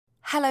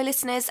Hello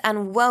listeners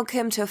and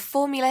welcome to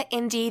Formula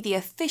Indie, the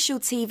official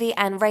TV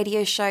and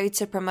radio show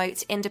to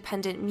promote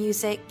independent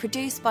music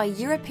produced by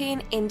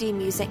European Indie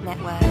Music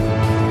Network.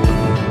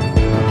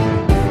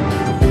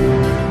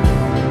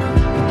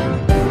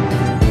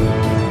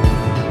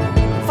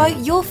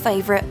 Vote your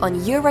favourite on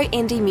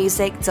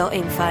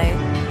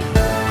euroindiemusic.info.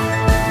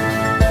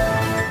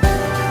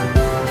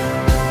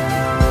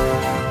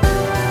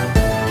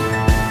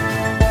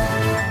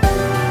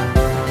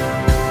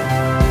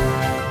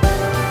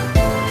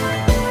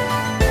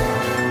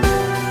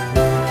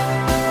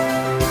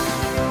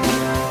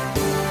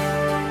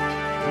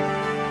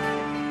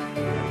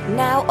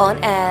 Now on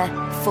air,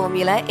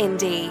 Formula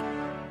Indie.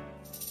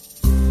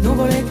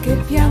 Nuvole che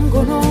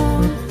piangono,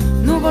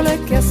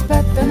 nuvole che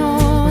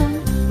aspettano,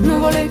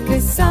 nuvole che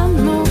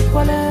sanno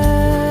qual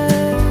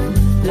è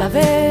la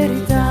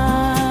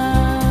verità.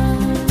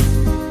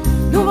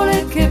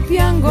 Nuvole che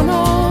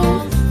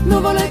piangono,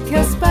 nuvole che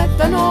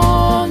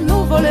aspettano,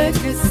 nuvole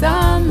che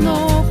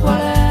sanno qual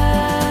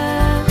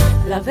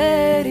è la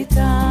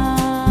verità.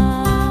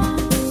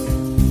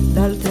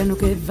 Dal treno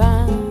che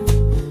va,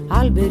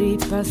 alberi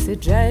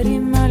passeggeri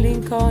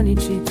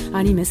malinconici,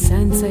 anime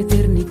senza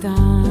eternità.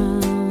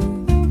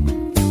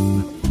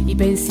 I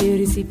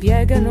pensieri si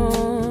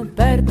piegano,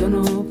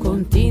 perdono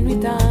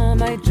continuità,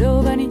 ma i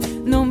giovani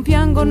non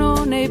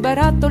piangono nei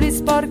barattoli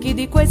sporchi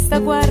di questa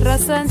guerra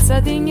senza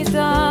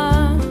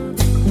dignità.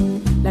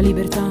 La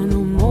libertà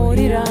non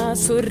morirà,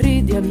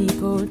 sorridi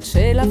amico,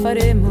 ce la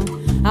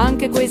faremo.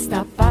 Anche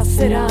questa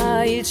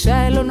passerà, il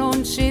cielo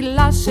non ci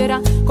lascerà,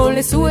 con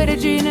le sue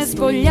regine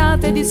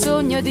spogliate di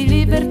sogno e di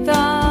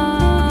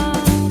libertà.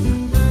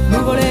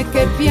 Nuvole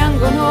che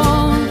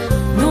piangono,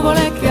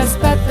 nuvole che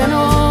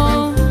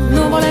aspettano,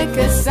 nuvole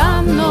che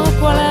sanno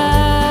qual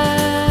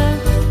è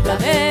la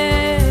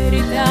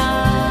verità.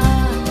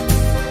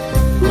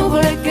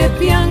 Nuvole che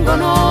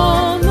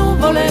piangono,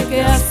 nuvole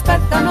che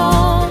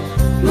aspettano,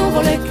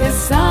 nuvole che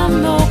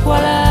sanno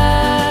qual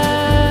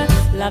è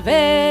la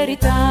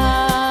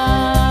verità.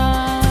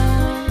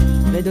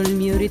 Vedo il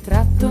mio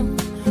ritratto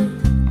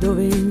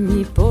dove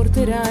mi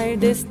porterà il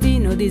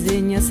destino,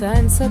 disegna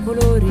senza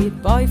colori,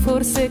 poi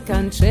forse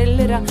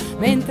cancellerà,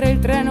 mentre il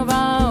treno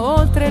va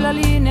oltre la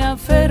linea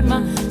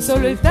ferma,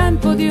 solo il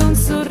tempo di un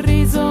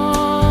sorriso.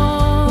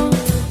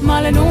 Ma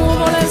le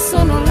nuvole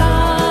sono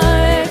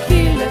là e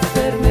chi le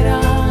fermerà?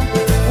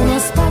 Uno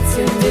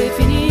spazio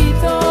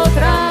indefinito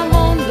tra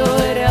mondo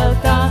e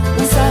realtà,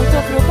 un salto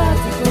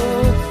acrobatico.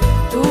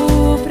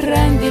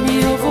 Prendi il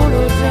mio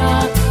volo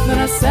già, non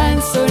ha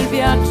senso il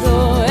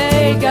viaggio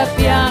e il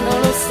gabbiano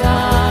lo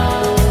sa.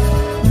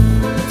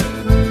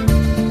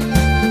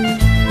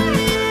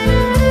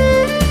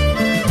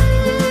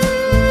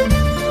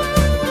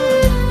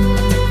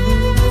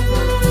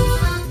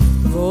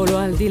 Volo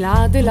al di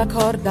là della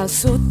corda,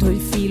 sotto il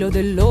filo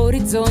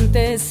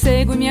dell'orizzonte,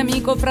 seguimi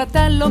amico,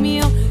 fratello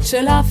mio,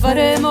 ce la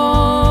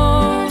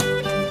faremo.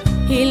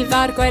 Il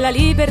varco è la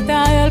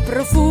libertà e il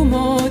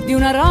profumo di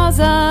una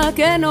rosa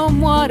che non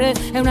muore.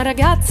 È una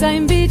ragazza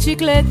in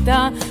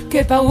bicicletta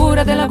che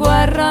paura della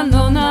guerra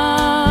non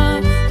ha.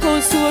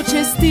 Col suo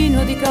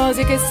cestino di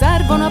cose che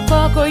servono a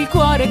poco, il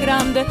cuore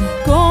grande,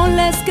 con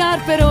le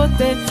scarpe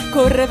rotte,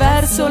 corre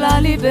verso la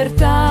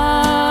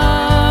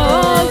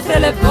libertà. Oltre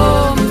le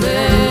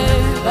bombe,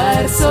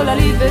 verso la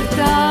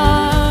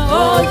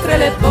libertà. Oltre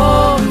le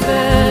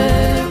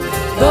bombe,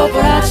 dopo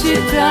la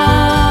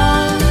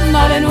città.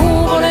 Ma le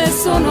nuvole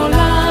sono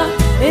là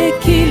e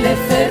chi le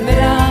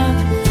fermerà?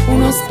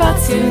 Uno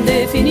spazio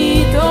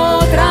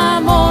indefinito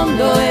tra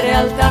mondo e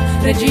realtà,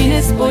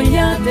 regine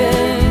spogliate,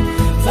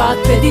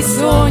 fatte di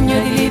sogno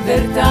e di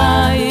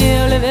libertà,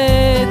 io le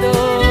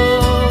vedo.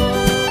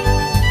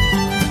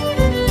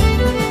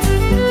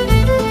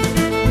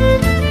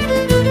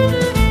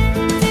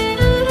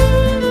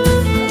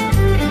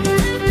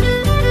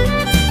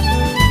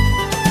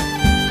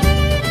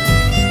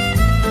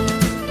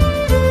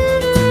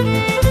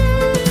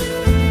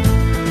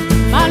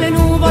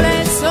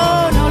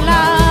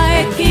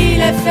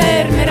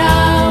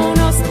 Fermerà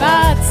uno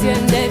spazio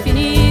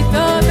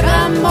indefinito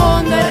tra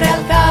mondo e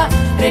realtà,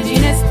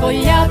 regine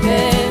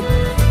spogliate,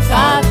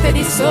 fatte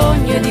di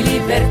sogno e di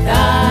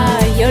libertà,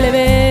 io le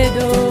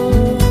vedo.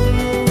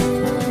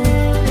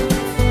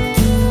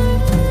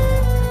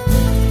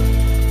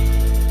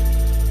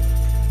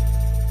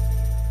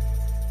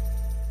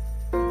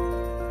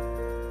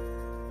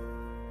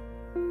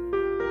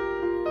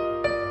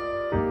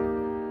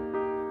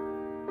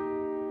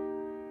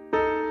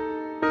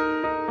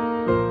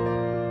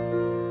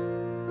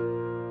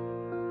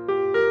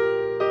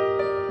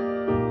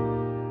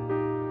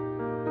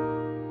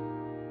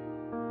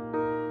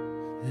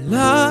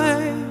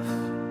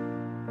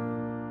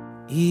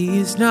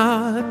 Is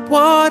not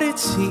what it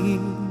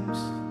seems,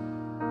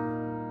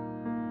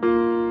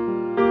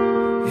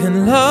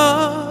 and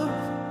love,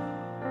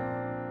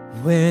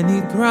 when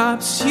it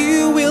grabs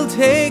you, will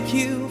take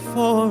you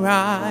for a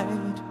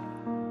ride,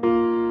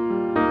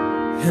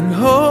 and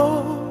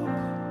hope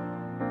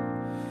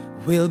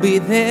will be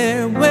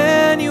there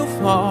when you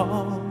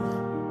fall.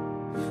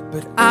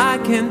 but I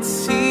can't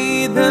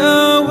see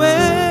the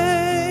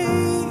way.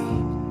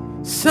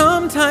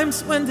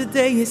 Sometimes when the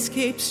day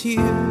escapes you,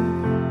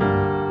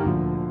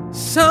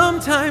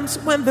 sometimes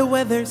when the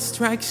weather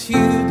strikes you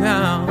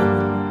down,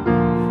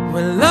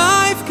 when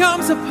life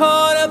comes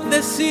apart at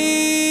the seams,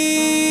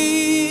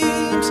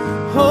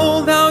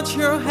 hold out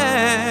your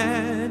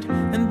hand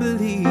and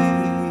believe.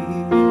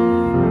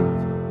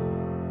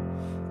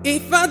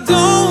 If I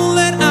don't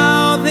let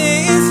out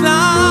this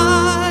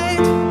light,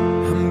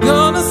 I'm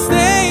gonna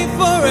stay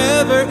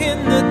forever in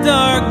the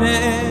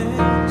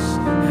darkness.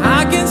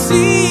 I can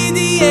see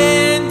the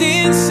end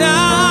in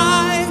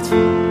sight.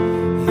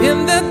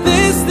 In the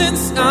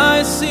distance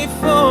I see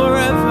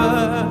forever.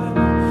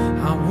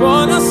 I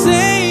wanna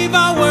save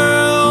our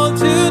world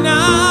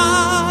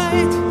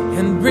tonight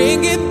and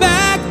bring it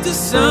back to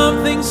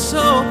something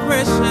so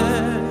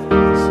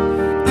precious.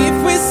 If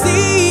we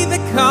see the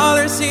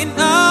colors in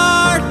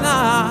our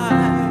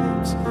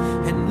lives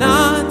and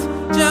not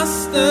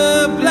just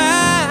the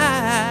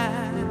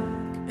black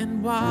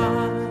and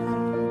white.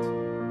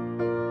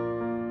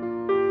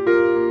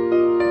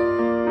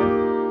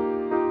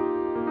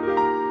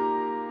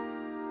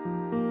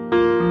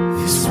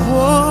 This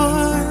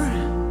war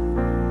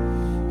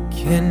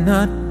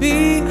cannot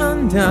be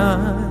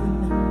undone,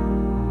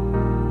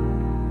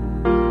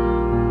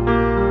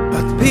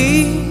 but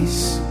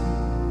peace,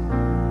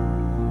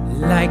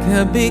 like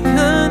a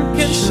beacon,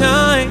 can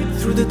shine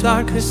through the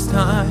darkest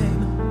time.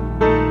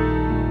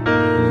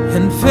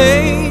 And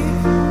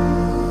faith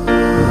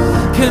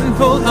can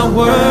pull our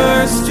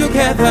words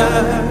together.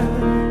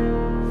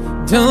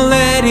 Don't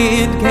let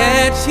it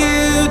get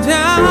you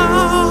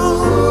down,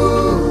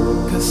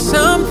 'cause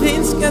some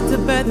things get the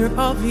better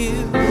of you.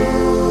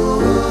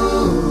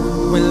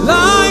 When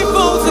life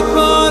falls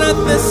apart at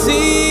the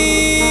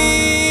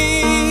seams,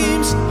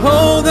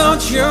 hold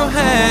out your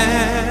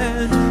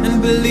hand and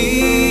believe.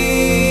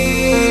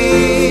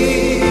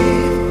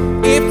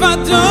 If I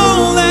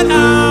don't let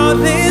out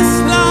this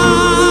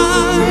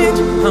light,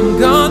 I'm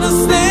gonna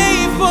stay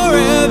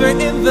forever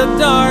in the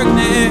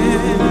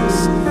darkness.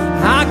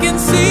 I can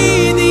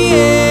see the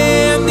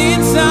end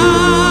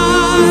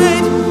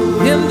inside.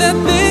 In the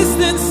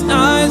distance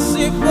I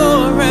see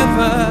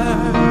forever.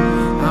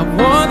 I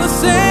wanna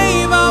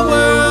save our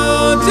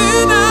world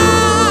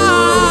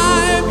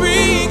tonight,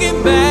 bring it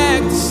back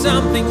to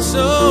something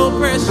so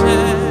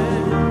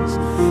precious.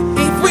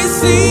 If we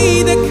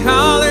see the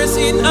colors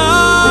in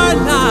our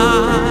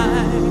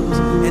lives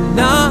and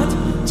not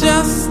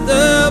just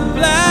the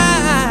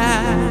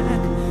black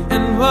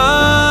and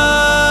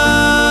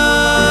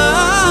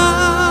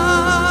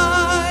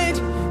white,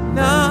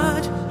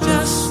 not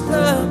just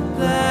the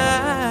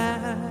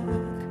black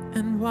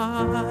and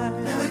white.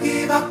 Never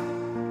give up,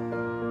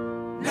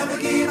 never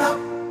give up,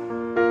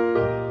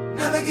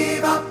 never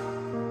give up,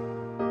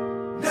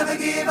 never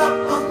give up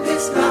on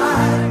this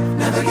life.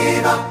 Never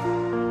give up,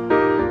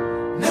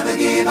 never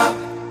give up,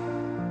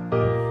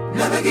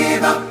 never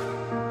give up,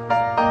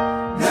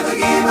 never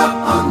give up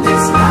on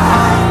this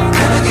life.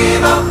 Never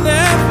give up,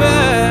 Never,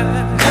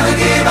 never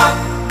give up,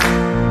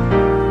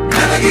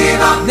 never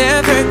give up,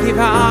 never give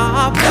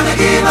up. never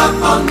give up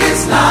on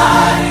this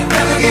life.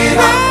 Never give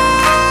up,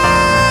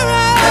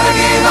 never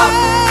give up,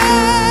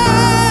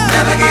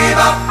 never give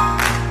up,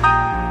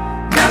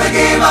 never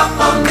give up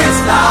on this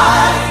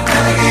life.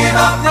 Never give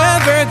up,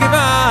 Never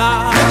give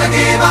up. never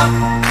give up,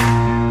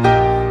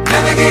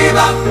 never give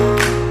up.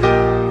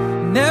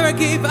 Never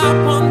give up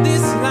on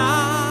this life.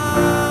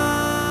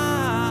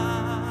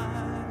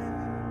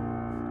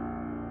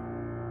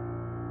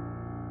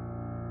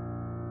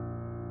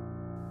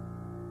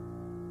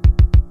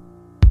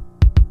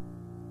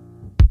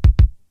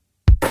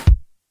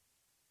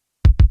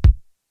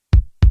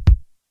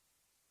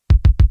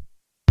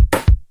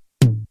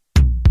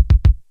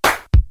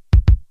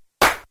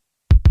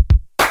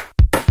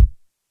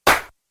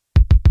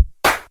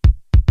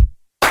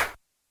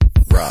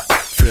 Rock,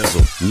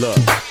 fizzle, look.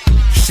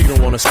 She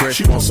don't wanna scratch,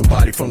 she wants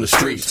somebody from the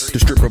streets to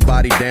strip her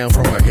body down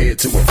from her head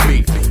to her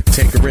feet.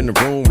 Take her in the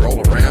room,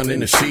 roll around in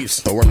the sheets,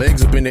 throw her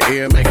legs up in the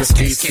air, make her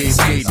skeet, skeet,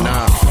 skeet.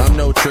 Nah, I'm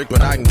no trick,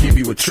 but I can give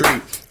you a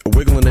treat. A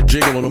wiggle and a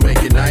jiggle will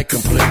make your night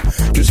complete.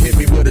 Just hit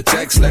me with a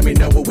text, let me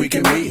know where we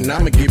can meet, and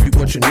I'ma give you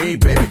what you need,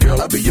 baby girl.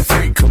 I'll be your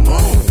freak. Come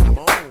on,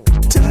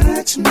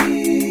 Touch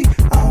me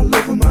all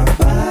over my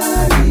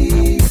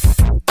body.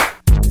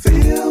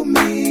 Feel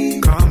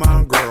me. Come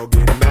on, girl,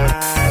 get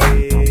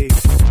naughty.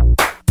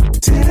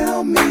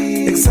 Tell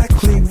me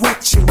exactly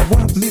what you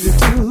want me to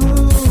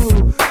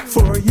do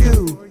for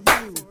you.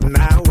 And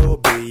I will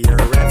be your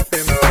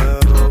FM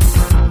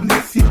And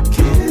if you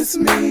kiss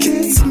me,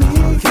 kiss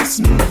me, kiss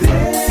me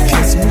there,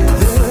 kiss me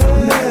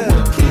there.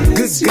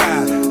 Good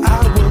God,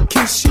 I will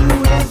kiss you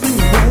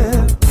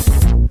everywhere.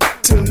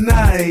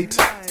 Tonight,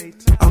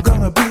 I'm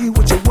gonna be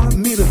what you want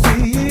me to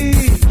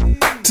be.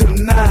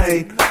 Tonight.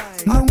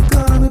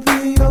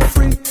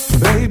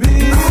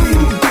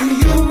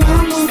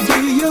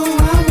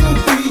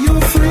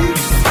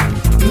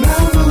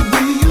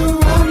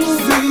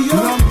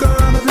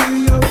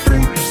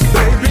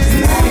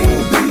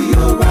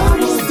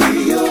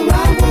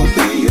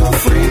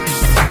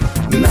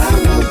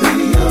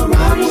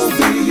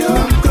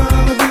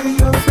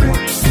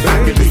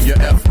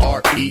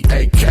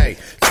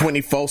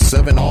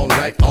 24/7, all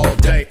night, all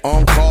day.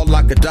 On call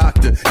like a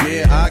doctor.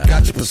 Yeah, I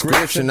got your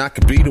prescription. I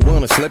could be the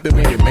one to slip it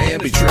when your man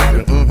be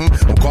tripping.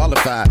 I'm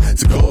qualified,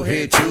 so go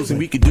ahead, choose. And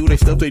we can do the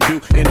stuff they do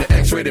in the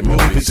X-rated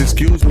movies.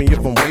 Excuse me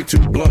if I'm way too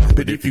blunt,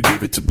 but if you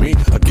give it to me,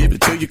 I'll give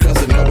it to you cause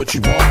I know what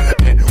you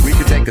want. And we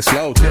can take it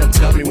slow,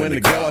 tell me when to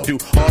go. I'll do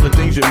all the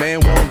things your man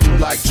won't do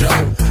like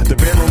Joe. The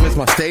bedroom is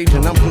my stage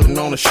and I'm putting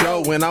on a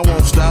show. And I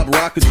won't stop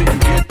rocking till you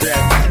get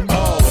that.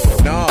 Oh,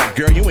 nah,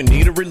 girl, you in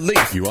need of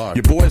relief. You are.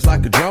 Your boy's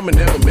like a drummer,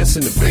 never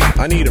missing a beat.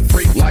 I need a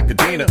freak like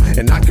Adina,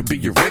 and I could be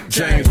your Rick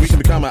James. We can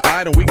become an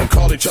idol, we can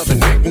call each other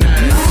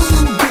nicknames.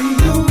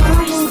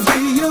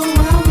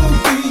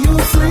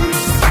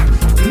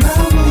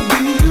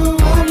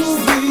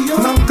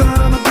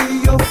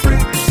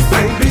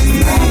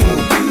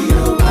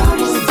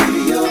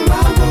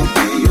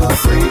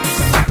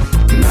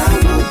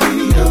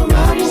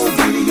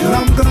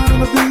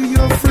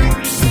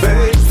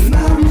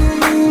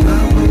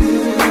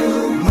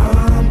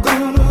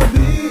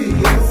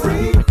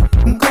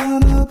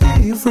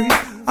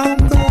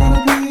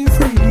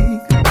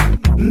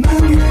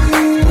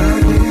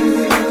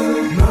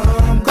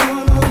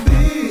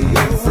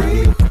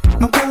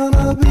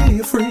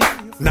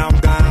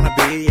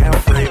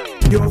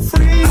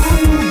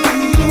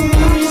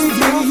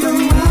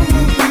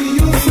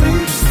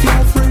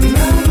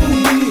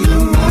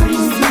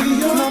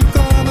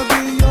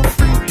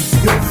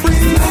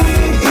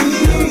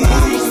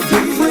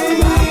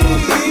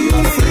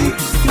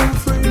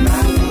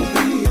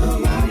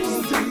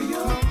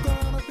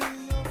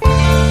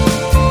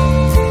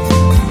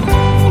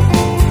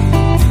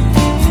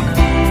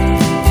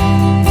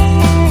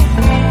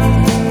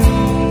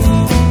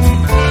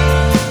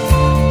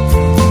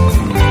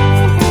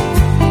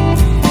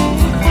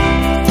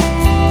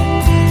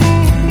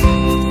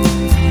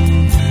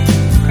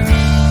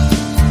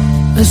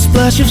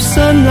 Of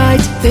sunlight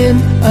in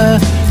a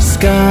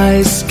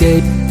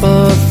skyscape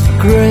of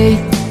grey.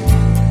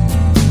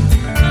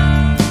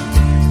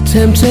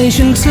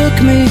 Temptation took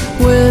me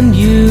when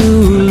you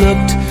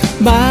looked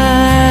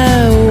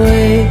my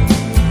way.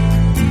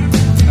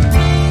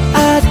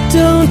 I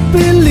don't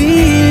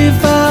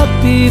believe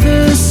I'll be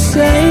the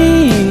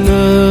same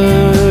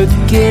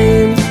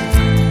again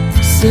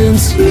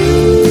since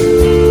you.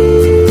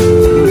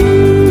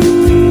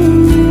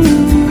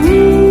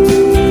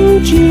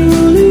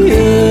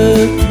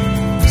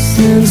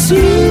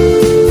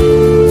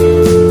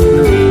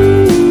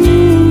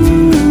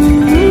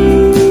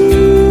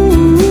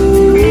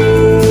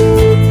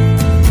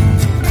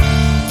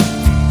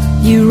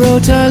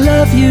 I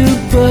love you,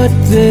 but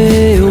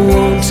they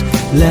won't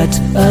let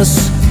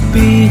us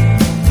be.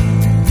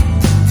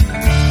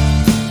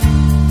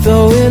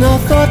 Though in our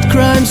thought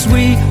crimes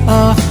we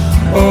are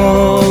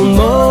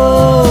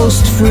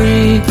almost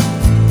free.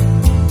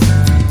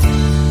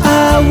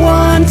 I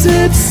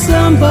wanted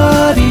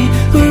somebody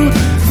who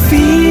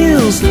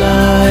feels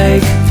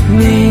like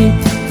me,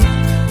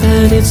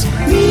 and it's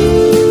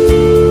you.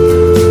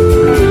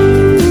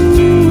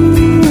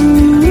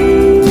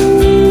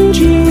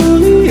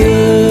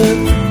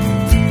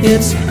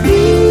 It's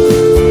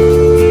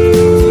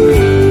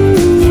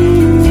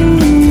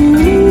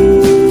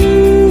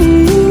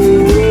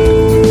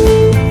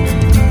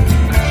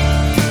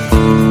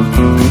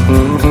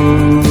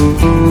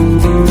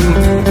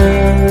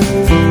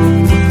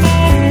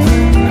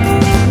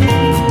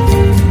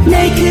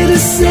naked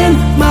as sin,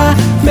 my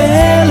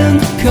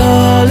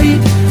melancholy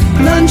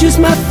plunges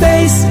my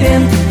face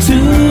into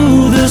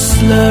the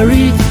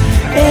slurry.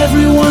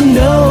 Everyone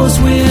knows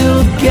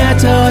we'll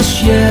get our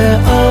share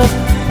of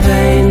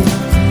pain.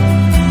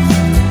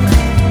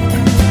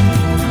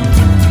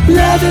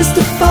 Love is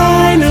the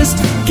finest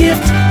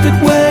gift that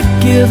we're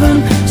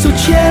given, so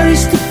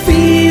cherish the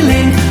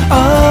feeling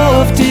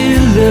of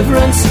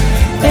deliverance.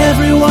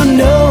 Everyone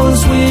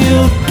knows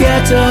we'll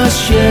get our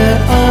share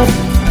of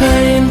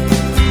pain.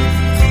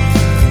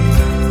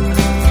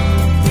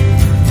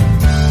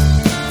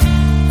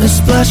 A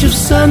splash of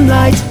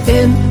sunlight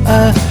in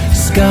a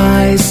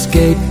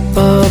skyscape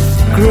of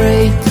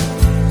grey.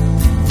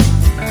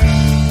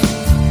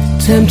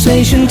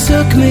 Temptation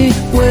took me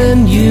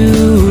when you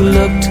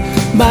looked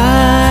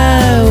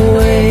my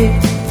way.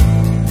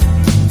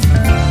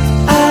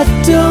 I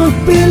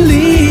don't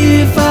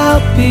believe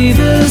I'll be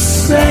the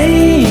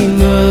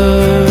same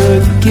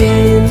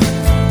again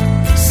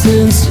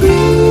since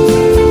you.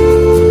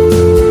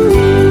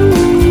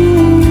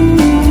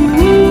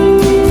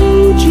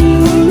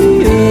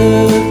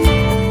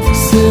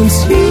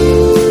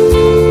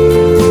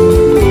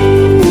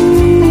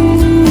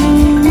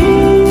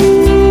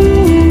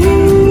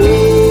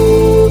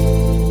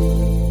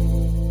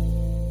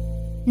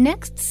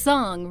 Next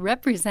song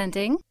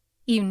representing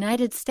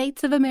United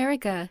States of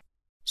America,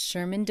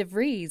 Sherman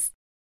DeVries,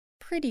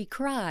 Pretty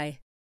Cry.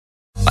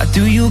 Why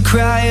do you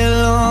cry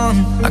alone?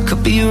 I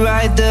could be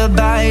right there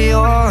by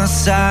your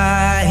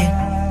side.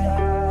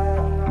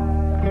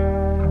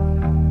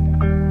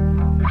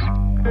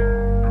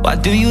 Why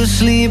do you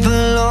sleep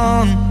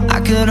alone? I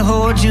could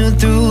hold you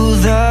through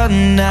the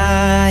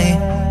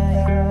night.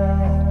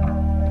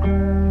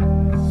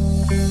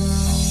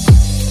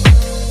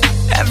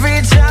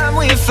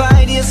 we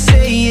fight, you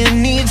say you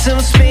need some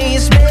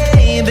space,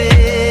 baby.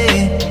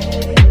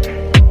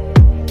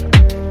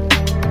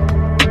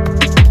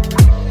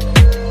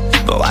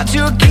 But why'd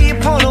you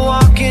keep on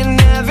walking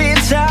every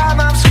time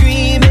I'm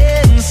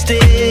screaming,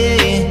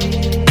 stay?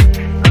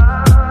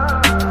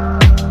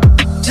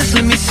 Just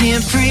let me see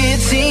your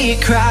pretty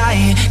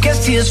cry.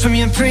 Guess tears from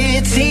your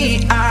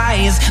pretty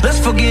eyes. Let's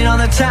forget all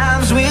the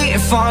times we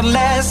fought.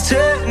 Let's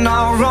turn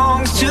our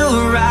wrongs to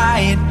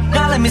right.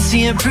 Now let me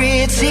see your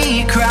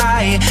pretty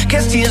cry.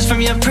 Guess tears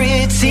from your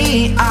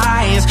pretty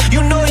eyes.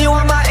 You know you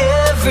are my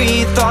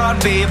every thought,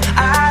 babe.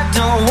 I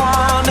don't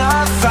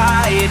wanna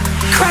fight.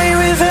 Cry a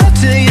river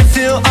till you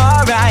feel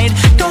alright.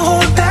 Don't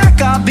hold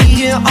back, I'll be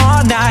here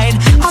all night.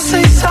 I'll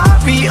say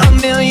sorry a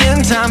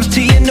million times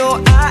till you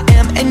know I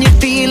am and you're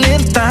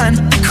feeling fine.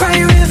 Cry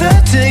a river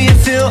till you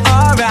feel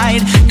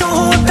alright. Don't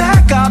hold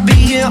back, I'll be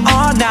here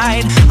all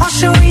night. I'll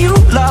show you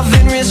love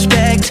and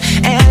respect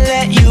and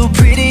let you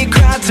pretty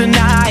cry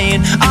tonight.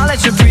 I'll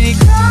let you pretty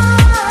cry.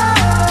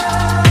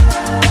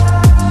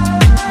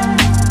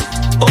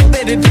 Oh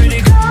baby,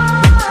 pretty cry.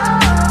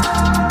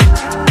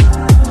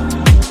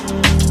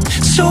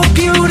 So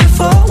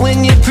beautiful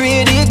when you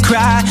pretty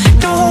cry.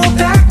 Don't hold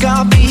back,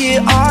 I'll be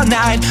here all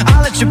night.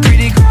 I'll let you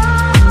pretty cry.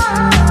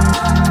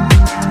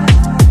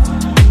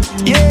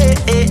 Yeah.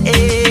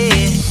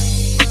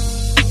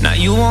 Now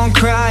you won't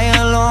cry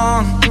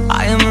alone.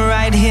 I am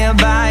right here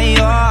by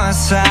your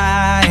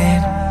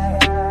side.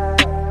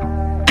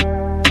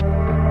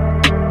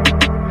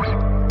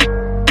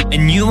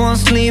 And you won't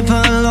sleep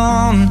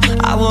alone.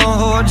 I will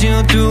hold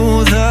you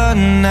through the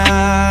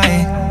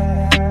night.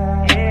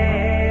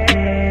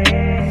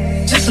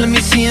 Just let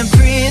me see your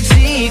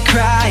pretty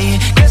cry.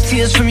 Guess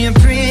tears from your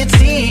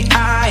pretty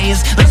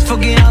eyes. Let's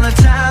forget all the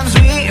times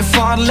we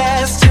fought.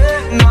 Let's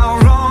turn our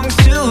wrongs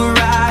to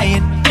right.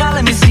 Now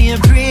let me see your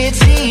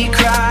pretty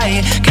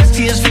cry. Guess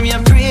tears from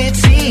your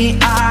pretty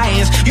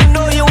eyes. You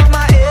know you are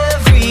my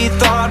every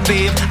thought,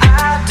 babe.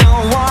 I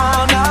don't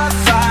wanna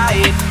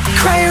fight.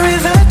 Cry a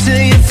river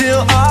till you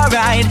feel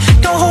alright.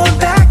 Don't hold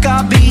back,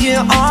 I'll be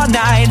here all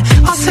night.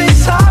 I'll say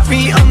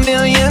sorry a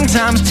million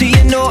times till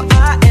you know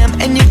I am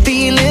and you're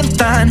feeling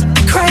fine.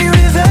 Cry a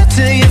river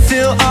till you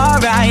feel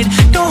alright.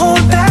 Don't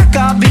hold back,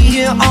 I'll be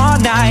here all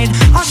night.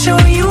 I'll show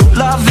you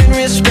love and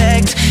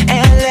respect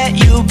and let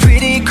you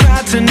pretty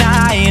cry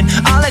tonight.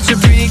 I'll let you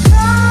pretty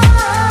cry.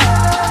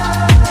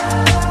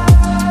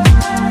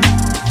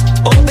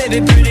 Oh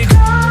baby, pretty cry.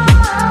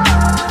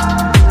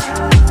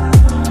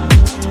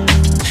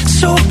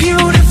 So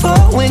beautiful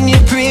when you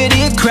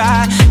pretty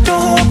cry.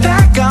 Don't hold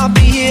back, I'll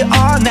be here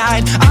all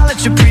night. I'll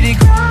let you pretty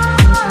cry.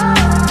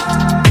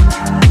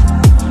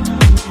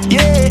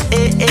 Yeah.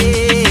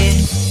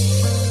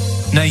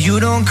 Now you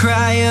don't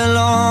cry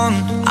alone.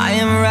 I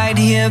am right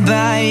here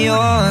by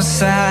your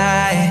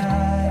side.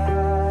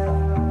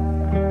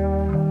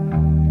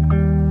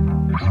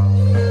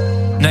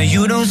 Now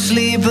you don't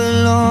sleep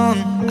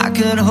alone. I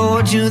could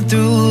hold you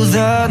through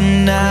the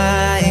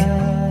night.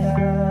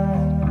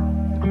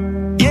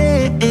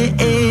 Yeah.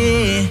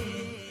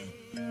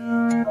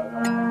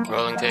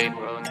 Rolling tape.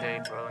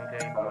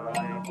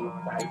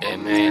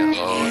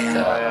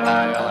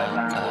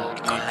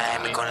 Con la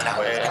M, con la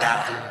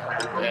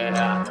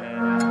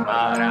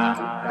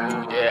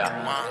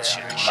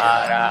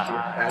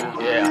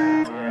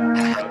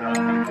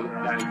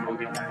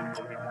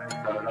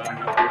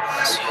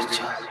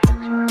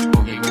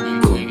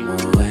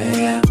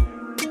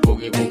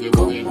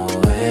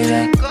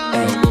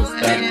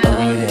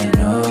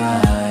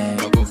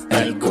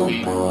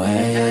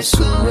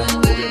Sube,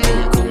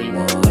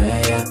 como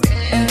ella,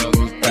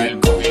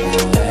 como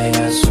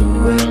ella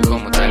sube,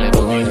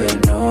 oye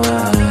no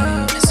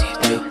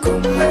hay,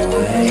 como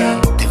ella.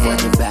 Te voy a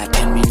llevar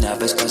en mi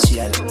nave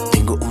espacial.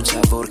 Tengo un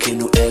sabor que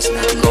no es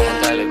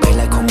natural.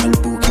 Baila como el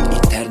buque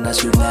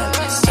internacional.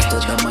 Esto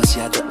es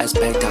demasiado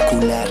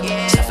espectacular.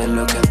 ¿Sabes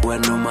lo que es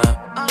bueno, ma?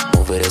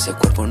 Mover ese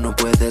cuerpo no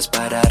puedes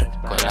parar.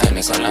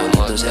 Tienes algo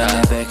lindo, se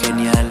me ve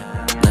genial.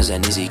 No sé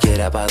ni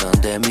siquiera pa'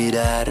 dónde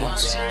mirar.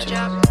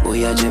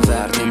 Voy a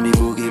llevarte en mi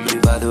buggy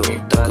privado.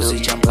 Tacos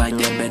y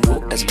champaña, el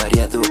menú es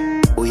variado.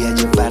 Voy a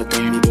llevarte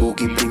en mi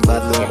buggy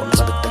privado.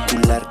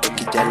 Espectacular, que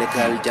aquí ya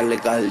legal, ya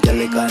legal, ya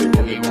legal.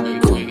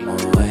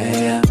 Como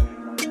ella,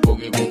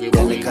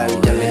 ya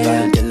legal, ya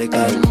legal, ya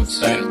legal.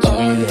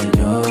 Oye,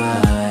 no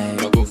hay.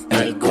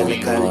 Ya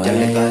legal, ya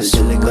legal,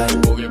 ya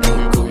legal.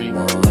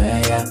 Como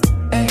ella,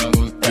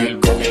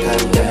 ya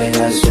legal, ya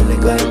legal, ya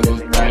legal.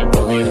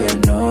 Oye,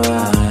 no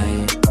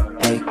hay.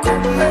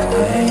 Como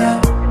ella.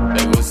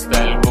 Me gusta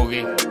el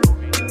boogie,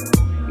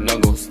 no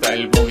gusta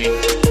el boogie.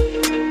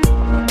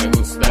 Me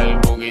gusta el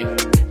boogie,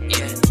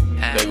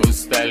 me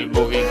gusta el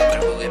boogie.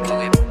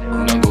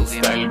 No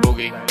gusta el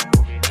boogie,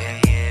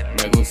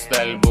 me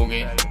gusta el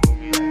boogie,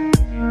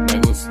 me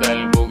gusta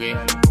el boogie.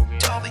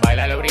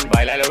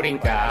 Bailalo,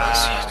 brinca.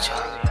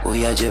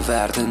 Voy a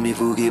llevarte en mi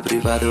buggy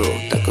privado.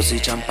 Tacos y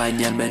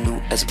champaña, el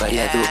menú es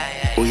variado.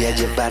 Voy a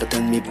llevarte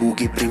en mi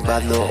buggy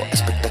privado.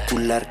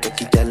 Espectacular, que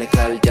aquí ya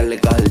legal, ya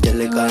legal, ya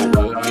legal.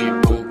 Boogie,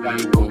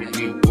 boogie,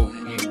 boogie,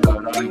 boogie.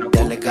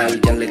 Ya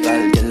legal, ya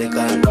legal, ya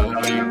legal.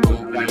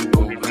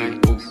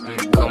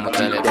 Como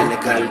te le Ya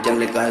legal, ya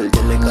legal,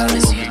 ya legal.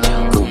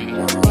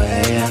 Como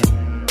ella.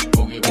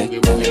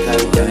 Ya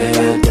legal, ya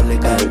legal, ya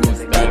legal.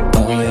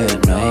 Oye,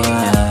 no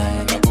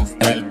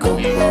hay.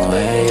 Como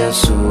ella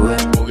sube.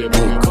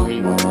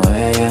 Como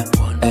ella.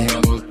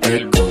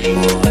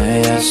 Como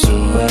ella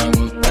sube.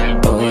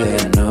 Oye,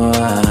 no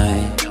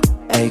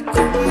hay.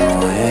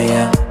 Como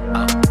ella.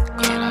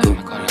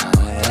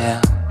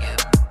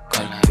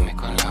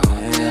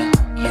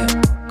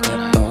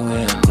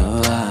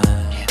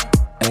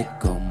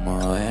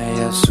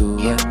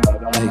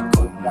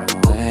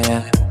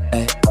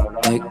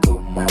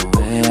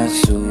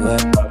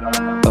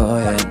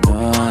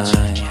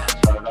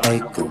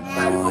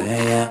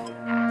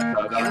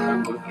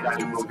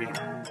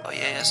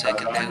 Oye, yo sé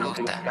que te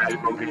gusta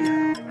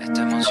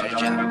esta emoción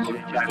ya.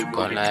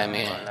 con la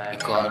M y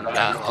con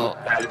la O,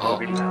 O,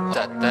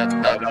 ta, ta,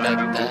 ta, ta,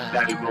 ta.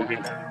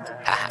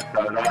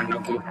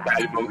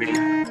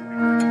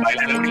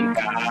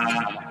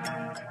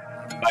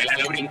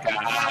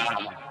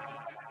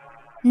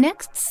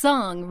 Next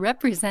song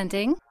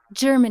representing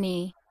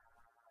Germany.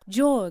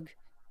 Jorg,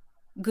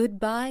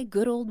 Goodbye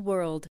Good Old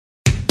World.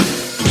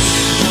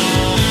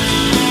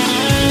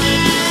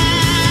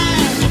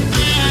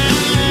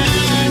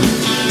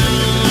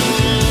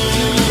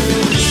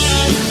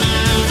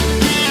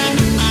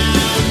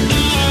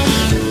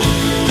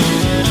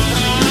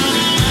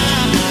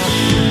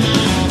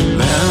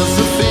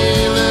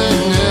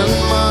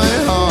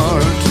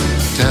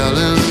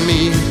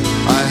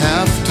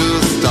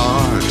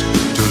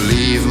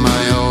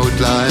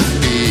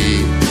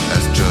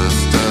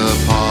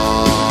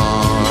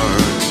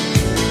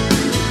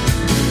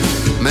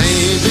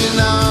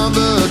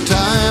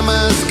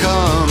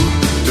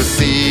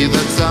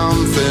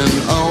 Something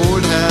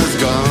old has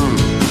gone,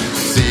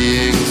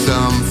 seeing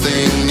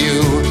something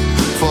new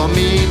for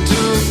me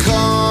to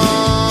come.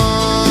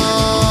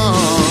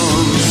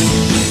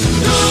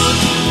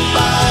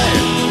 Goodbye,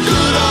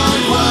 good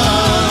old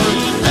world,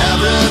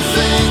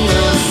 everything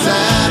is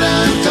said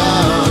and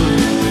done.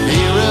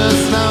 Here is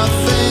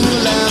nothing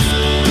left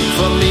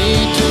for me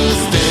to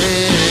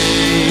stay.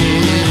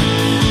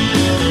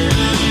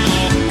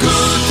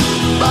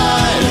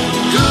 Goodbye,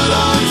 good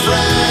old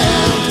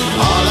friend,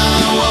 all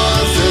I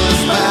was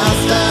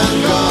past and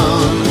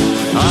gone.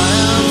 I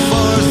am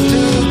forced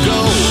to go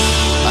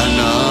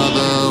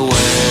another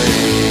way.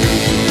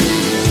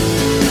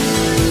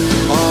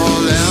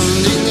 All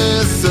ending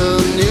is a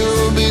new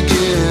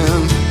begin,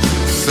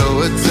 so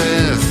it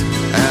says,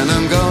 and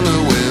I'm gonna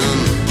win.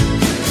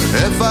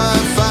 If I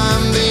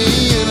find the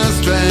inner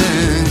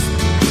strength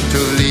to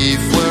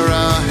leave where I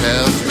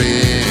have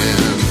been.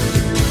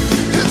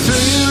 It's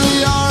really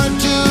hard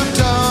to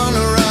turn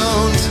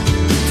around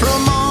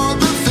from all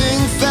the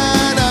things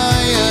that I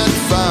had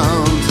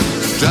found.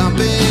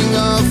 Jumping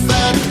off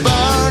that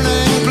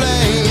burning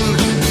plane,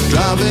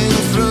 driving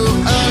through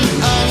an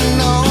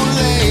unknown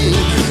lane,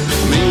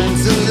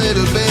 means a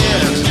little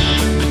bit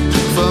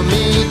for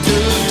me to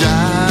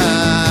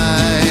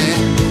die.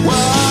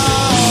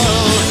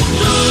 Whoa,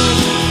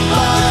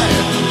 goodbye,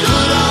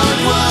 good old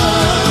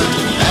world,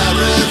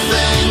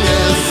 everything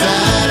is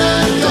said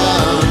and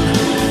done.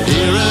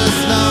 Here is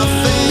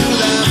nothing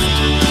left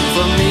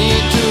for me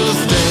to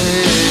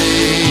stay.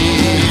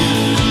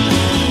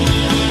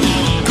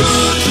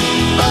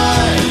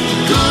 Goodbye,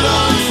 good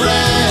old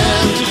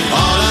friend,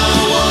 all I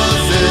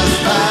was is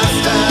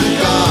past and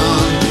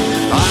gone.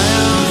 I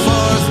am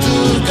forced to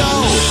go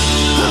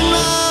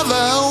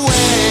another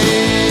way.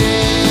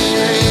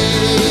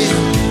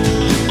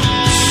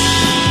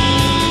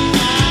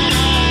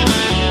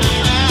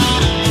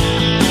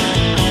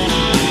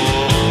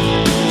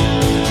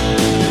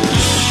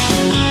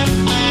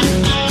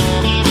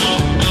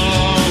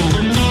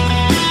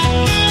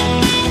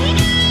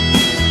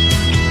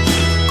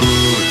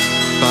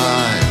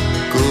 Goodbye,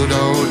 good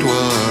old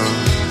world,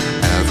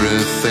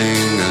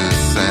 everything is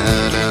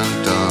said and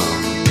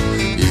done.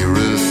 Here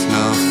is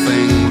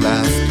nothing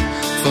left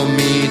for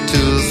me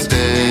to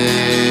stay.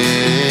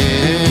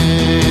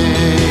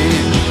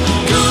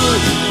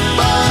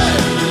 Goodbye,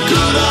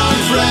 good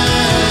old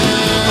friend,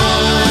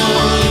 all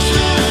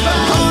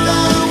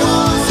I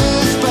was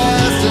is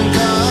past and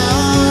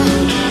gone.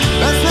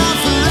 There's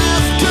nothing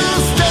left to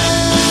stay.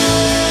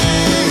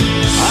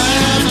 I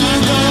have to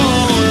go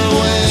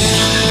away.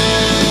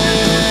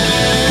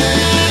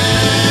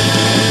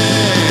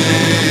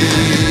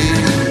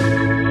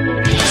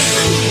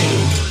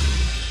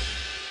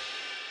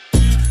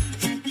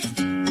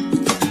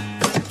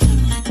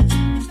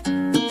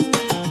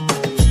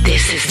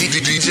 This is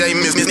DJ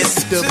Miss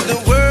to the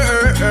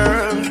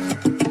world.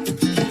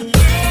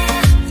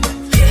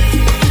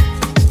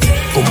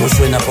 Como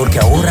suena porque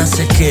ahora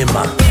se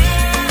quema.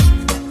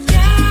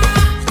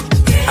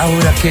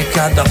 Ahora que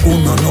cada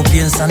uno no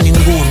piensa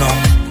ninguno.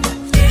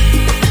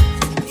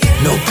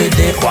 No te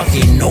dejo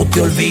aquí, no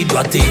te olvido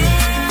a ti.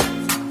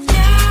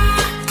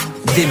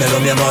 Dímelo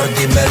mi amor,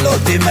 dímelo,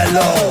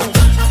 dímelo.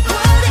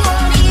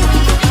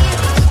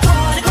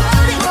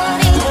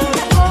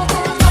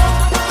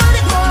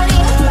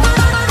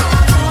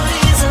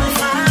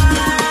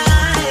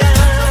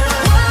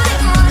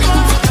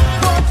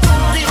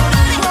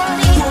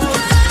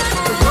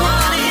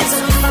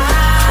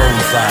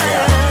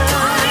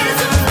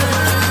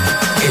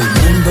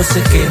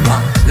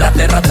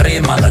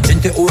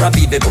 gente ora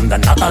vive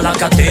condannata alla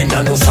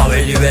catena, non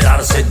sabe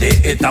liberarse de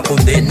esta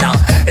condena.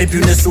 E più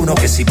nessuno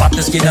que si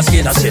bate schiena a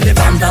schiena se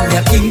levantan de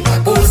aquí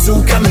por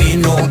su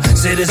camino.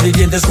 Seres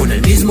vivientes con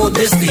el mismo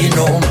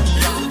destino.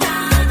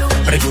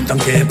 Preguntan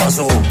qué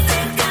pasó.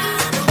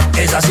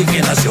 Es así que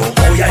nació,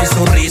 hoy hay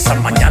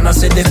sonrisas, mañana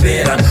se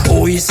desvelan,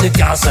 hoy se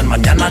casan,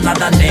 mañana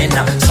nada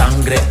nena.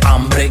 Sangre,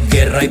 hambre,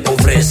 guerra y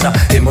pobreza,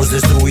 hemos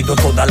destruido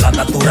toda la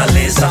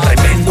naturaleza.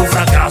 Tremendo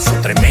fracaso,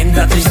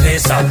 tremenda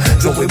tristeza,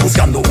 yo voy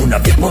buscando una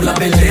vez por la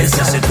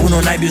belleza. Se tu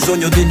non hai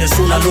bisogno di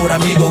nessuno allora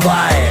amigo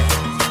vai,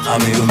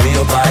 amigo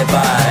mio bye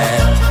bye.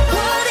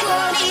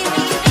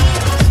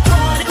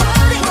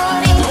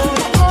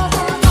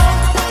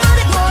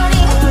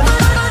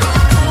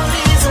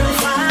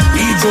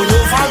 Y yo no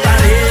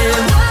faltaré.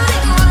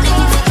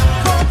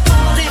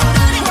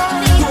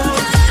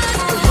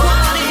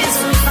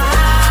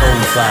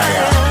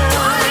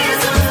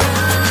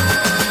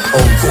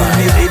 Con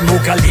mi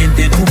ritmo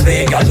caliente tú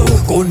pégalo,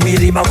 con mi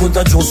rima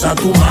contagiosa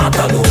tú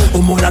mátalo.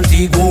 Como un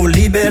antiguo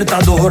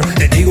libertador,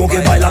 te digo que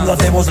bailando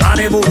hacemos la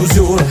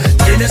revolución.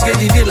 Tienes que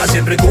vivirla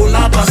siempre con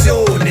la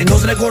pasión y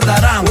nos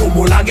recordarán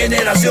como la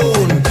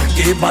generación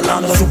que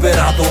ballando ha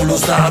superato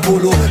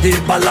l'ostacolo y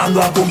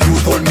ballando ha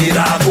compiuto il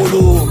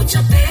miracolo.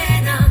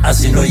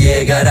 Así no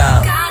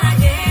llegará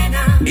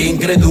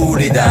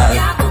incredulidad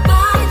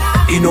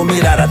y no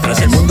mirar atrás,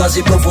 el mundo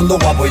así profundo,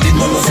 guapo y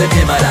lindo no se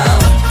quemará.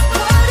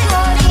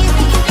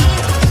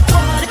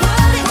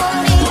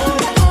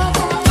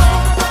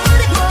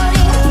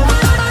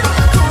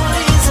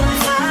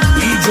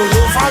 Y yo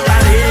no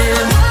faltaré.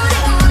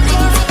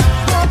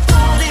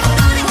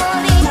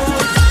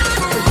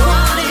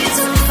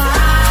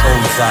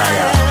 On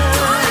fire.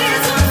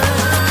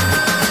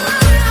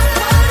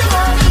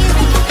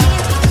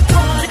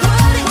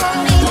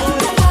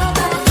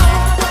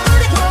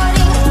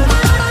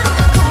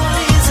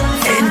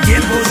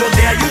 Yo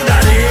te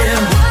ayudaré.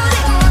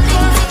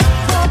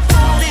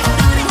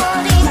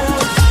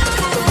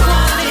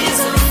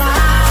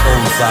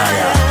 On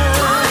fire.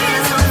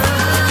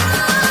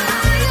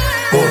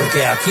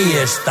 Porque aquí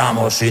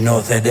estamos y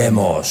no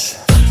cedemos.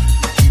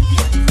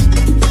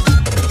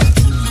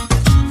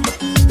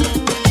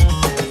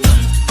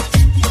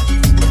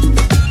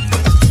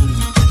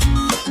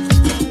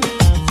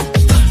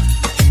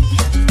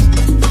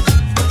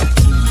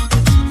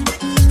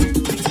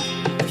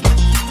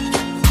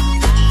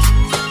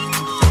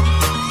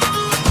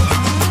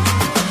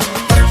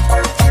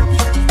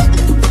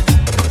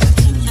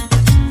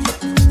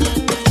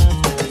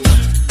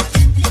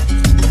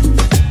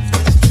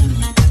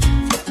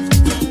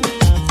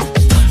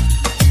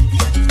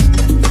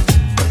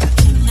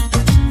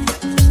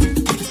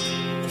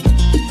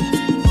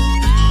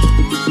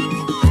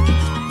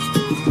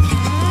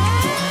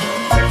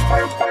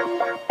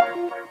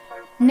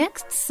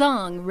 Next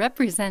song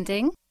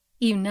representing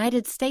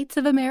United States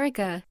of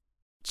America,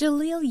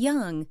 Jaleel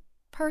Young,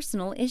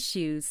 Personal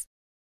Issues.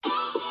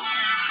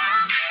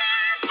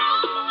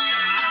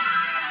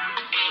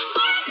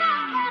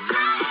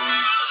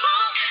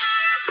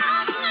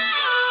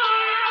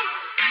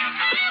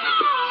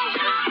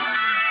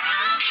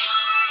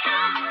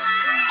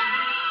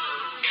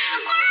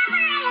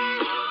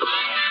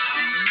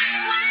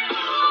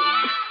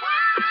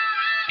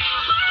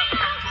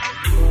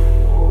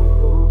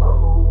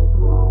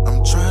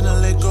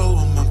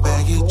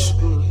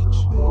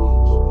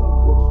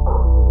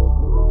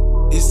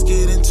 It's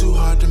getting too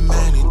hard to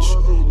manage.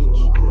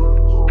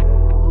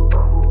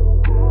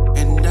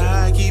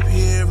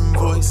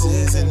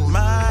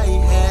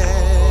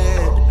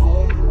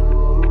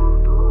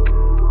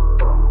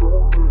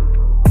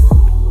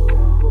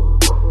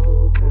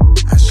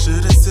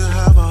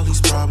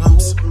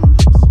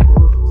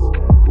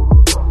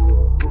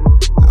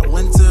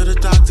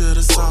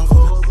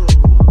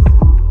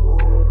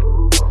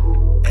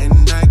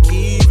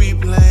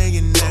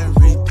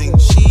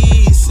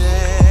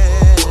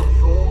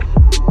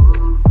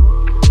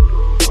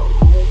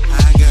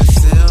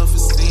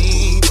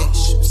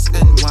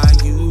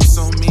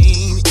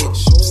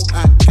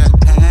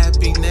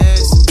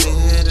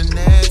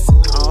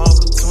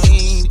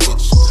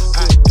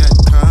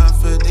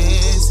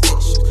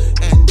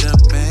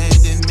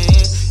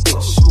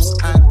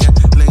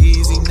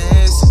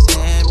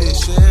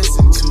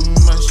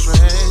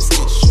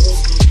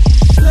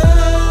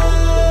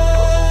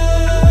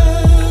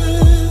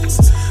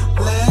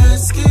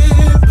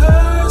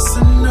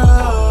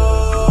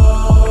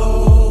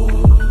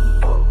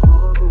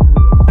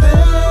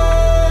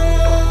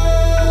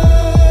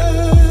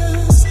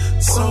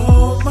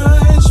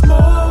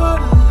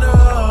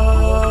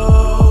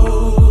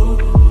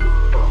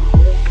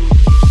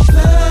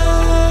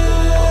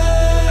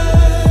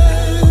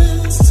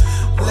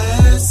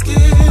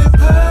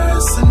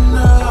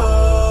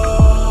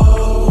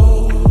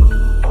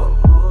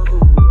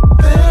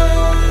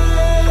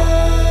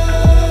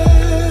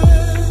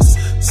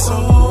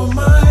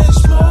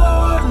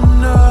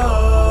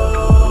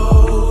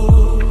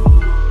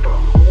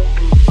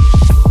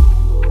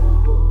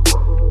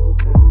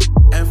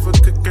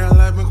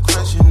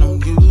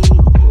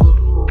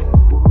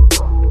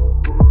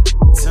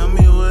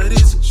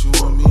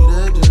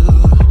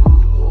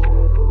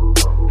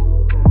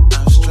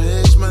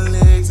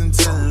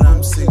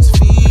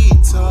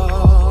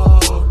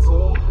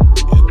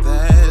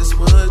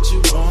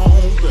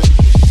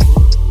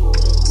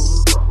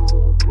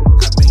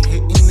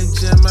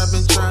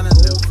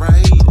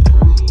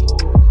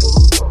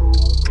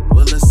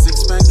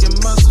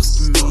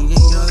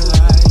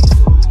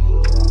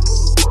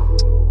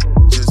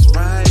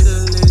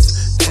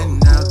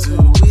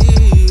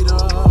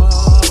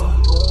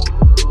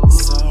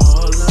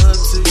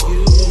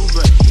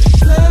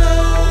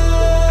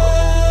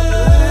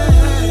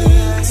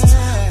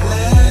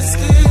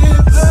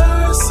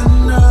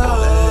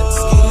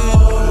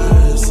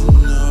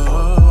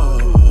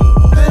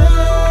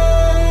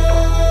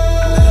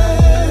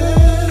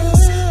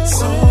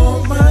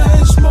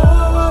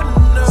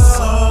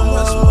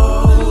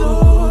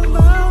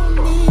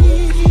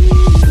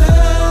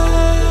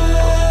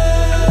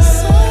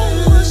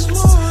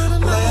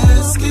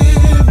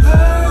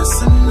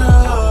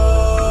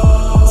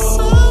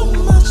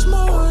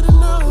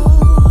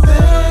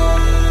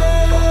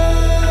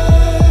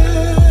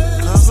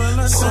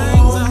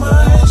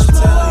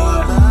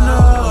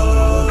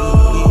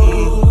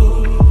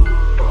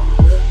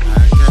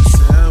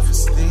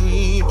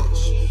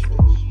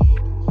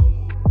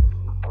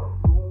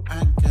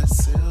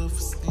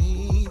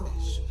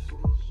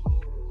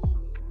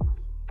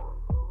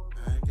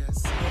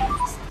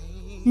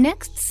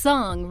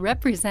 Song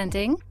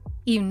representing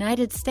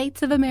United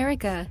States of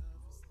America.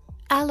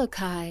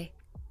 Alokai.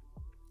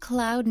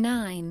 Cloud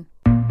 9.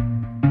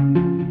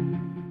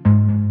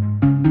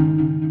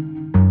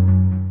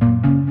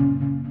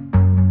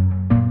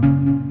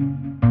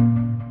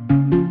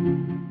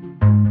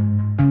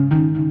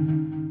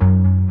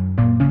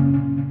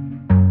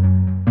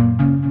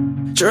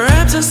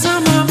 Trapped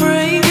inside my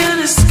brain,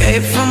 can't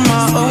escape from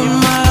my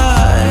own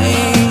mind.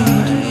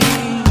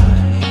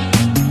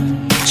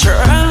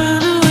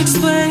 Trying to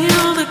explain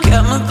all the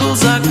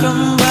chemicals I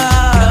combine.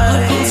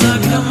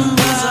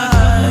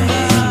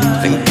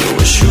 Think it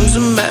was shoes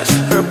and mess,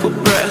 purple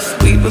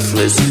breath. We both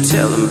listen,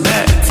 tell them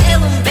back.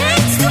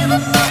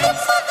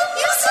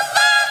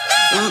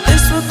 And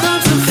this will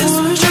come to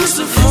for just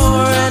a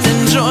more and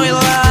enjoy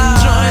life.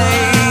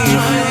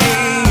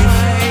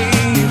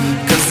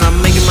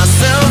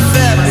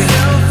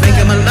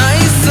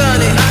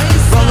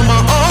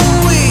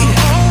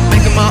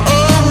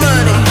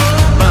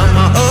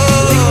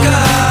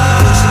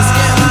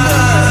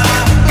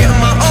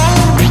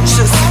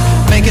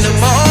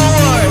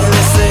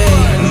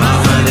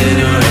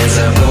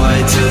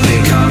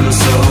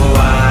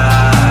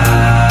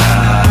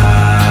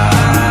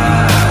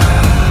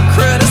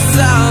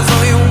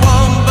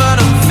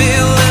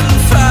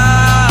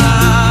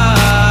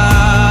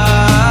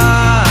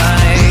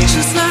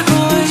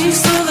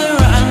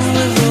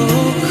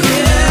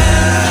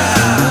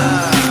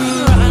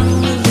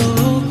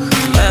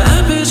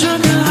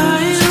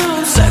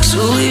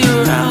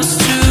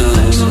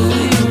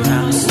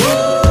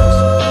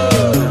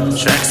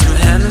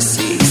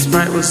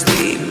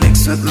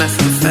 With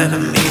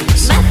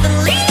methamphetamines.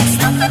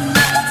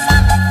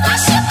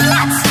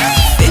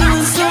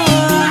 Feeling so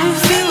alive,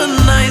 feeling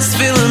nice,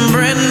 feeling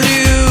brand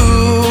new.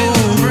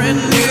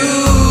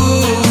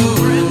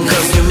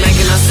 Cause we're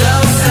making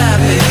ourselves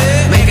happy,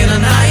 making a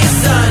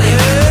nice honey,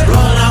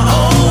 rolling our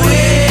own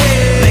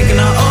weed, making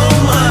our own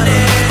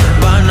money,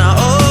 buying our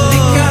own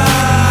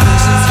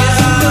cars,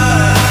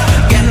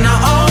 getting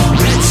our own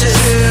riches,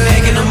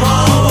 making them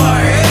all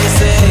work. They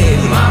say,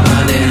 mama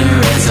didn't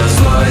raise those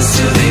boys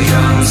till they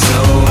come so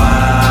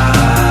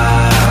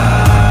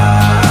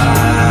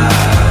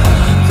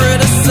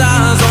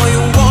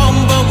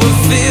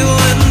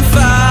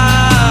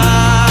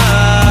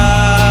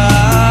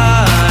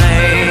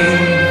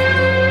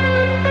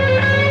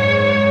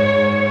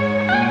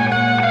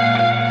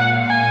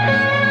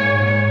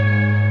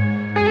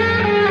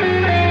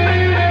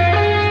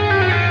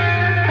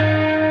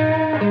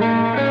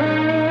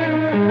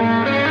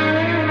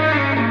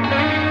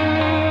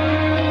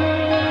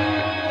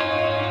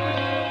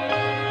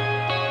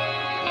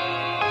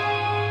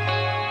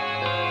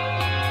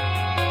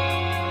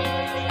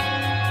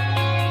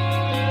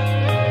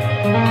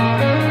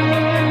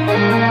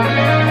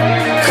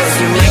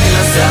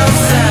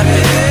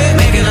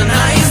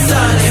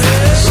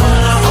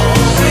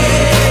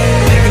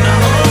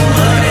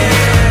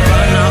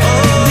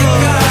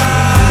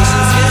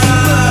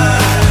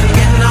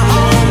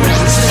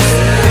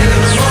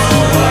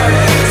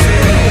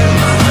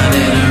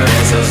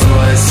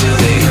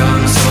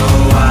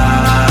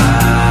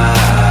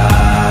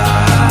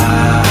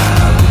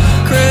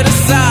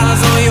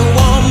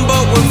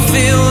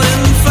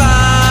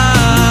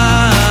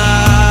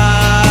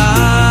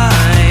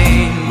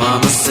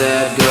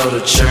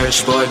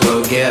church, boy,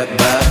 go get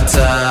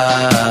baptized.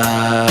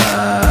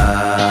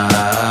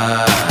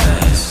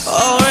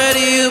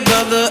 Already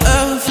above the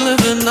earth,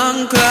 living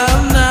on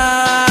cloud 9.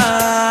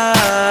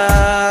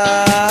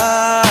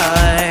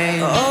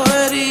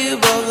 Already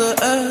above the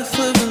earth,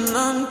 living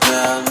on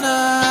cloud 9.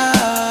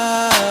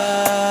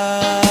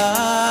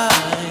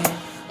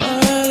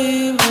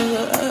 Already above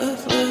the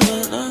earth,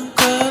 living on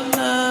cloud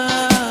 9.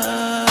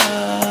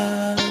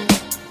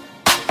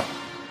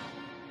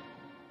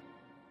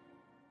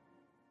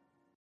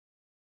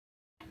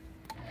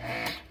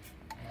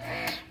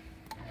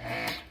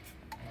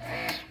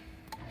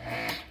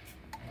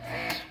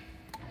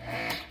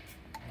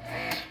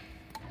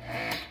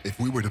 If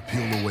we were to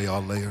peel away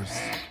our layers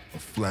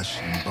of flesh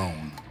and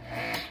bone,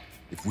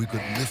 if we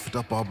could lift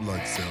up our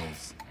blood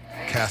cells,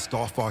 cast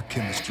off our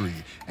chemistry,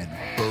 and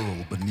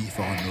burrow beneath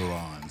our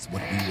neurons,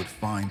 what we would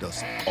find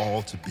us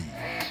all to be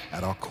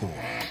at our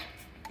core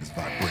is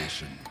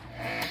vibration.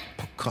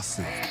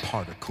 Percussive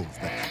particles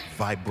that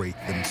vibrate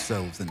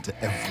themselves into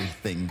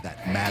everything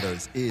that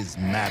matters is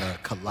matter,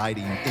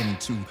 colliding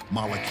into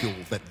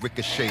molecules that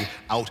ricochet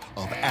out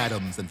of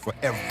atoms, and for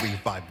every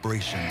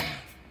vibration,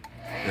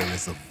 there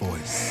is a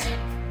voice.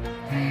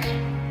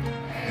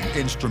 An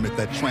instrument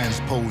that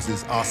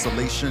transposes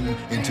oscillation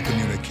into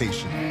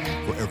communication.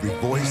 For every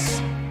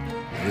voice,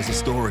 there is a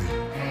story.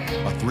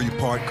 A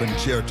three-part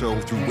concerto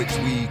through which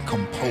we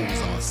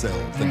compose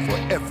ourselves. And for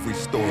every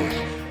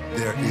story,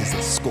 there is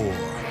a score.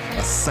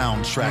 A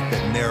soundtrack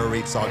that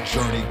narrates our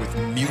journey with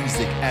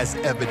music as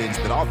evidence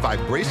that our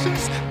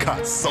vibrations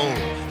got soul.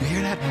 You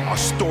hear that? Our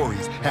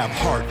stories have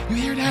heart. You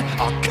hear that?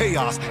 Our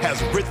chaos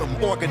has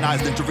rhythm,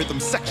 organized into rhythm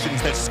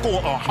sections that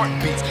score our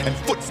heartbeats and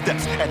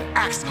footsteps and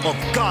acts of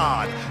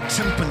God.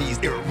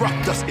 Timpanis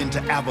erupt us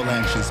into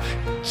avalanches.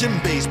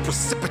 Djembes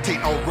precipitate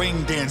our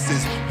rain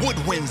dances.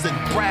 Woodwinds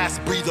and brass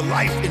breathe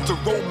life into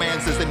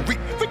romances and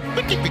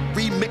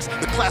remix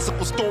the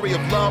classical story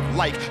of love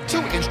like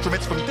two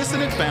instruments from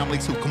dissonant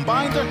families who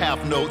combine their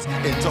half notes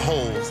into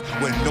wholes.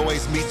 When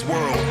noise meets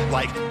world,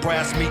 like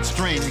brass meets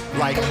string,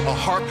 like a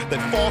harp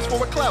that falls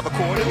for a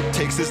clavichord and it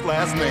takes its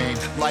last name,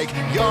 like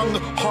young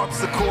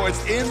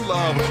harpsichords in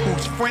love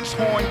whose French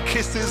horn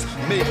kisses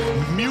make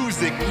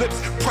music,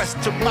 lips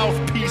pressed to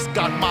mouthpiece,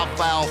 got my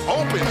valve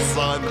open,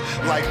 son,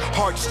 like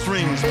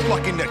heartstrings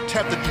plucking their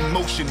tethered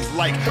emotions,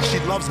 like she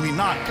loves me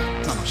not,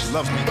 no, she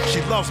loves me,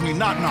 she loves me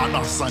not,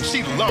 no, son,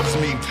 she loves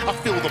me. I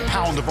feel the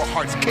pound of her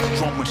heart's kick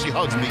drum when she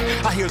hugs me.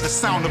 I hear the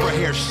sound of her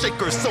hair shake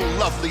her so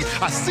lovely.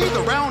 I see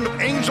the round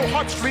of angel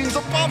heartstrings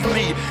above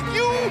me.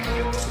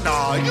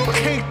 You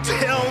can't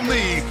tell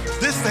me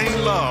this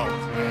ain't love.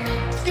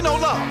 You know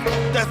love,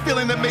 that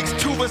feeling that makes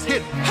tubas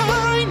hit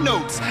high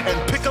notes and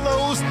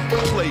piccolos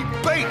play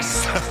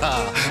bass.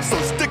 So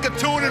stick a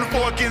tuning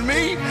fork in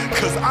me,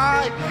 cause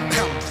I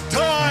am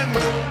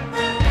done.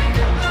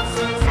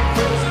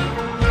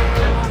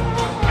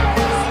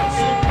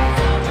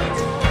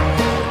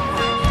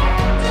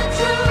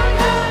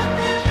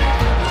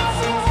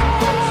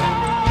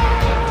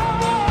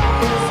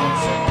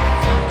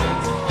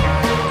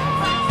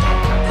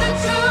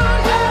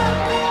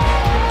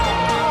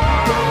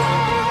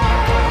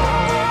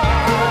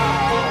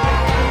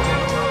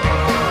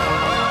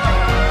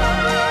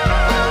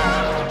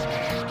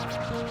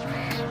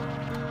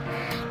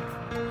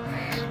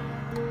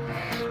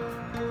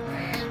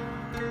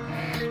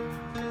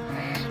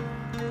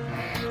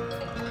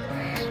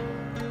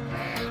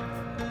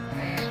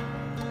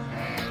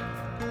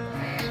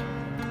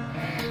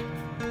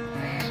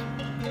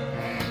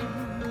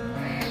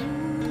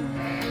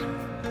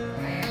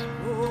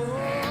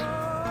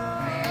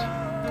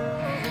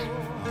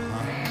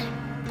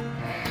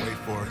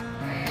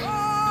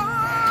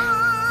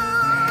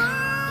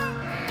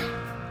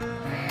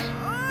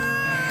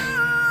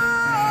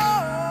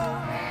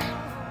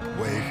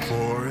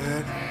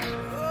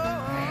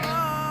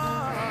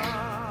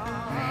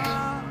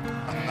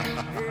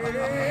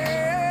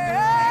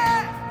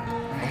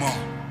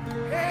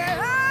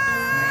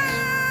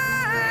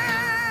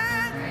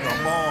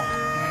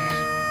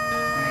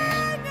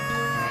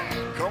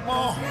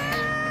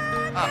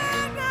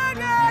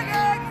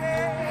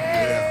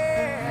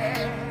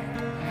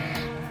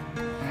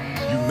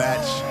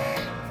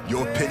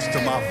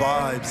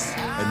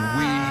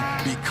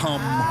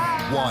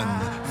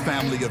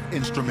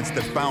 Instruments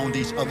that found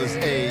each other's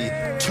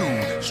A.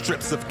 2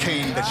 strips of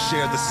cane that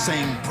share the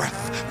same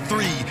breath.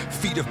 3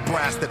 feet of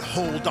brass that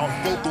hold our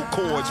vocal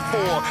cords.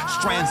 4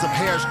 strands of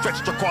hair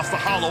stretched across a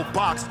hollow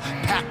box,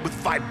 packed with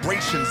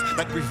vibrations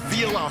that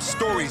reveal our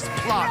story's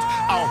plot.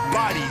 Our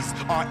bodies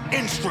are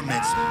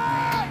instruments.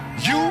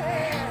 You?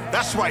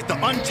 That's right, the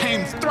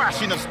untamed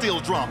thrashing of steel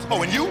drums.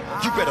 Oh, and you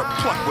better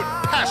pluck with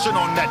passion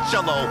on that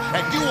cello.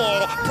 And you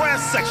all,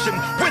 brass section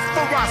with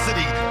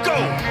ferocity. Go!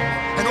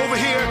 And over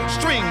here,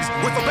 strings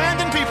with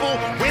abandoned people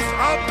with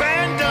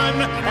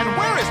abandon. And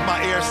where is my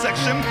air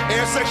section?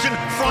 Air section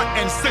front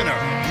and center.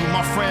 You,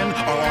 my friend,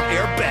 are on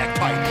air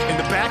bagpipe. In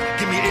the back,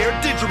 give me air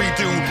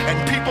didgeridoo. And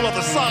people of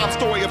the sob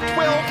story of 12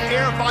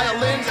 air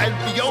violins and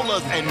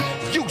violas. And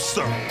you,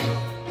 sir,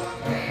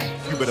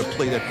 you better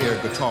play that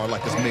air guitar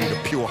like it's made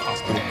of pure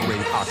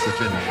hospital-grade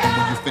oxygen. And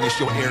when you finish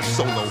your air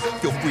solo,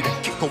 feel free to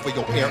kick over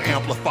your air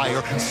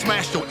amplifier,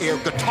 smash your air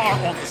guitar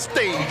on the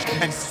stage,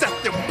 and set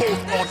them both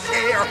on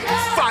air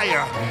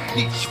fire.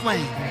 Each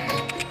flame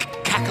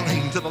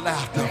cackling to the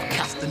laughter of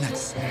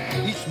castanets.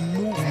 Each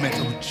movement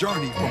of a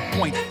journey from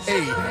point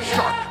A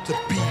sharp to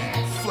B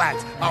flat.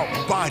 Our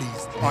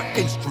bodies are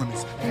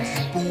instruments, from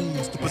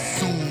spoons to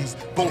bassoons,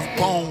 both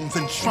bones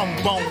and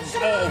trombones,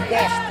 all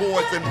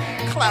washboards and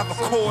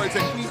clavichords,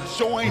 and we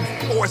join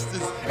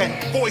forces and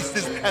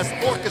voices as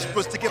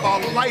orchestras to give our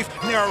life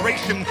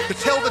narration, to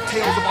tell the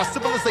tales of our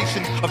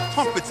civilizations, of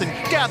trumpets and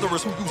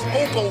gatherers who use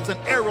oboes and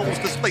arrows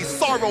to display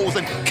sorrows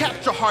and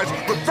capture hearts,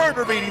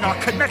 reverberating our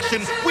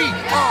connection. We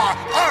are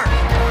Earth!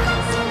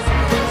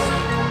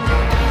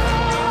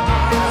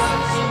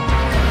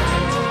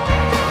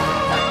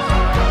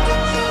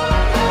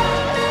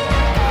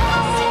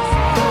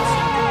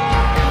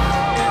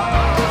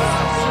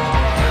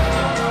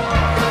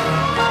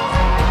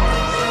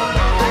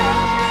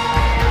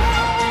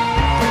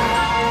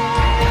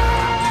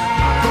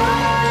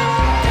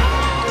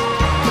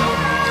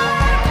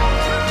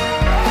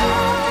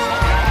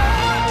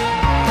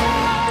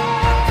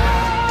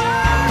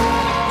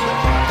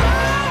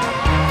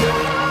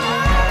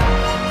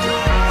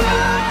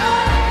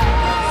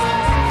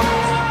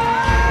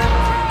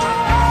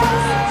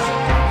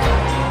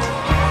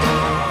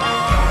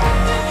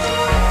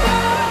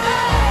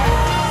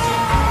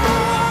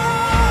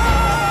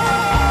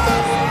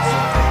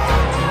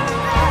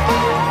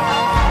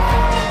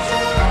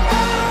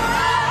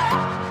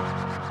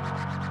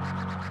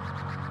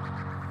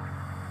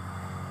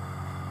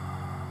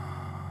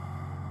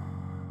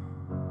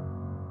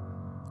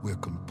 We're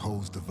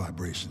composed of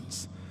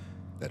vibrations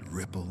that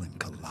ripple and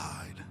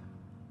collide.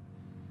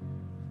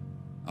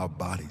 Our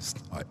bodies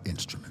are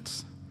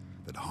instruments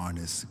that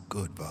harness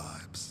good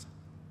vibes.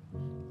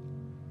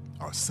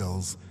 Our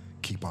cells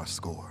keep our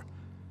score.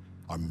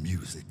 Our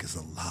music is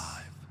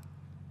alive.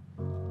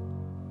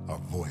 Our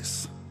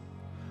voice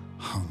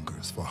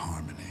hungers for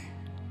harmony.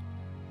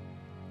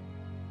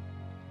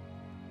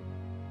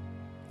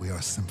 We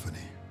are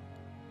symphony.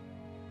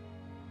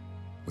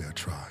 We are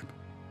tribe.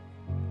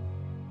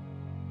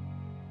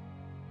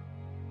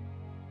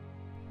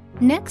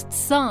 Next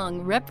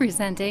song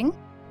representing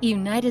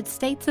United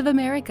States of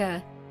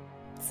America.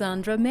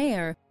 Sandra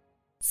Mayer,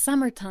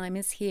 Summertime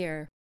is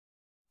Here.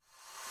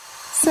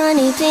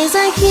 Sunny days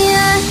are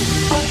here,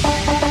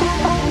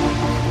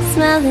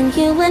 smiling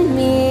you and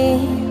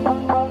me,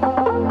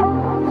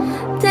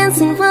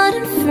 dancing wild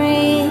and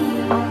free.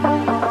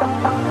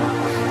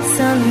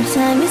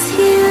 Summertime is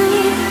here,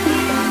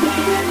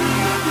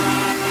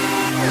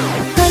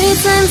 party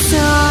time's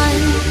on,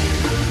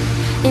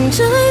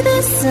 enjoy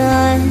the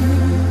sun.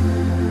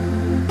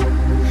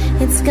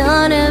 It's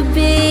gonna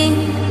be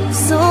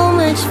so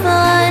much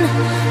fun,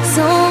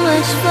 so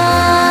much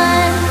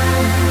fun.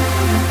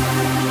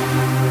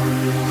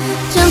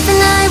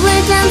 Jumping high,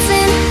 we're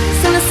dancing,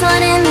 summer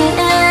sun in the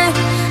air.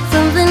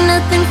 Fumbling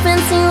nothing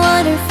fancy,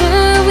 water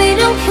fur, we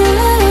don't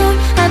care.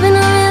 Having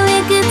a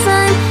really good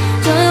time,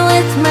 joy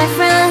with my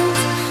friends.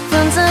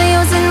 Funds are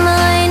yours and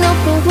mine,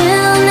 hope it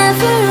will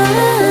never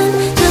end.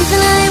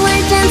 Jumping high,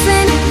 we're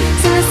dancing,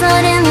 summer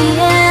sun in the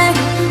air.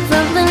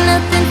 Fumbling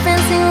nothing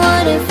fancy,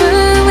 water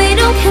fur, we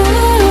don't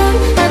care.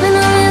 Having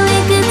a really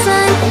good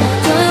time,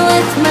 joy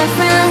with my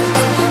friends.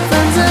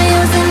 Funds are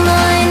yours and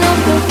mine,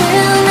 hope it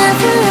will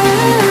never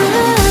end.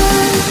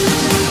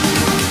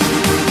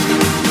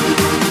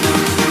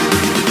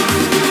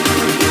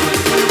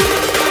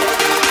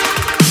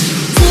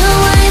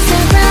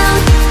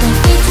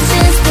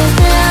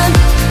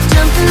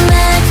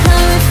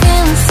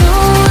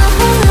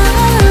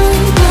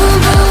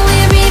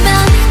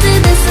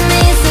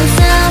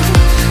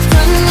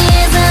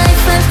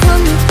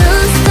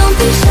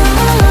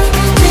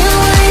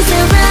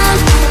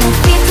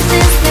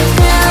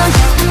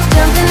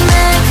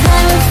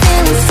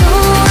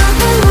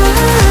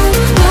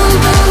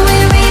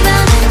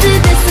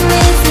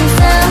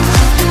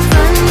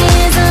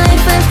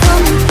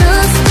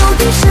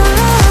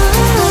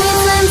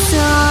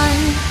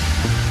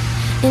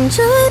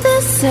 Enjoy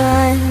the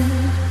sun.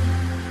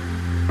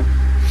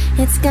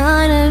 It's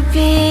gonna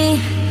be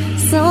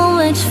so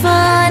much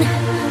fun,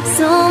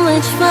 so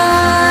much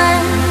fun.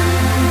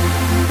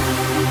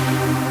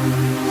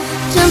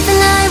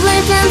 Jumping high,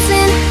 we're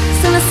dancing,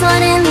 summer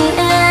sun in the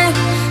air.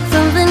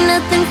 Fumbling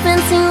nothing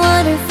fancy,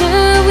 water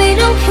fur, we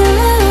don't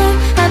care.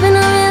 Having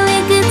a really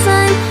good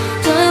time,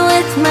 joy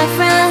with my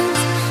friends.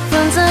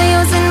 Funds are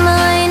yours and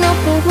mine,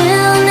 hope it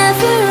will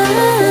never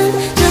end.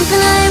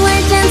 Jumping high,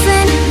 we're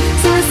dancing,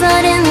 summer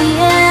sun in the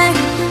air.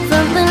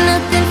 Fumbling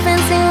nothing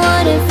fancy,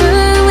 water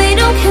fur, we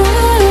don't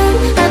care.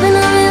 Having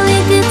a really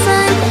good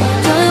time,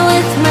 joy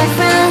with my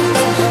friends.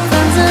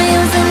 Funds are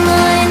yours and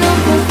mine,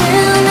 hope it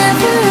will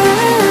never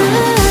end.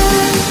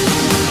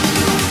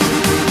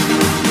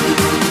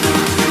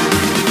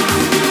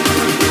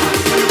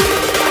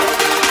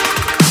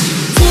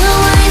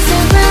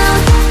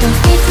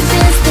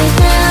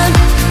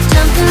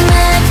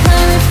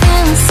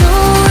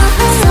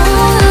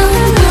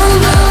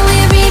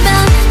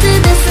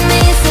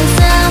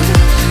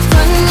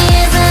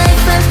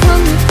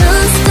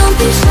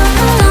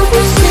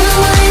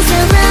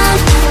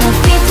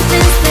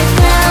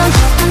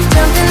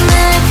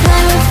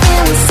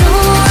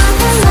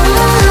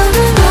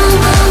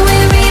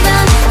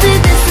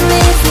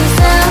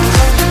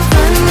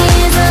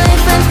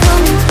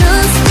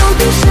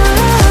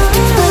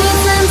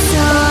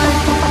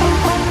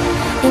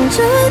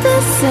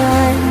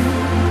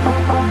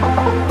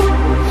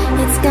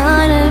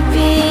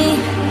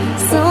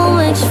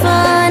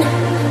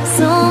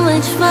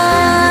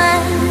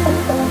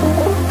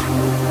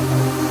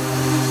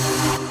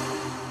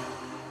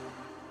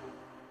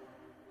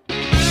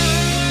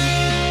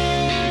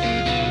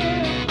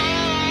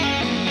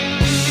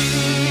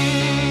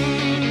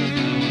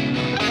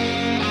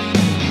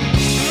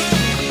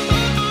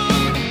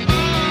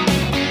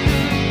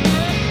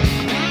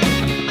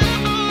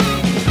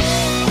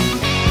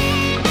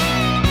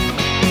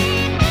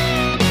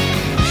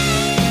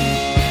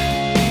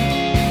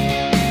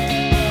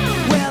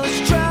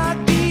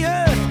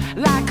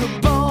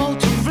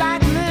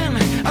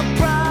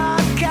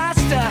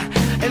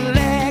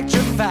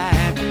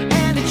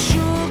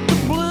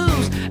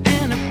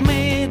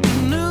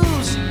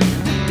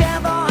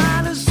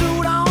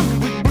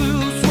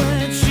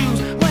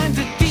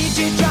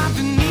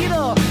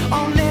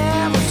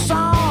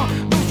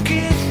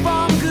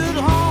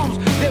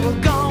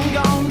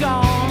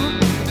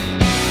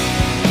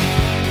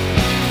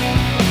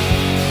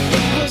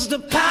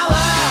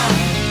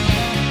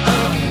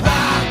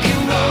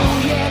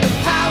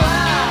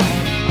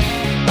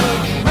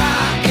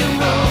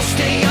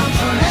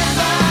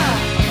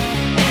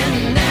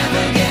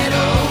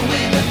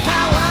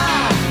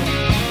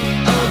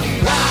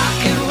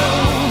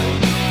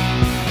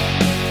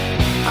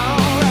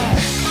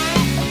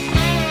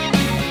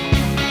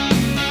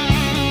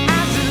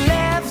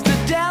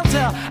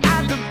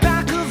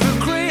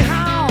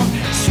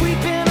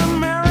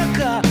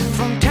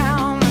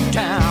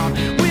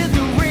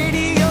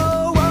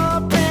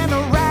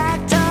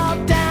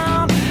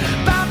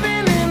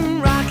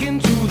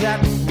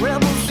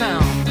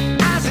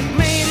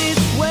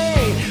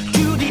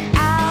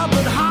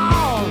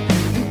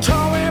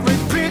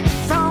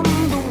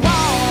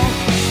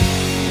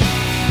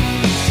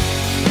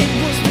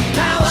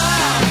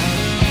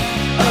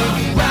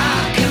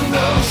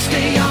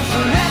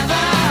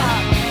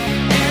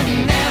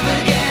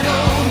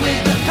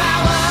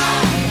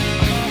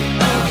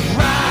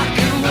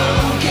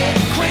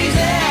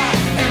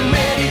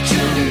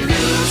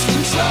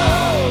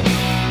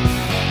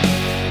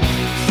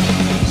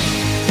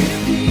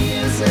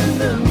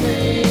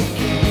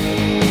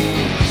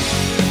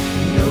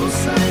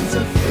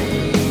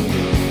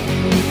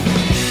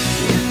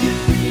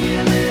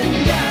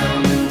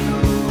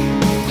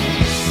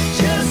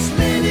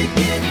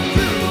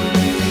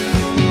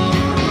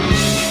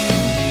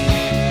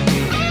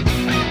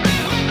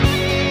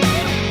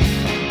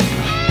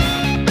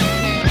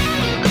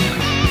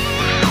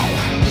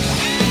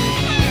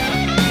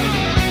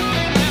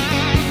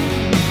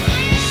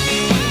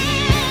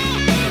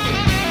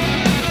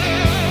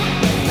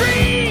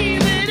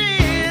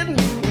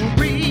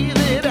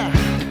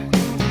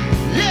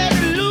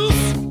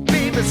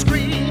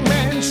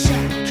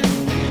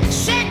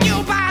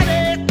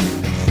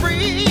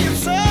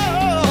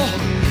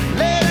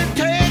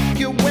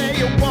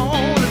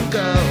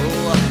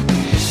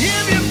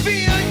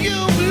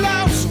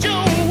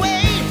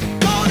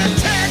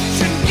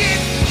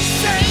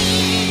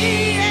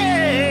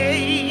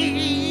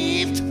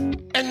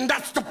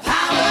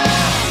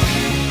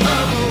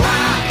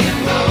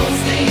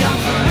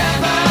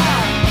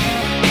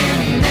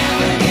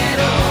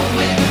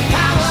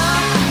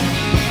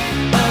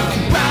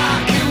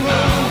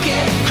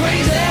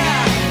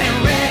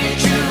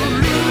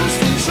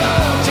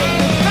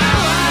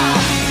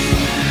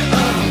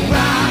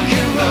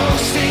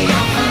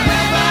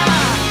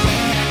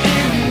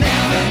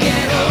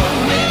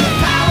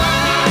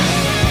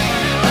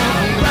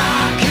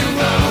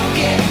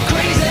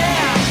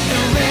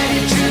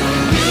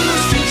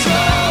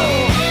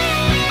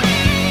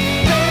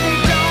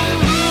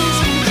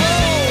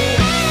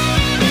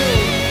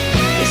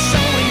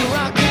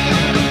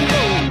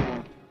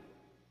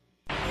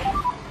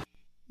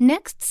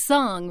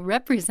 song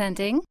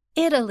representing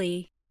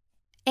Italy,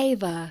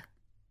 Ava,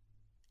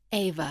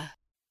 Ava.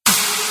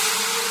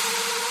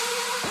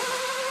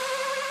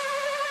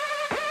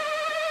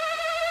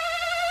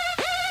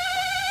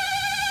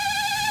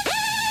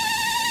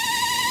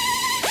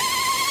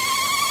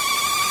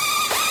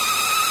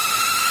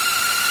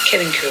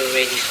 Cabin crew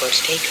ready for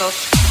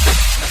takeoff.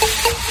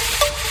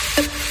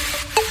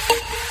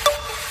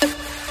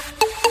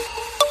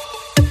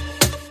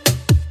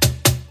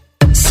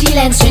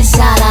 Silenzio in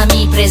sala,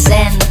 mi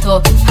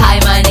presento. Hi,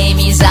 my name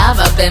is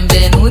Ava,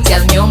 benvenuti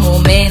al mio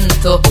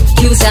momento.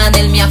 Chiusa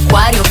nel mio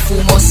acquario,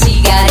 fumo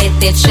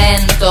sigarette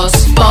 100.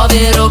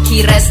 Spovero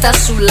chi resta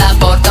sulla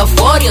porta o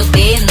fuori o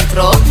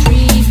dentro.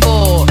 3,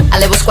 4.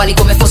 Allevo squali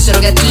come fossero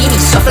gattini.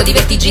 Soffro di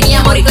vertigini,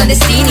 amori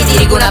clandestini.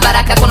 Dirigo una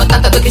baracca con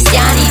 82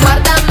 cristiani.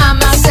 Guarda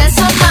mamma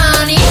senza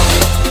mani.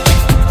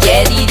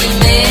 Chiedi di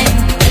me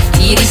e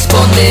ti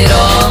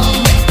risponderò.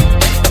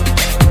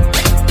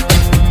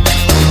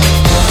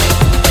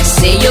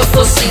 Se io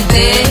fossi in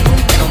te,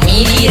 non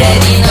mi direi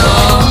di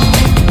no.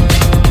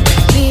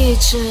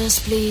 Bitches,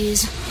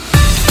 please.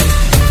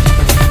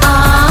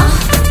 Ah,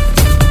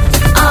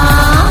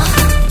 ah,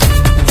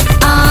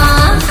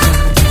 ah,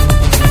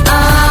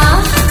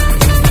 ah,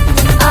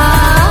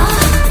 ah,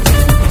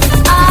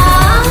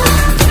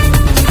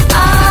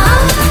 ah.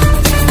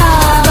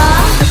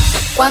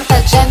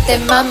 Quanta gente,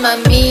 mamma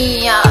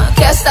mia,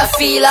 che sta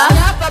fila.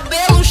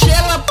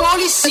 La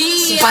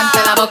polizia. Si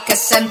quanta la bocca e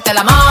sente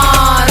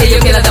l'amore. Io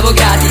che la davo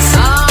gratis.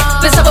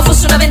 Pensavo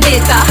fosse una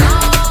vendetta.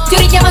 Ti ho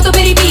richiamato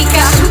per i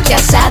picca. Succhia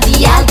sa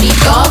di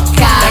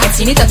albicocca.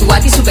 Ragazzini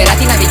tatuati,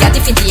 superati, navigati,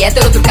 finti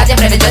etero, truccati, a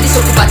breve già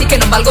disoccupati che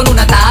non valgono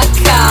una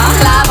tacca.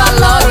 Lava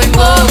l'oro in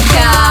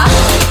bocca.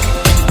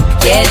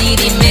 Chiedi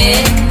di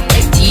me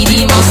e ti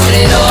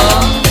dimostrerò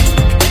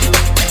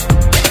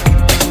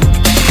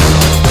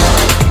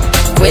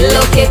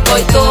quello che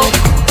poi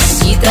tocco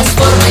si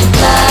trasforma in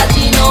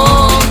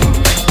platino.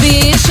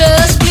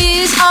 Bitches,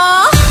 please,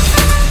 ah,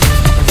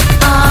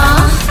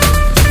 ah,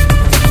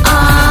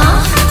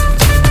 ah,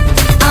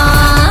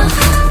 ah,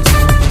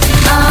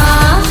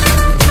 ah,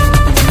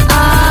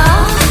 ah,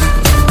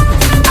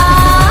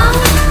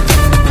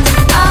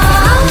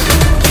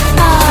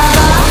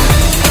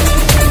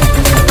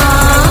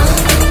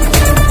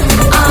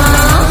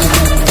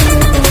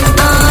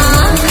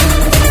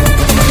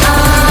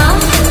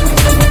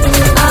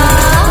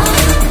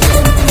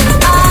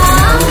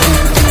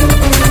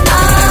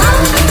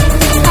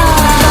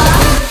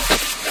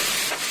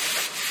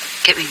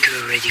 Cabin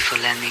crew ready for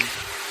landing.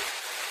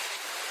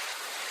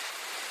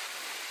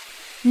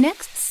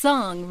 Next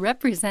song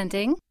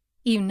representing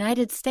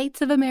United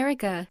States of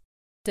America,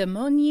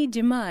 Demoni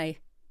Jemai,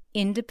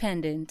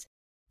 Independent.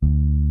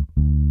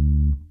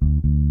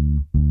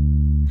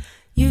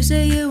 You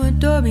say you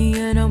adore me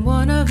and I'm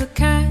one of a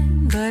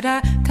kind, but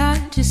I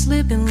caught you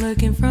slipping,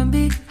 looking from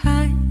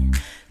behind.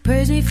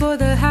 Praise me for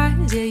the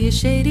highs, yeah, you're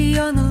shady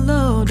on the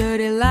low.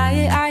 Dirty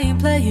liar, I ain't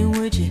playing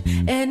with you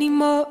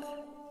anymore.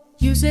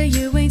 You say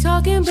you ain't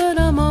talking, but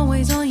I'm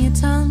always on your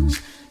tongue.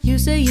 You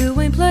say you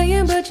ain't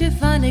playing, but you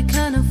find it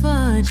kind of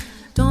fun.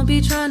 Don't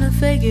be trying to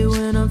fake it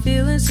when I'm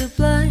feeling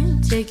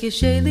sublime. Take your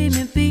shade, leave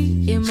me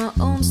be in my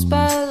own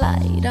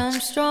spotlight. I'm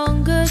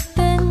stronger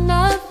than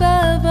I've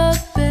ever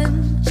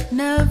been,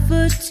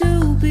 never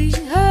to be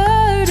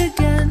hurt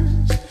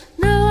again.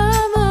 Now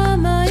I'm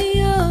on my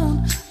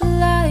own,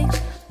 like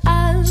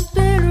I've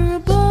been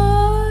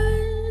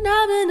reborn.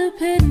 I'm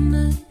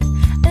independent,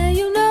 and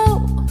you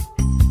know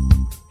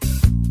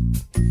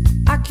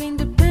I can't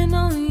depend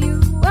on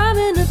you. I'm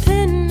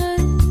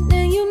independent,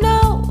 and you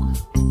know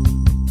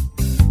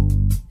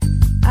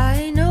I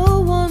ain't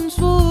no one's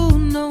fool.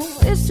 No,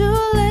 it's too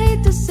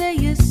late to say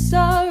you're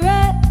sorry.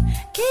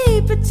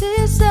 Keep it to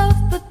yourself,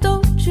 but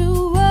don't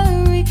you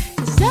worry,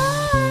 'cause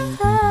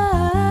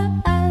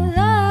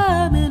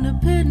I'm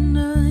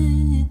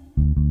independent.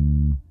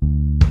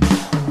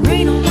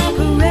 Rain on my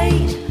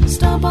parade,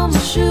 stomp on my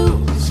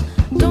shoes.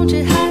 Don't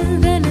you hide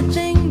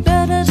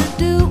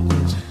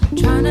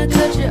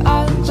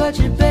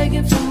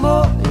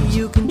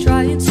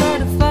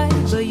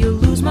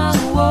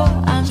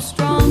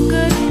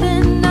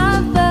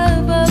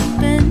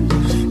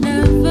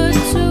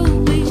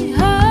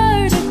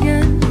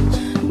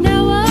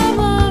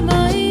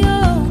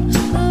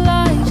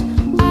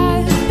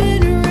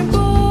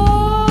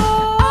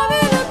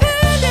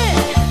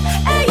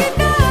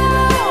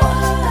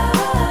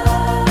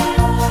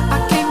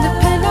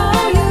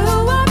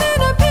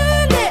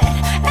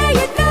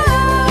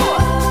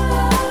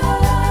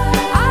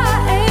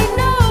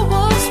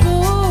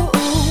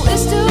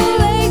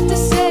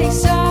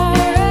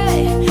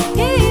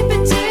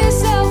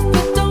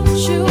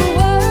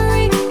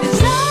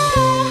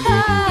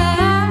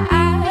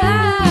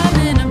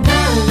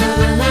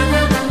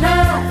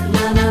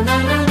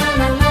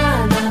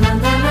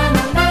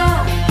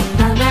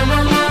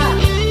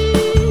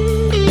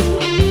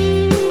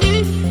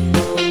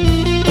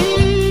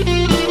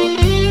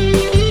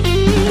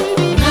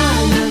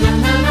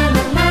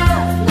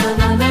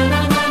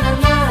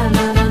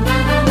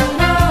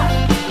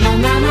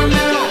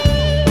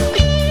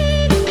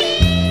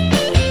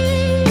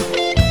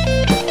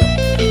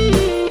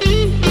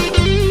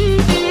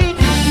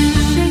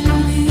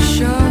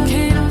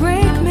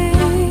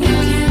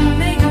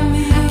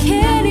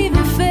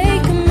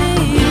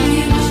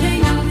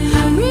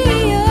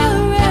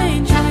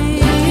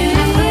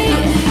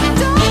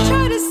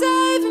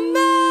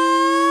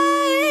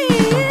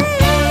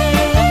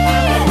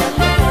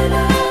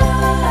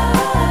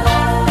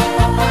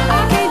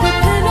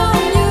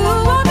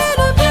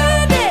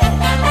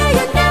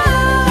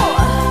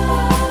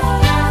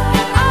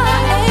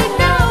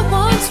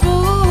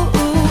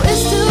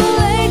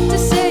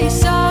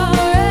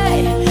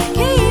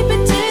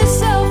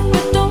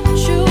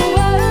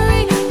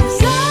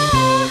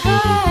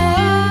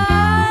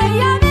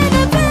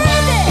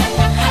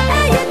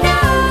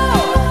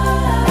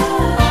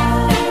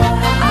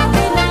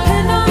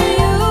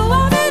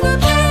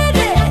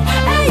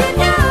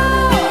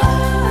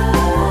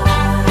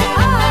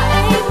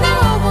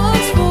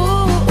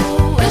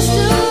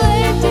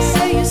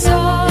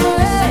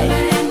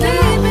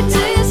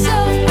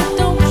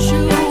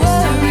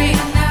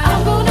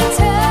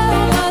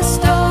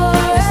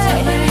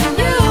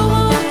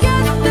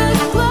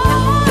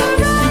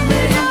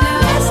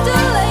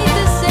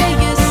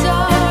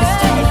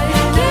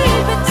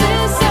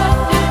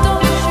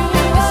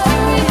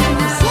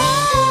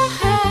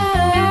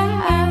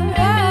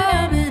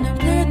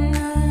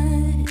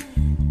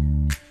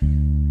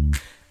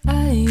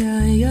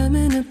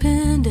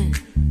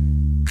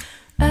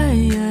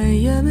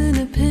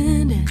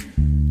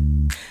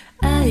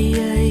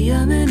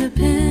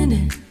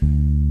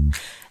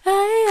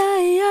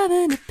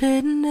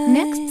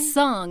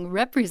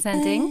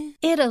representing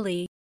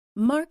Italy,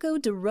 Marco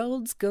de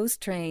Rold's Ghost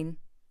Train,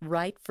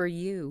 Right for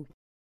You.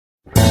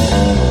 Playing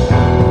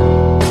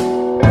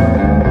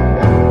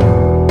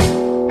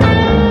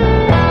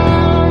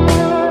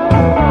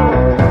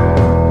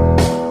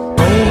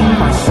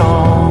my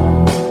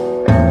song,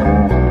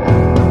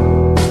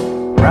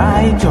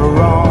 right or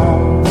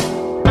wrong.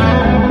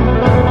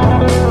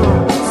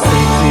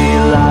 City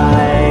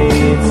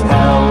lights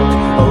out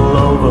all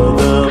over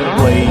the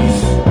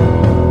place.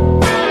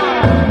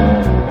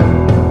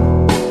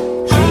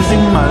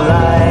 Choosing my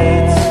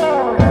lights,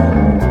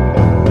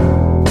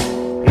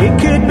 it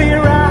could be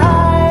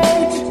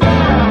right.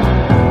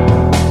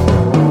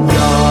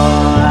 Your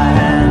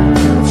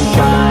hands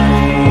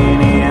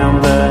shine in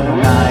the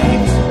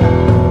night,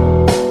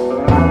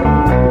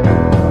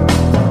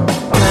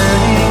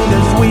 turning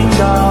the switch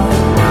off.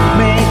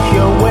 Make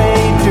your way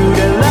to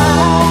the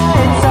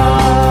lights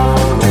off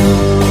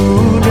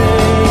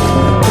today.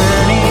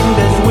 Turning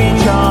the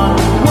switch on,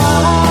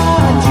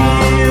 watch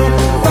you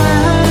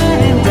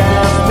find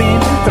has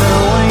been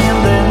throwing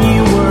the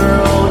new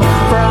world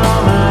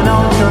from an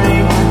old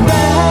train.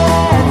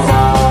 That's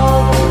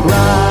all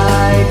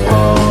right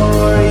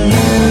for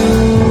you.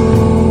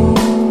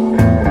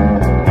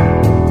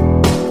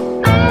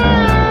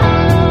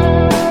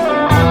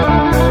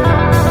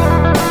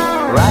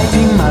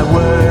 Writing my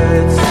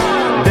words,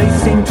 they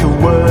seem to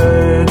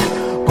work.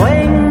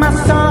 Playing my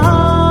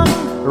song,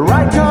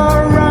 right or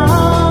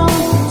wrong.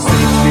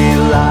 City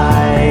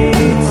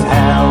lights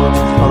out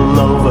all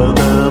over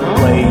the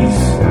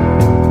place.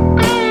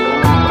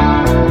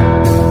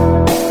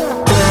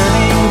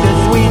 Turning the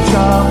switch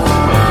off,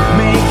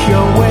 make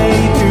your way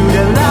to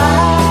the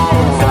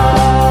lights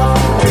off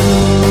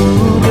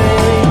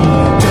today.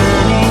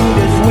 Turning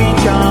the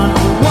switch on,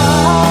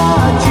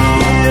 watch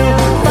you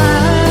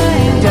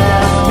find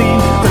has been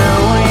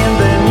throwing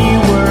the new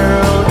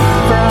world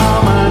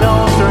from an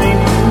old dream.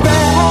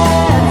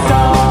 That's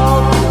all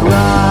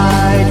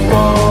right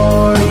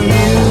for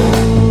you.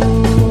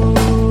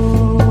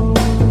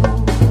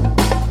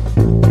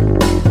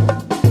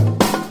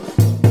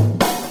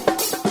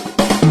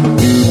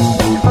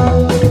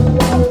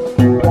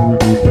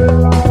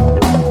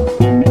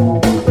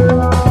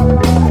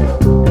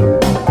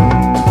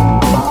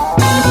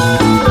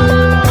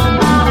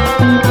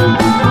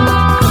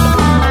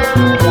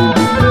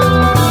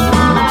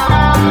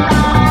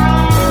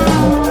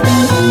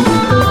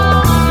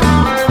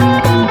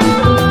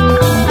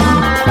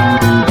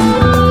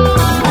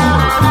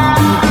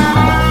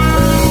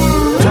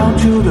 Down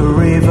to the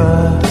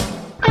river,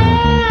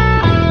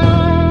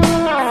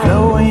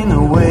 flowing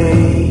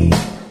away.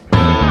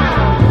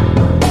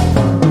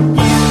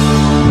 You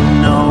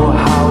know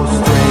how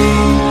stray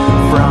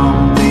from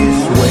this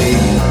way.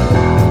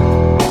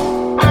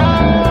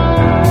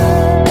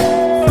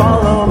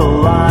 Follow the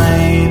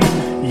line,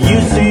 you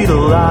see the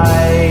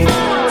light.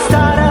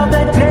 Start of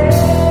the day,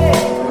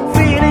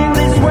 feeling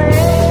this way.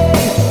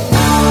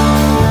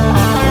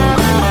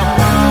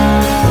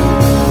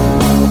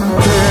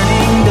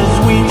 Turning the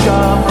switch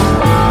off,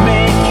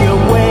 make your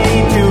way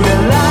to the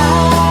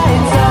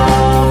lights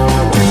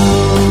off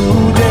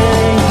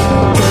today.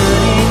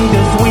 Turning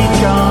the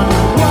switch on,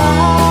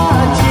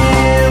 watch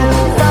you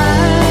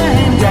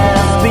find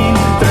has been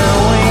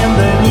throwing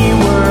the new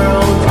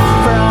world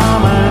from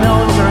an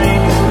old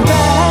train.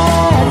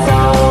 That's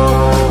all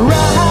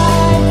right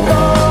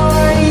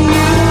for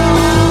you.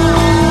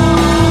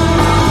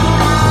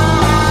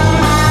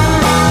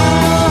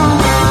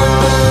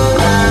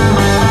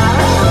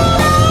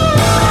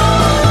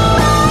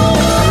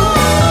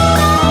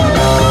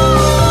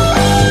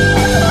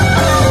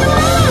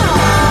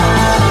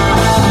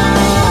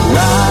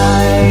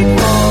 Right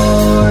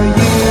for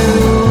you.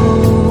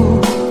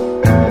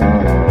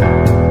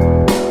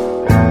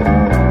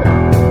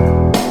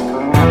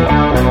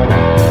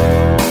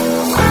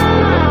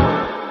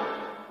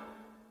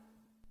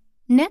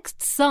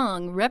 Next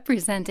song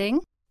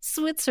representing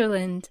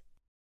Switzerland,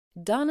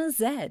 Donna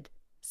Zed,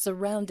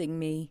 Surrounding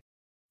Me.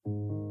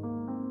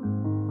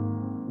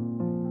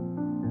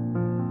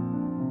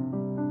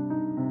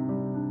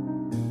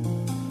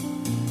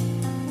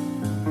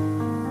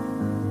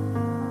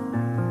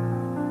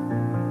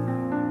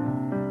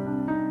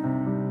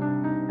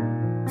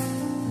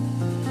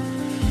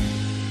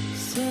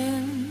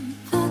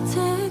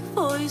 Synthetic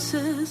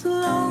voices,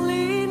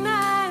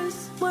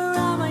 loneliness, where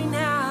am I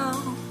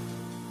now?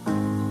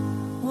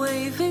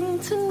 Waving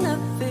to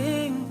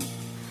nothing,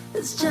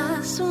 it's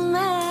just a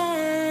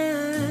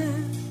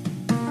mess.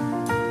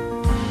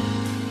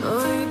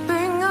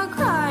 Weeping or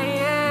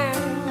crying,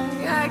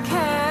 I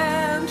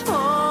can't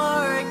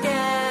forget.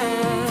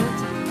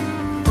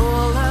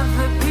 All of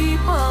the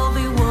people,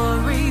 they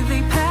worry,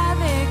 they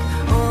panic.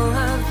 All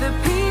of the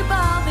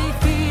people, they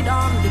feed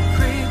on the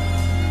creep.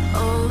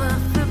 All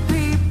of the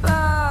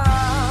people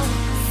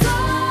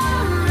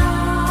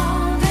surrounding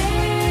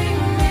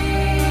me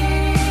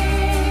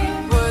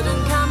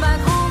wouldn't come back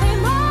home in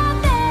one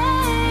day.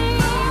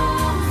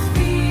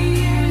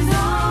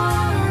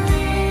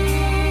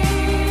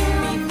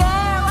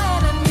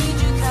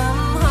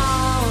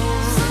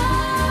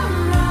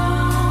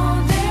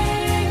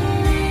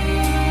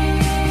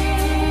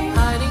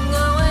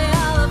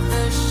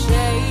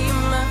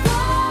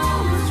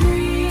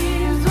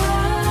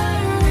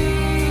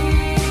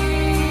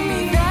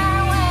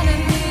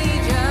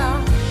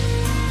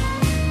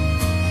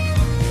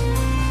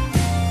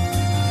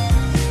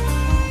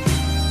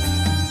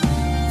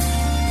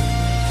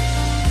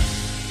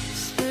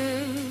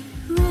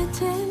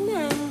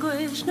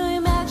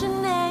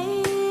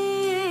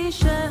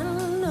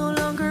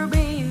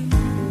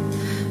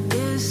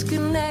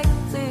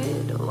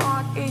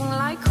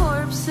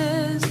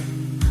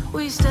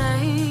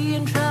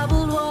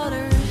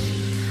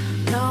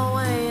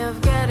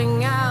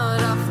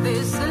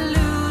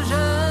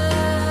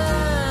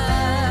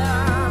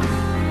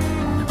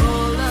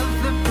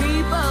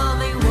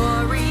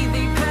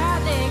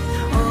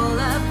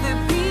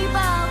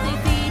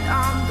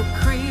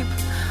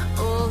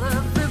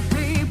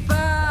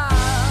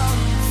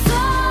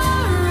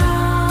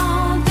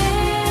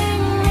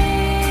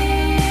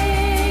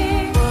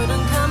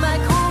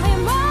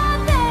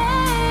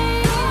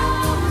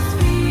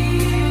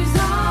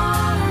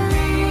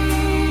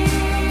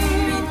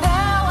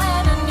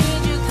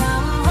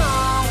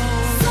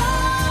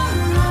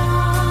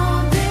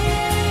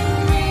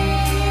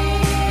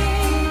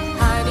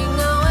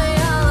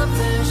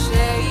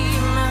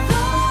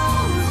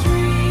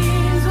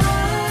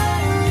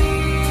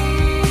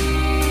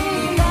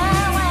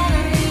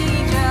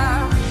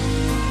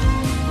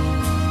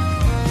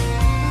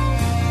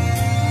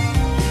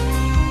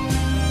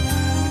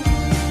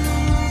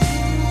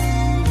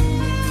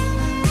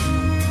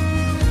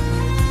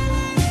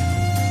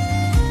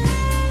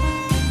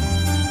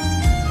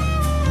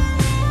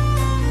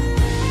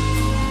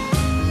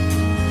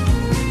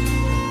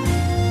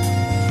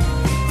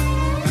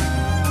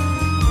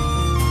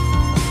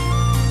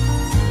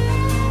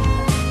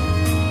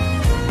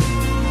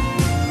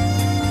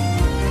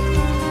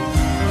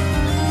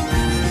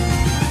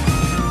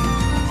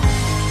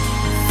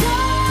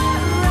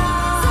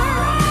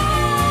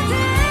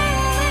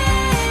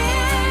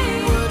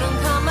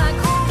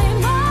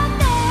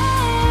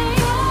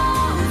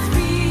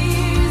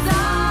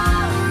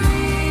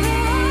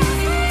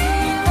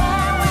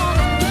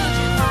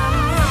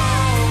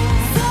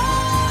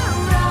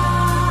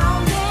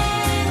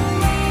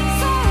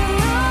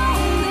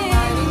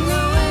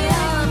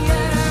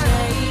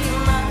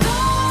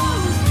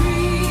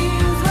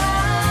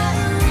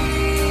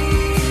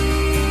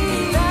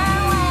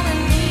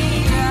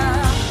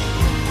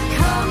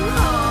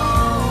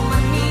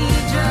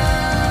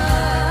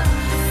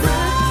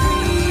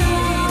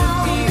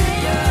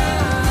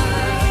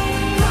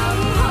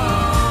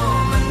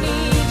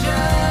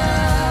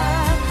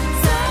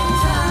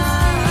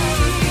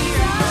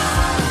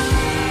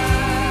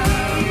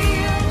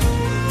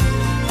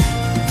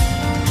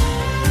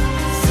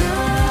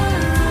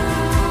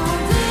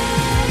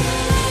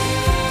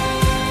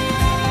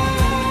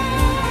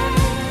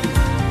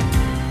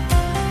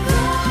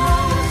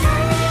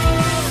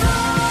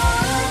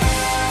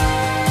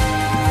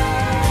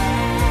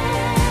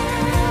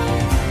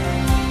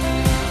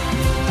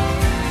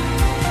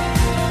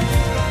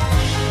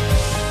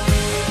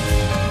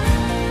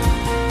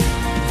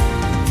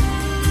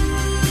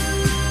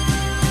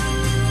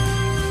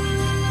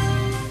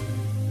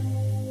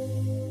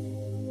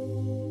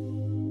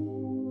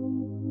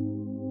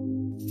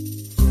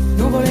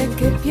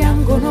 che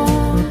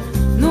piangono,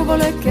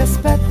 nuvole che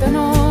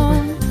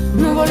aspettano,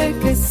 nuvole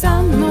che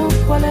sanno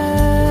qual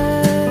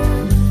è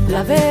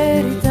la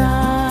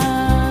verità.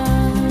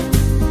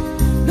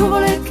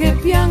 Nuvole che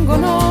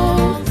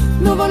piangono,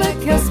 nuvole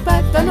che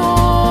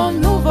aspettano,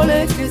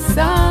 nuvole che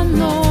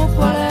sanno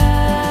qual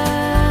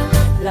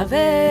è la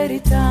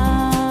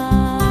verità.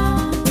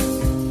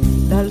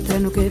 Dal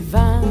treno che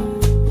va,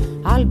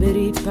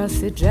 alberi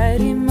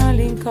passeggeri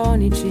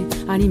malinconici,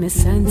 anime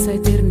senza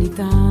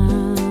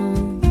eternità.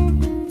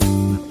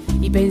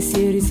 I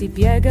pensieri si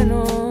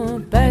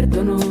piegano,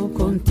 perdono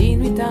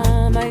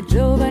continuità, ma i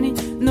giovani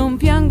non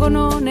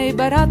piangono nei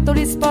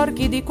barattoli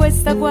sporchi di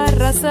questa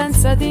guerra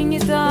senza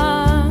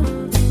dignità.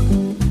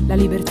 La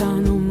libertà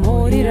non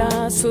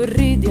morirà,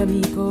 sorridi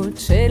amico,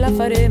 ce la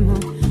faremo,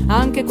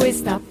 anche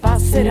questa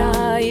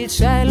passerà, il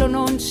cielo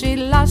non ci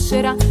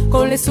lascerà,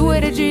 con le sue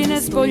regine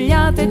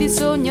spogliate di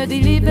sogno e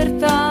di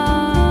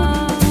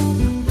libertà.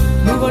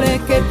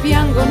 Nuvole che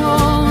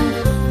piangono,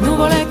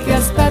 nuvole che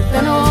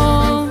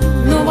aspettano,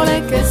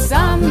 nuvole che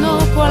sanno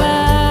qual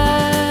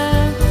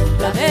è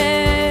la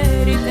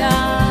verità.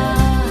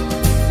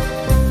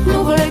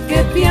 Nuvole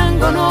che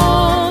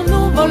piangono,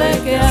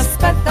 nuvole che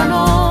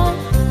aspettano,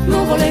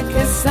 nuvole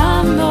che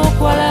sanno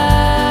qual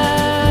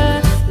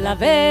è la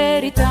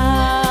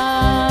verità.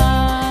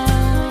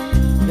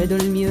 Vedo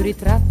il mio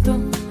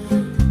ritratto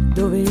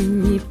dove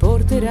mi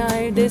porterà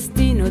il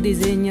destino,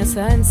 disegna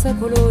senza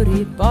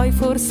colori, poi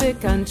forse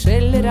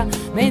cancellerà,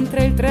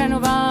 mentre il treno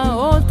va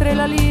oltre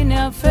la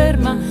linea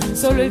ferma,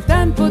 solo il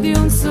tempo di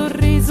un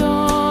sorriso.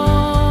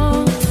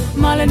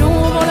 Ma le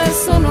nuvole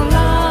sono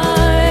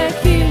là e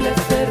chi le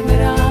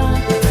fermerà?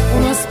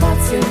 Uno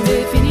spazio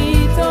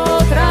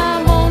indefinito tra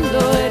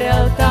mondo e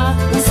realtà,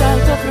 un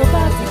salto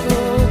acrobatico,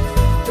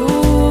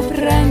 tu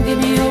prendi il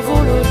mio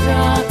volo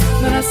già,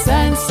 non ha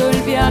senso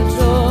il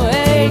viaggio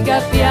e il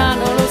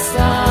gabbiano lo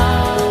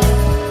sa.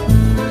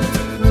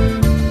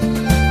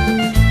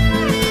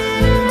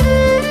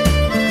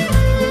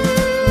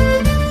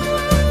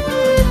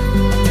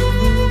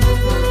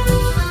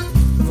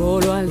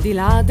 Volo al di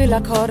là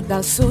della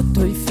corda,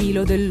 sotto il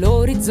filo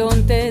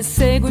dell'orizzonte,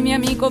 seguimi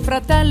amico,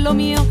 fratello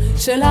mio,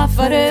 ce la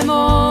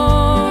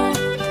faremo.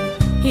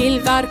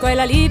 Il varco è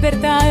la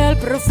libertà e il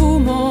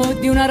profumo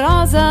di una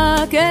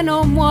rosa che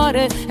non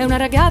muore, è una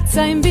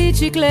ragazza in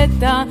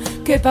bicicletta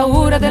che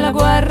paura della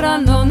guerra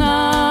non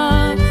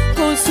ha,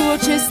 col suo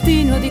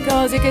cestino di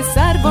cose che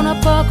servono a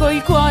poco,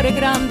 il cuore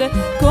grande,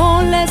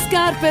 con le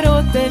scarpe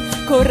rotte,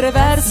 corre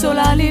verso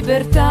la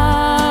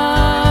libertà.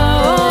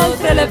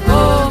 Oltre le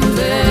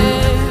bombe,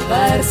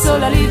 verso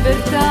la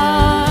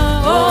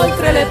libertà,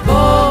 oltre le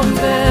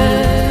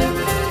bombe,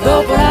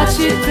 dopo la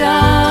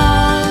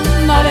città.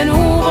 Ma le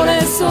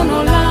nuvole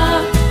sono là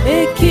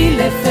e chi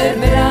le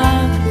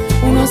fermerà?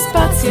 Uno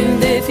spazio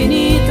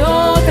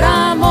indefinito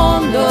tra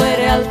mondo e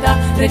realtà,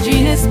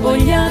 regine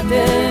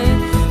spogliate,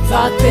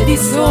 fatte di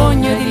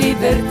sogno e di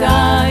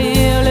libertà,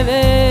 io le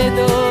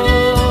vedo.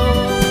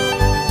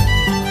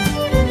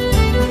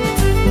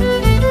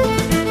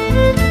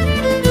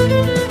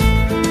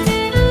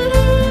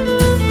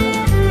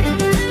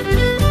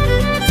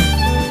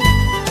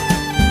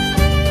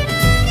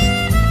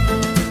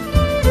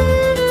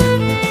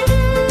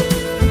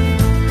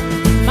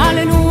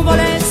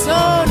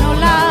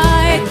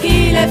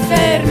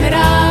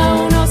 Fermerà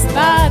uno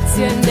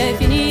spazio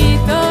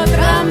indefinito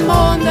tra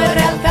mondo e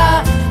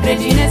realtà,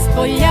 regine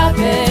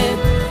spogliate,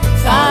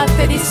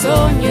 fatte di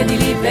sogno e di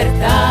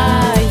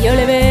libertà, io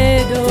le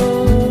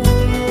vedo.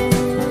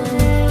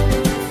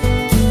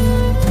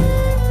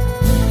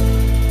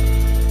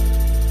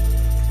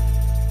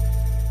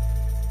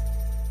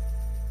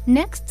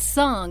 Next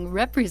song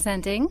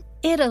representing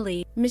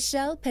Italy,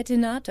 Michel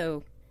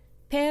Pettinato,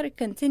 Per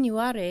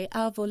continuare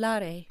a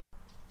volare.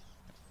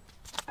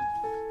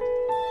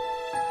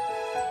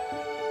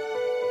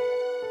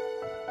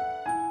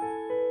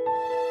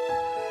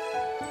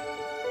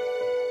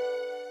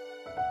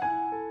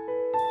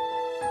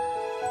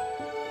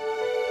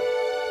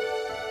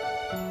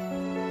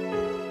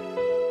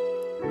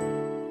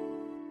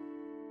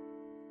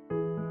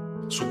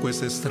 Su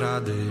queste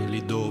strade,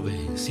 lì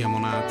dove siamo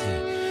nati,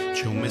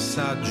 c'è un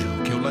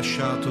messaggio che ho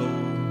lasciato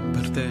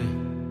per te.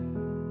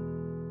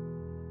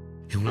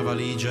 È una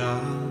valigia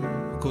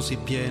così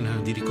piena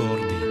di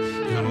ricordi,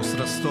 la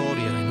nostra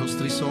storia, i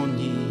nostri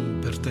sogni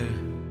per te.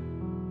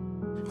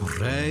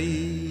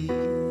 Vorrei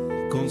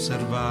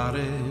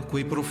conservare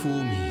quei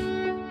profumi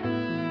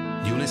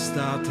di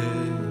un'estate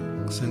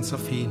senza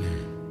fine,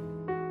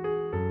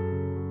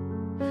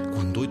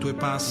 quando i tuoi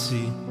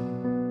passi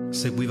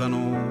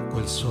seguivano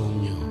quel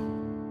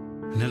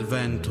sogno nel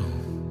vento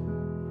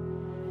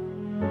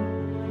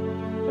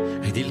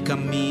ed il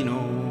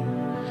cammino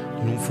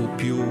non fu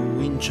più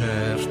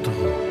incerto.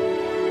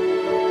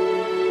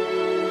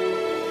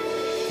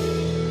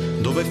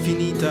 Dov'è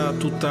finita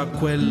tutta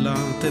quella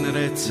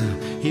tenerezza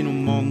in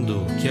un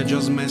mondo che ha già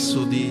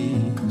smesso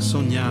di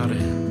sognare?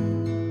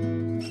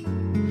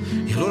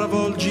 E allora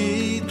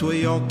volgi i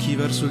tuoi occhi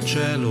verso il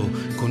cielo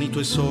con i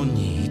tuoi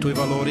sogni, i tuoi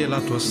valori e la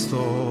tua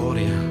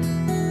storia.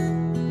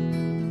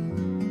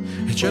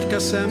 cerca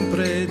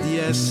sempre di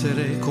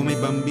essere come i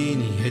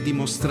bambini e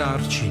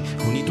dimostrarci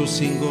ogni tuo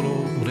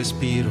singolo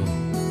respiro.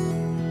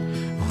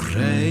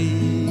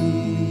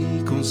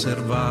 Vorrei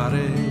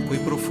conservare quei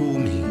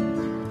profumi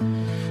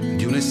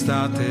di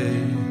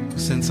un'estate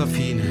senza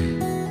fine,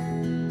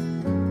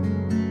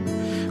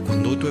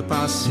 quando i tuoi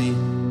passi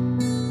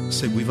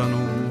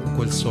seguivano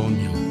quel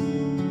sogno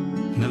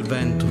nel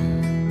vento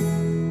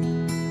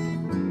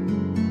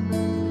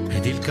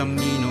ed il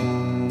cammino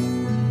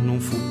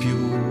non fu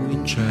più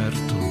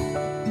incerto.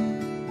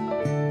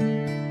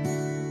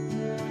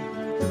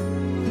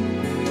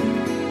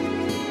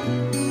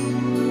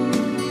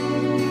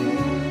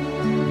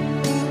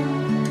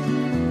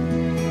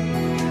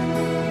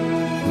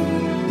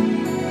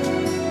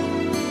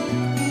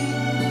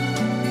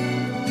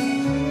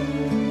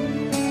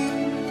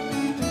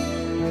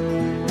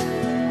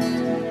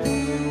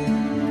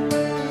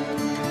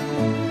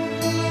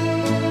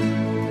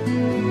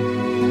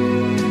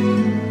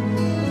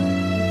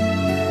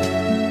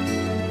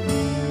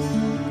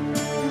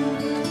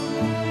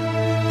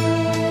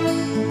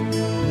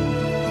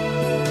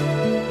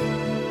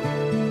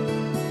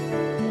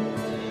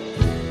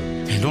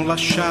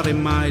 Lasciare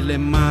mai le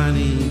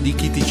mani di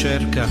chi ti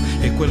cerca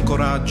e quel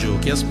coraggio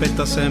che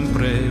aspetta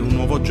sempre un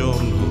nuovo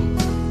giorno.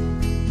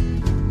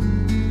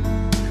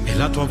 E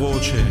la tua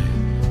voce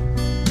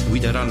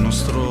guiderà il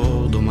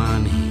nostro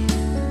domani.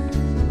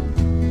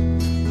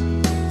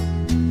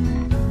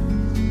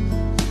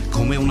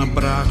 Come un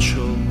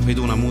abbraccio ed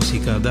una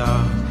musica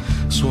da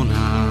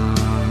suonare.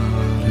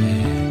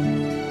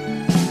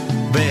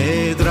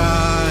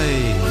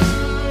 Vedrai,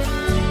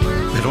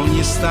 per ogni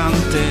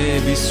istante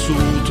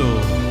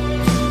vissuto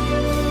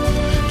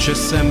c'è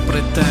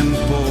sempre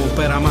tempo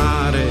per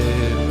amare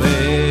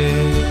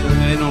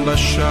e non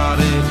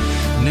lasciare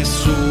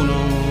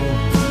nessuno.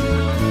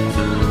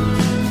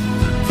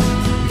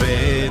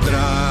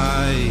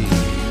 Vedrai,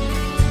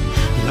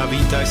 la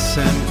vita è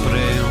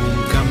sempre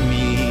un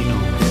cammino,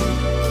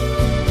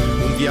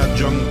 un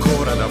viaggio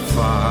ancora da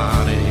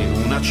fare,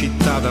 una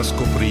città da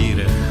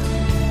scoprire,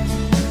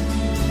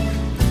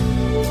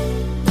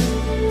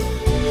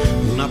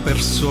 una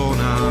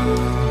persona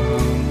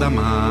da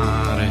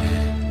amare.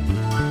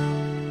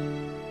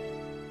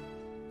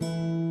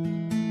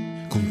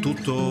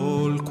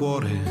 Tutto il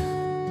cuore,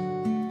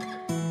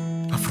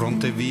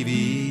 affronta e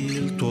vivi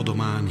il tuo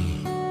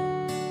domani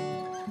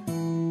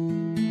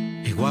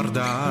e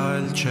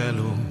guarda il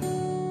cielo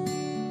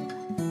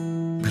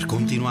per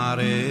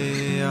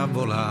continuare a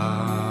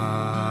volare.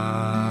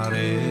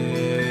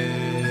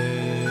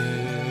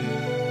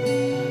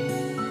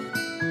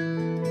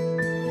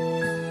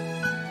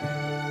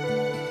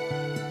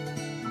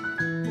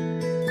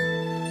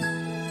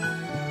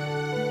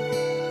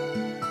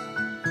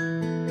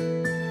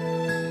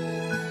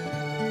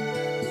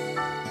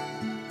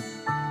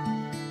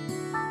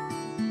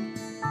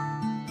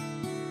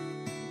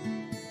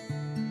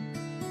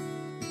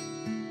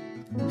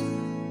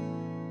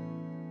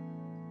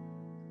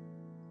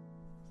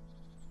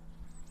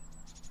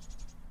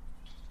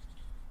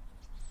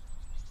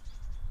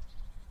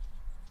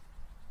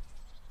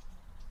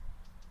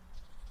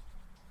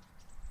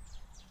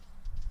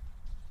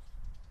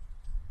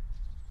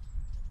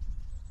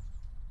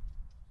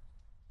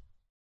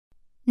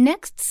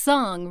 Next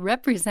song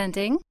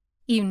representing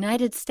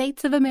United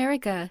States of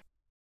America,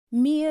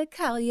 Mia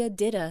Kalia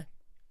Ditta,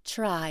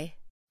 Try.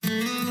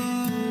 Grant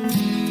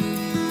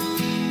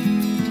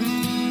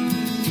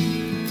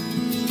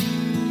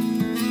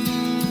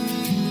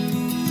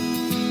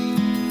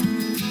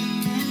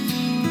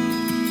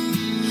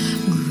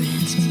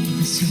me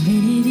the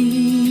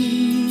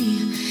serenity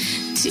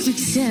to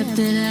accept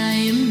that I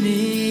am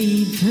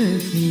made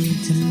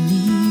perfect to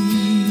me.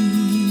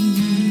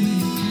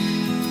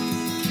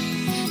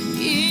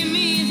 Give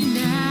me the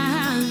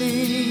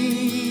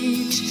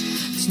knowledge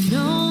to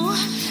know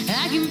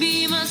I can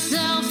be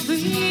myself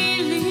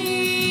freely.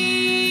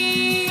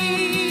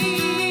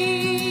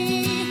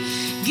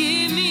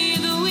 Give me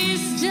the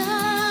wisdom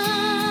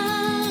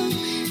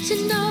to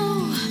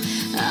know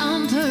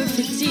I'm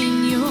perfect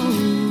in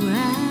your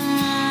eyes.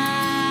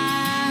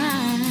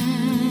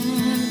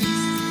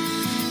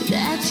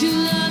 That you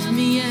love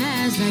me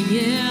as I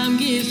am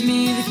gives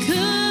me the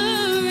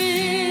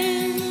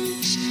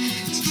courage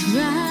to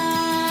try.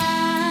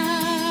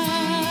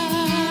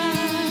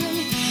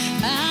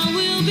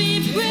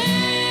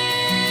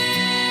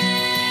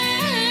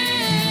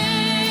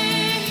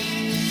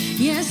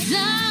 Yes,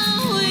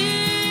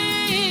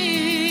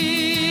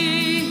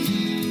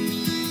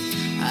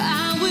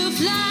 I will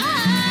fly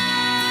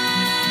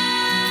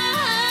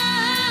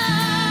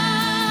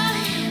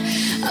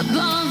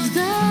above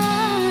the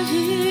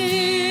hills.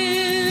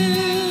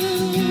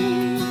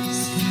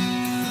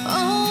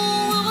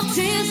 Oh, I will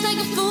dance like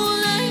a fool,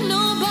 like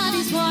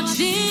nobody's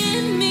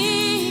watching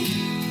me.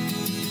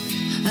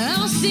 I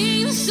will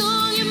sing the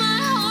song in my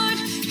heart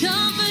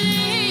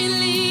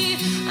confidently.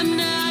 I'm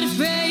not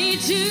afraid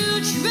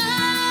to try.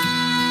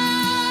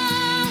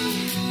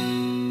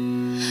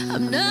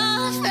 I'm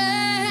not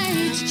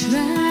afraid to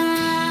try.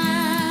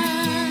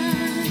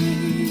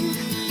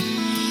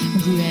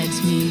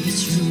 the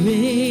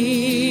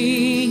strength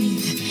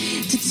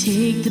to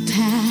take the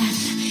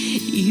path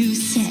you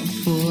set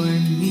for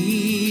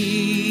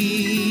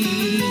me.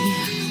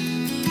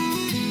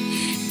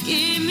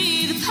 Give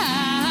me the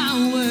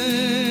power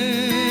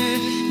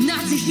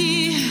not to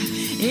hear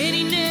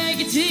any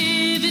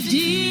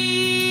negativity.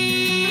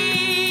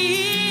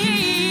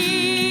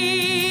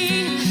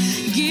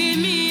 Give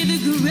me the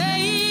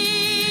grace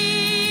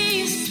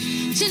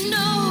to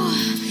know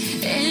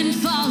and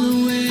follow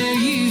where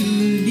you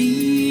lead.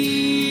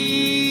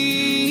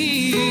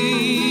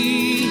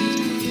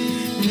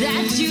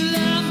 That you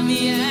love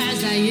me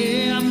as I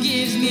am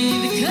gives me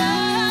the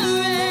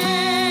courage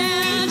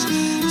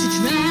to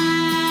try.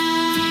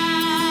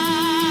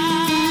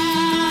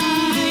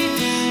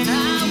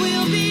 I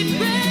will be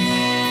brave.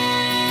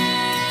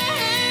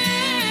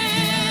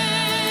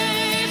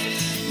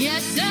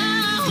 Yes, I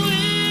will.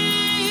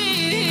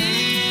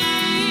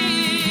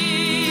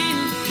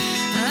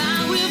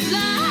 I will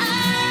fly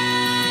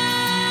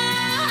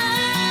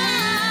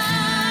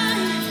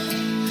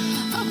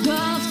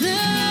above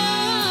the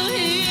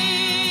hills.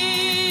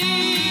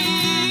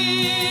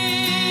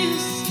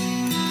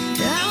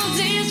 I'll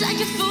dance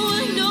like a fool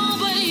and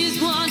nobody is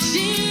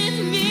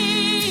watching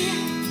me.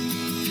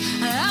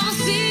 I'll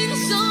sing the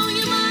song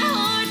in my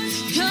heart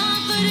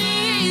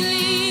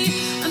confidently.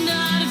 I'm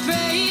not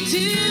afraid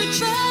to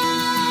try.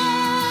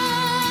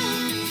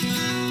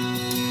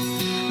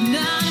 I'm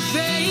not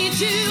afraid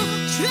to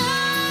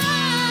try.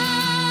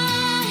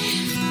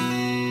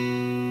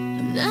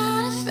 I'm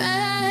not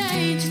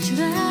afraid to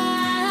try.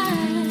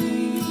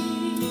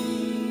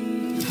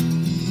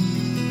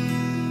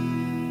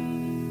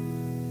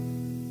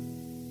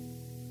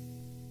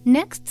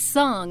 Next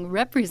song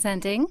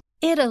representing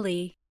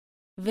Italy.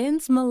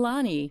 Vince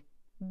Milani,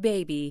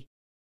 Baby.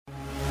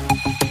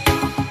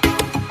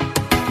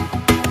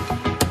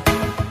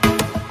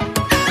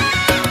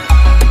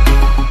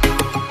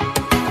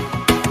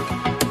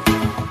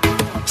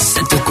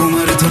 Sento come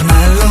un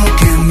ritornello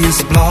che mi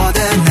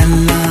esplode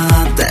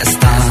nella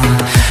testa.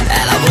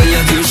 È la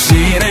voglia di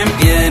uscire in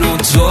pieno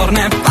giorno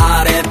e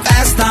fare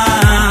festa.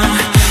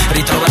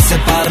 Ritrovarsi a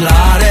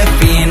parlare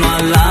fino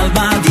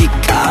all'alba di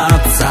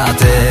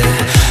cazzate.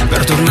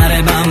 Per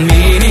tornare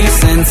bambini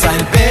senza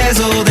il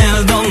peso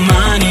del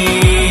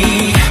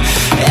domani.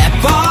 E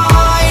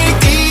poi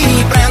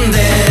ti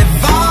prende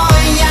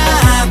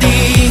voglia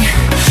di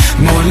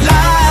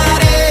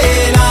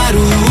mollare la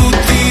routine.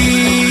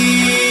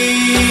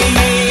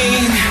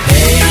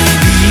 Baby,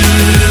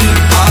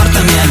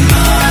 portami al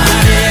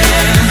mare,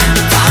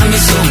 fammi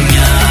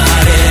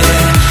sognare,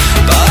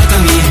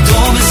 portami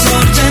dove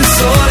sorge il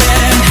sole.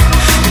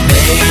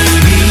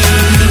 Baby,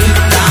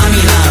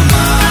 dammi la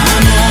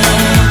mano,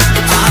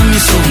 fammi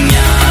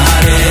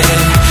sognare,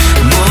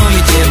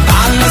 muoviti e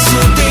balla su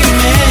di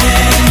me.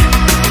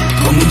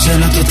 Come un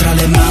gelato tra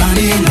le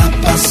mani, la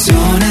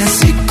passione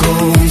si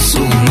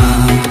consuma.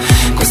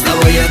 Questa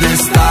voglia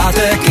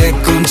d'estate che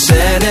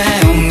concede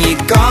ogni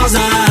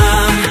cosa.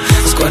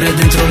 Scorre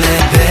dentro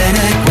le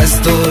vene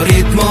questo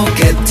ritmo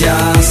che ti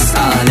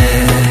assale.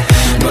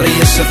 Non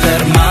riesci a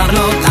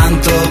fermarlo,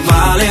 tanto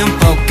vale un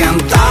po'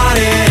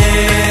 cantare.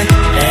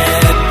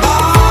 E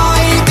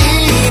poi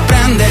ti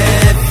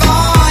prende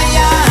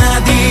voglia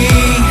di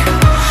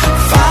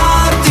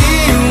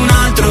farti un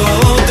altro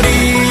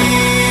drink.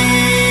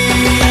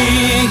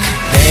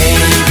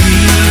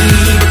 Baby,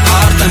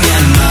 portami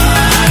al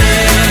mare,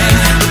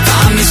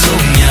 fammi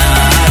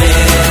sognare,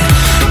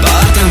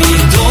 portami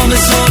dove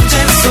sorge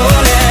il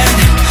sole.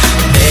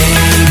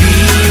 Baby,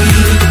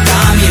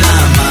 dammi la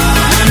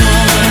mano,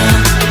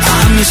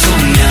 fammi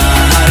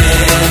sognare,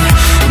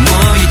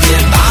 muoviti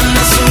e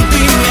balla su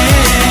di me.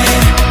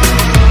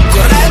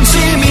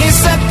 Correggimi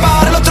se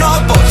parlo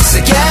troppo,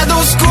 se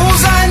chiedo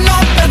scusa e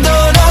non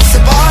perdono, se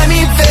poi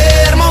mi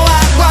fermo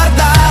a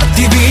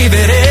guardarti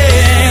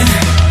vivere.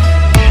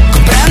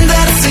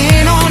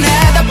 Comprendersi non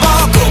è da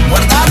poco,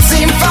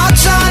 guardarsi in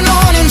faccia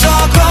non è un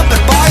gioco,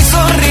 per poi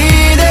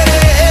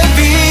sorridere e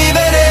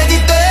vivere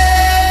di te.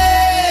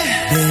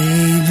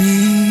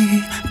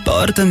 Baby,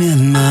 portami al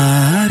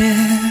mare,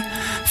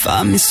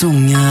 fammi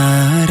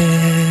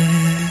sognare.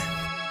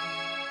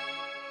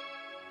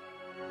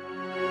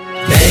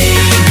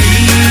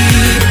 Baby,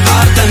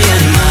 portami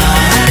al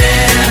mare,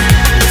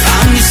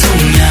 fammi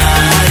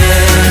sognare,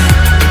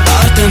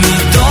 portami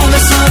dove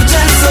sorge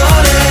il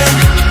sole.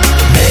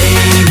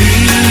 Baby,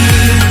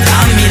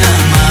 dammi la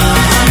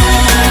mano,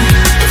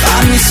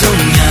 fammi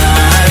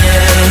sognare,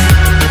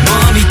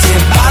 muoviti e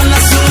balla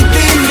su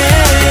di me.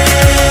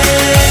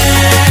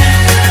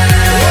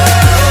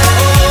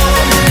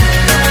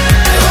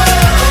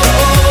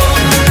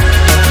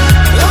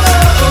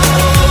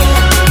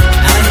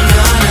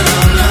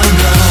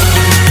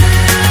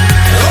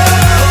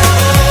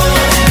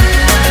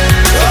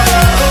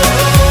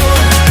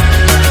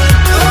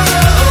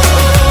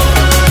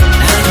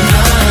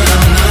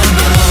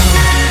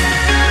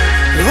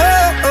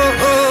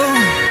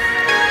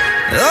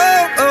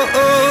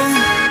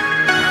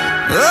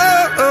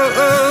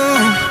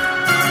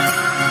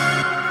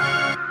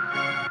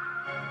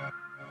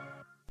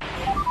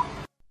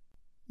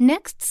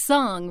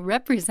 song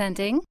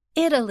representing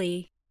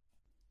Italy.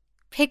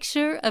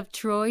 Picture of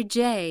Troy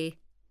J.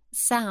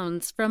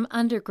 Sounds from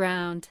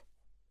Underground.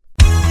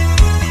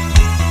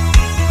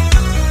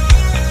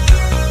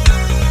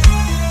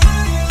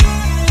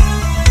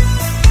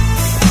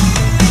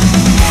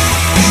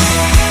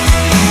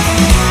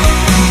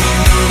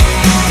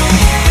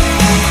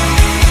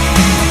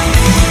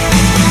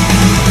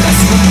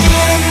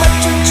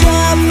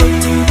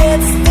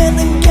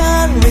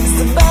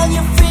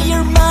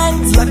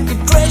 Like a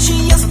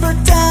crazy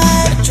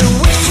yesterday, your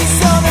wishes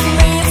on the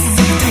knees,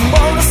 sitting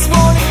all the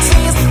morning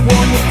tears.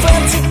 Warn your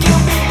friends, you can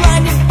be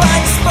blinded by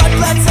the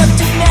spotlights of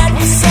tonight.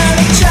 We sound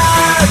a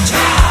charge,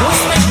 we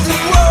smash the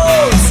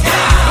walls,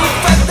 we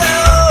fight the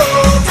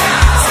old.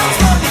 Sounds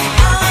from the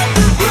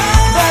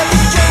underground, the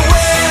DJ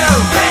will,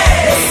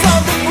 it's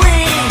on the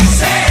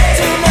breeze.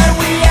 Tonight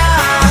we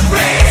are,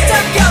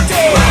 stop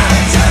counting.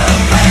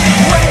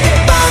 When the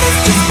party's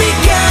just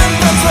begun,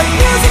 that's what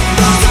music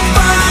moves and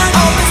fun.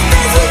 All the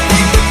days we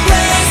take the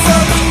place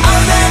of the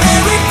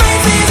ordinary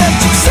faces that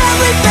you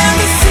sadly found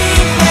to see.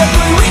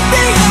 Every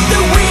weekday of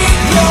the week,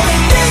 the only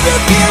thing you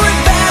care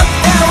about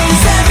now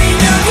is having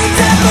a good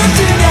time for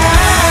tonight.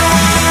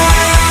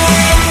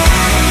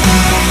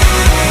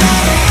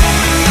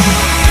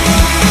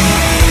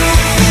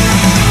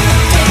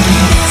 Take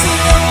it easy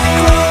on your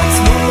clothes,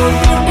 one more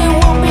beer they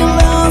won't be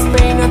lost.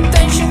 Paying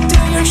attention to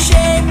your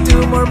shape,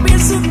 2 more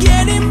beers to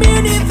get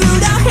immunity through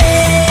the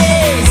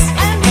haze.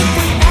 And if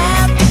we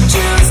have to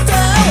choose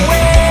the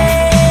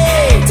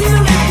way to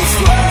live this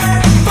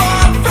world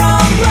far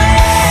from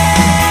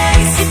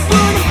place, it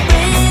wouldn't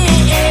be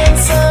in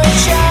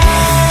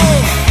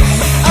sunshine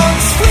on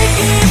this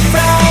freaky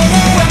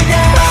Friday. When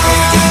the party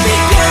just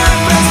begun,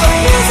 friends for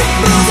music,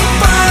 moves and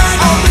fun.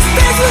 All the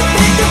stars will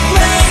take the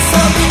place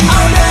of the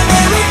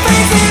ordinary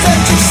faces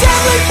that you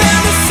sadly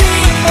found to see.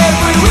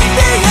 Every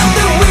weekday of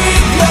the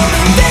week, the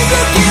only thing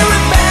you care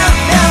about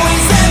now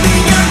is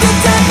having a good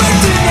time for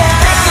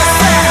tonight.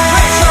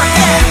 Raise your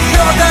hand,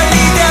 you're the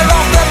leader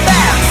of the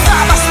band.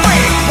 Summer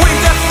spring with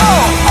the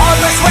fall,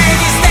 always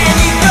ready,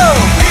 standing go.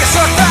 It's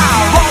your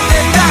time, roll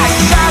the dice,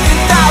 shine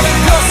it down and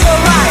close your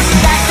eyes.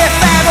 Like the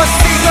famous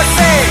figure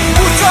say,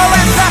 put your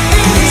hands up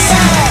in the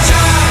air.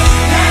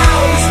 Now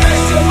we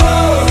smash the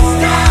walls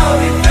down,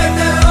 invent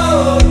the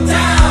whole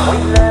town. We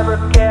never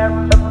care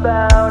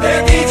about it. The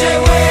DJ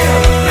will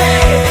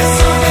play the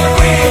song that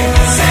we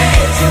say.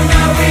 So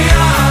now we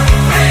are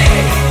free.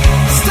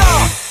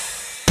 Stop.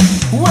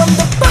 When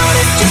the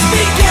party's just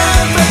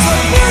begun, friends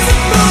with music,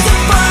 moves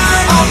and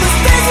fun. All the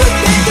stars will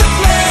take the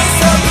place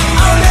of the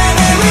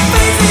ordinary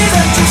faces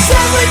that you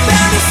sadly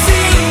found to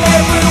see.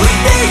 Every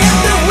weekday of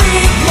the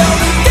week, the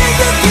only thing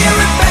you care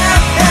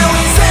about now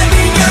is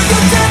having a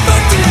good time for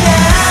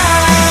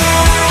tonight.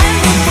 And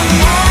if we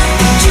have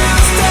to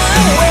choose the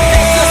way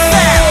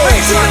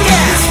to live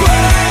this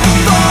world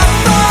far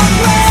from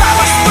place,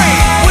 summer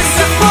spring with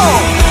the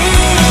fall,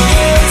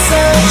 in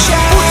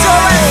sunshine. Put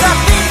your hands up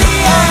in the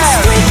air. On this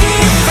freaky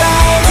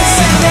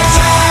Friday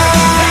night.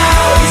 Now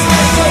we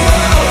smash the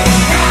walls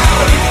down,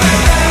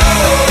 invent the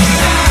whole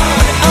town.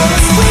 On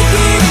this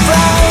freaky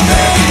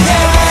Friday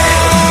night.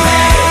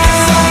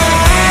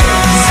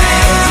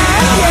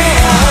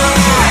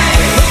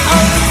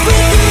 On this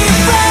freaky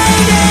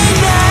Friday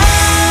night.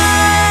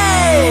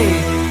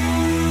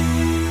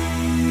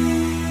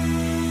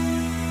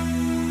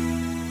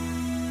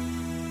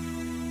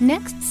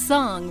 Next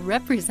song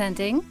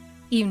representing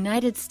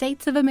United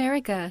States of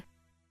America.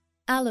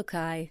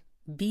 Alukai,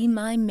 Be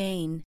My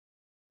Main.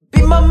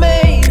 Be my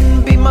main,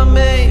 be my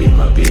main, be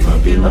my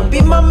main,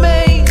 be my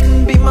main,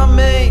 be my main, be my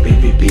main,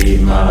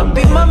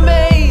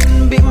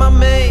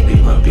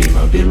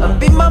 be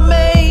my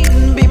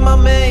main, be my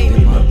main.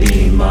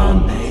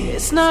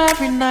 It's not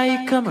every night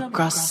you come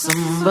across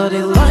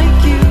somebody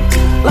like you,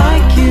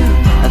 like you.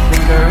 I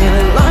think I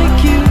really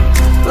like you,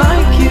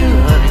 like you.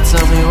 Honey,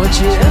 tell me what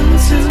you're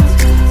into.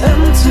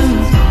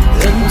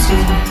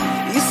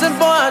 You said,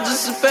 boy, I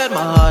just fed my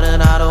heart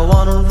and I don't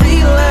wanna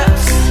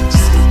relapse.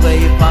 Just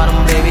play your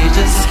bottom, baby,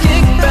 just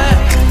kick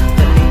back.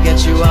 Let me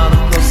get you all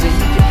up close so you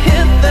can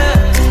hit that.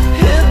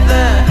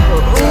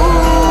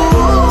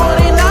 Ooh,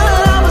 honey, now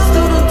that I'm a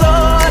student,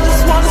 though, I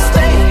just wanna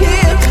stay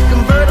here.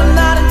 Convert a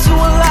night into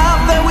a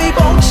life that we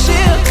both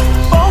chill.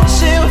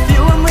 If you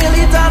were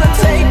really down to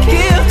take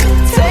care.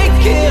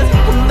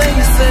 And then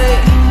you say,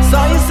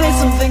 saw you say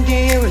something,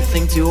 get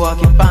everything to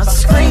occupy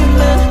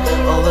screaming.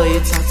 Although you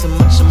talk too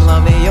much, I'm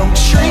loving your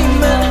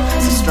treatment.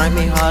 So strike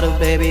me harder,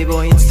 baby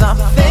boy, and stop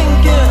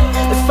thinking.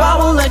 If I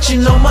will let you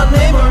know my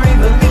name or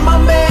even be my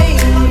main,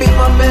 be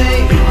my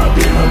main, be my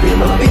main,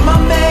 be my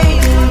main,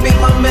 be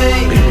my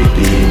main,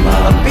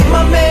 be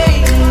my main,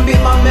 be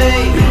my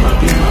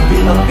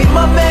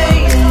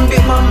main, be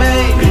my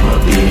main.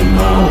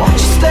 Won't you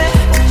stay?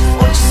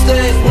 Won't you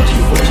stay? Won't you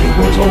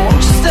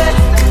stay?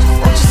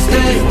 Won't you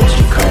stay? Won't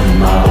you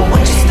come out?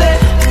 Won't you stay?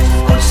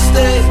 Won't you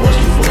stay?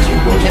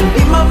 And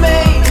be my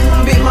main,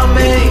 be my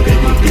main, be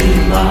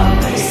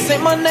my main. Say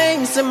my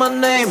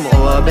name,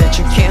 oh I bet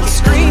you can't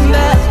scream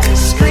that.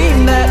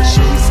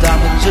 Should we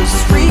stop and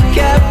just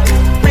recap?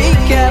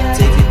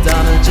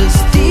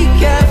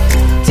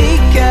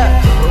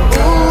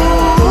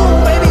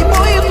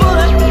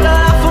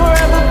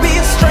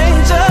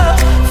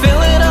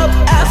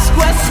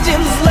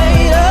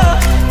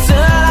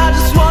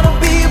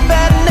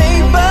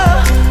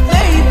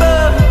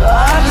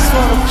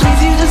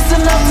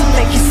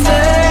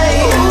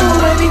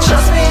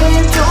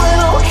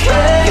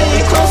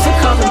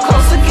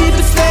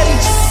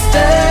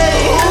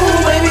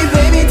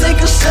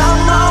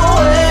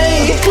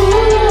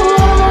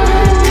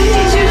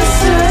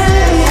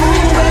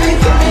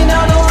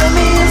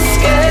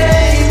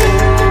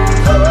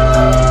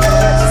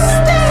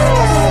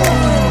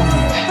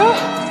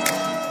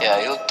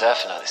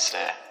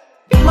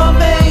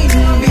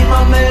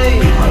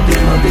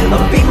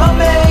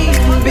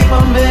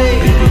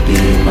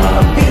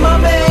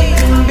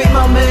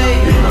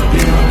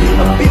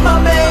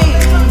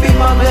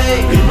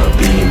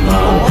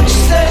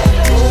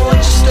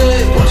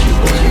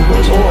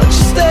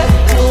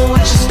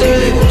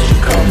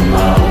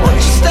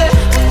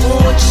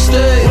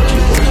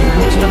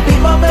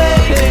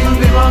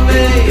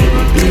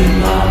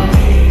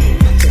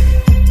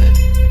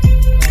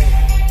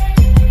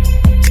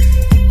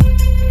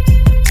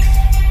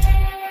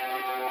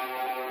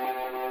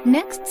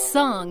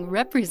 song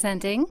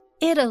representing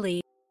Italy,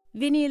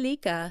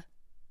 Vinylica,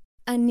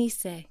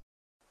 Anise.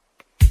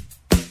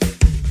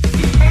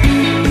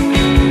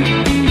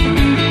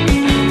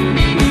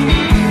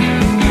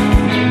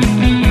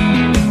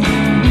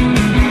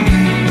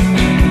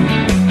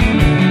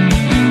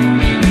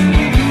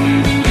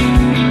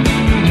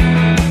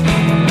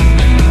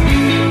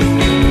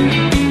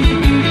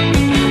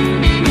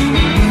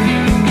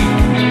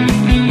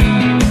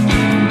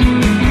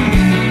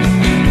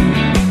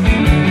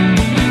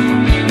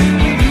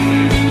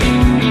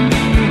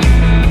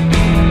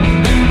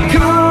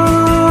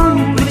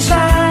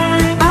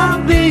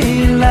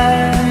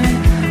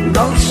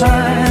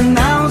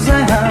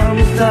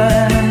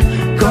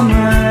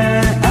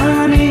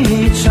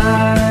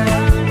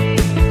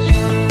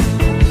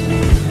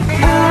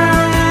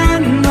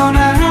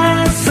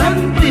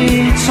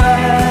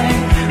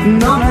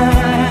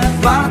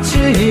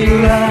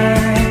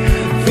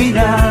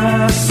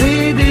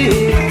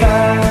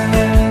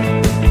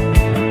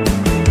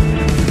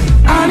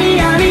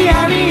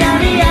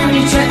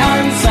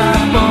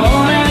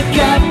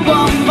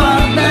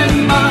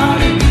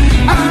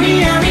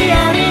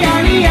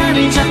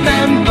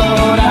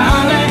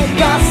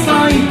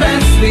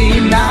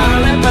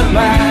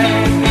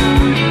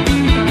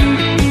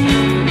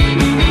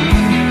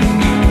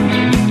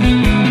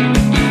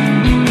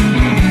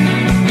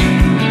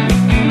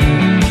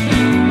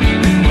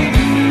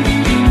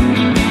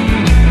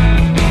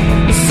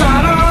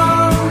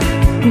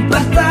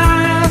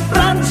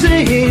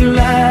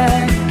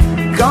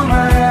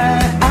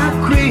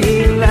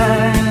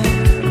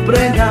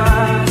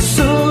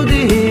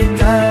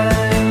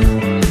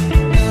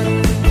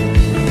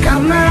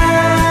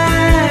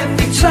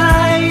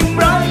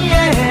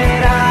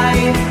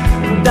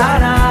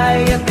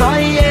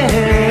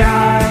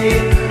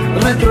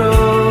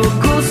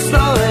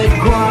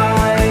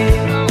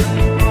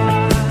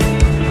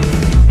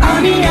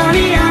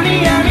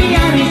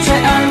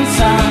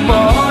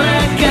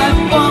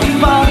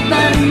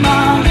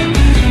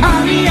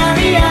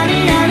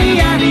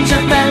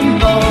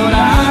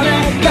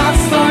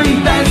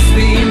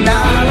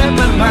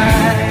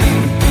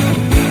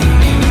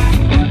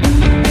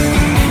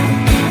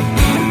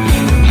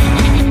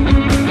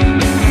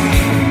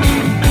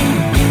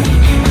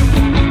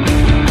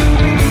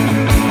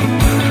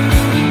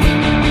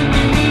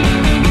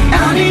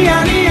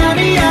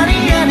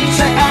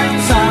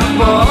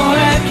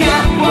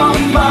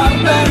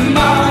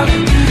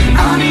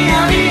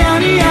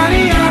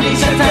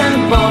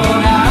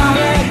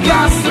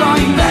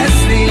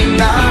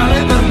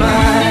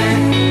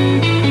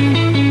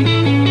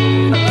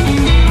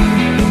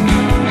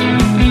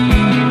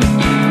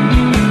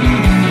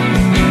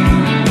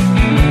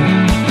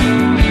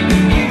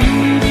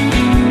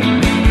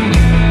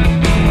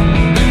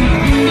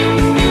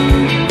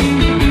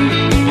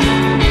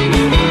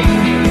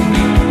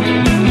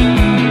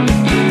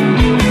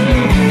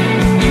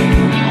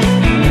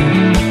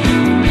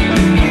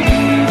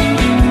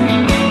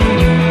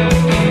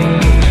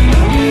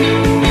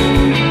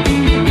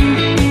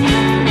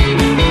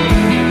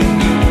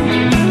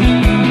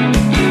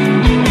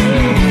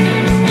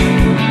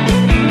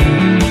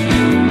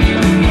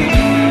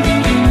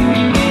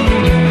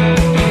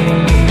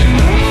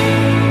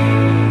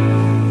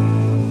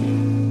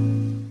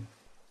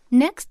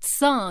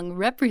 Song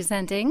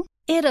representing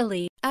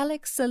Italy,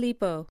 Alex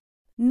Salipo,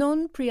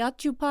 Non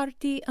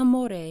preoccuparti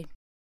amore.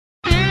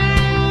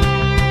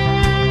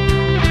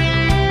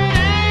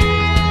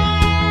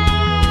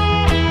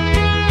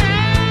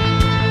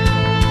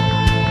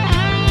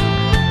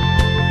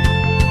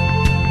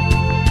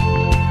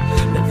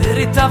 Le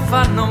verità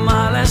fanno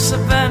male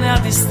sebbene a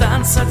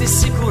distanza di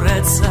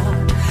sicurezza.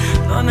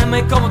 Non è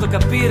mai comodo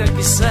capire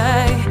chi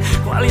sei,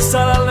 quali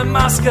saranno le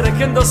maschere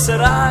che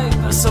indosserai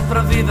per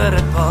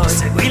sopravvivere poi.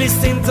 Segui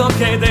l'istinto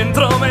che hai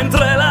dentro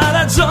mentre la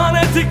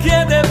ragione ti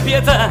chiede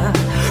pietà.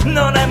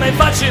 Non è mai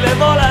facile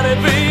volare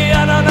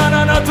via, no, no,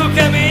 no, no, tu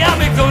che mi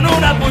ami con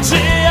una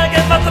bugia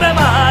che fa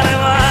tremare,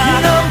 ma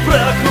non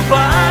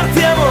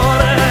preoccuparti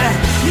amore,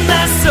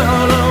 è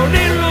solo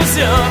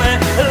un'illusione.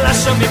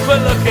 Lasciami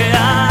quello che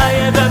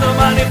hai e da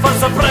domani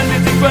forza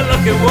prenditi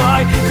quello che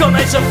vuoi, come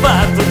hai già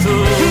fatto tu.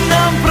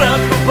 Non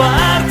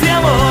preoccuparti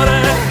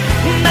amore,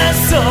 è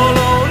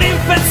solo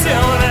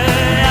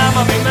un'infezione.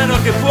 Amami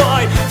meno che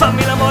puoi,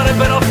 fammi l'amore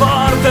però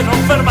forte, non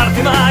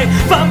fermarti mai,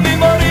 fammi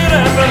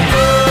morire per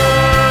te,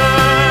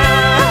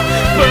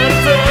 per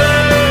te.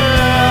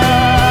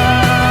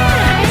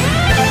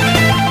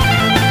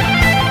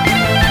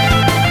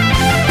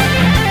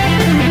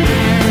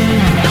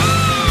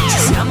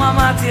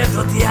 Amati ed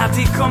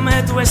odiati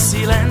come due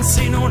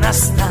silenzi in una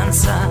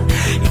stanza.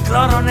 Il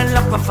cloro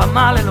nell'acqua fa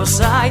male, lo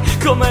sai,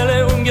 come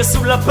le unghie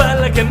sulla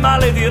pelle che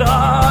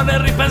maledirò nel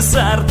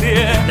ripensarti.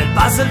 E nel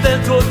puzzle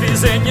del tuo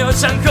disegno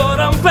c'è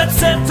ancora un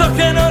pezzetto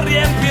che non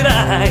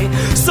riempirai.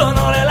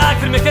 Sono le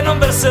lacrime che non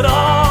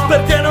verserò,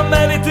 perché non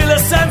meriti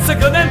l'essenza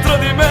che ho dentro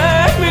di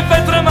me mi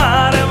fai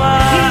tremare, ma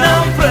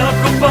non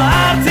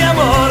preoccuparti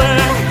amore,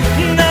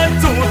 è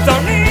tutta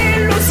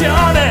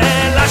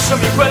un'illusione.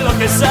 Lasciami quello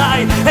che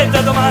sai e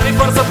da domani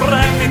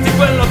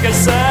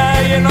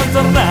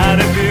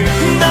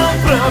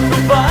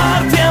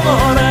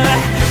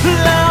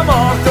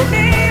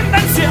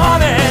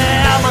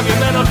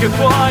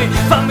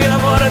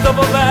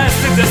dopo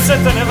vestiti e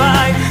se te ne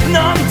vai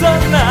non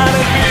tornare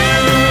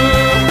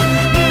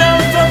più, non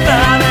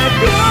tornare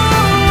più.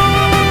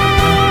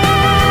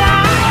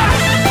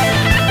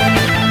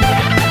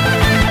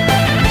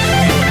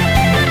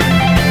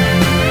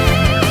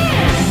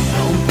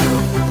 Non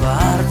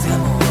preoccuparti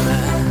amore,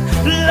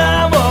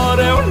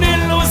 l'amore è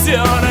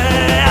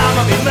un'illusione,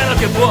 amami meno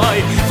che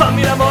puoi,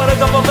 fammi l'amore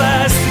dopo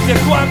vestiti e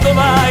quando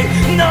vai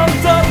non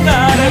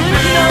tornare più,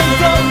 non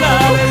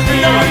tornare più,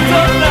 non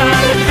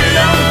tornare più,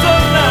 non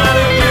tornare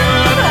più.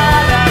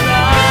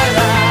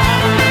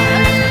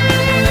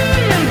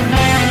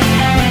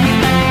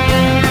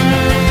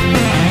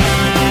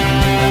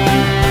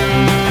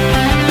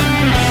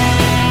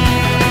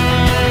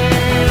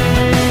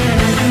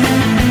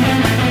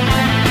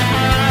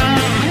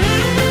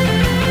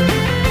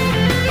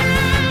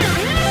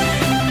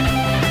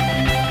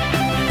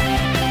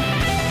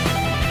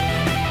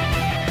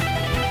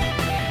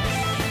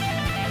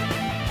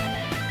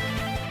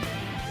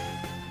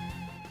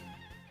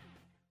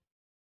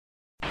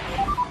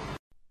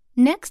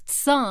 Next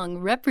song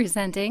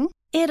representing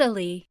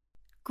Italy,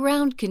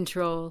 Ground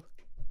Control,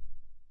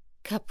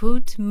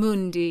 Caput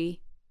Mundi.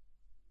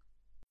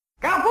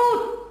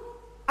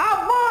 Caput!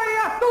 A voi e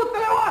a tutte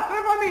le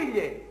vostre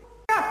famiglie!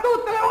 A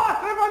tutte le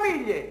vostre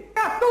famiglie!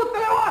 A tutte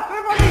le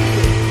vostre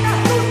famiglie! A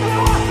tutte le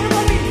vostre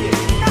famiglie!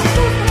 A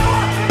tutte le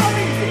vostre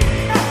famiglie!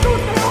 A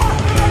tutte le vostre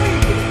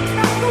famiglie!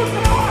 A tutte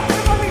le vostre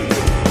famiglie!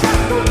 A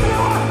tutte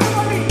le vostre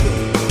famiglie!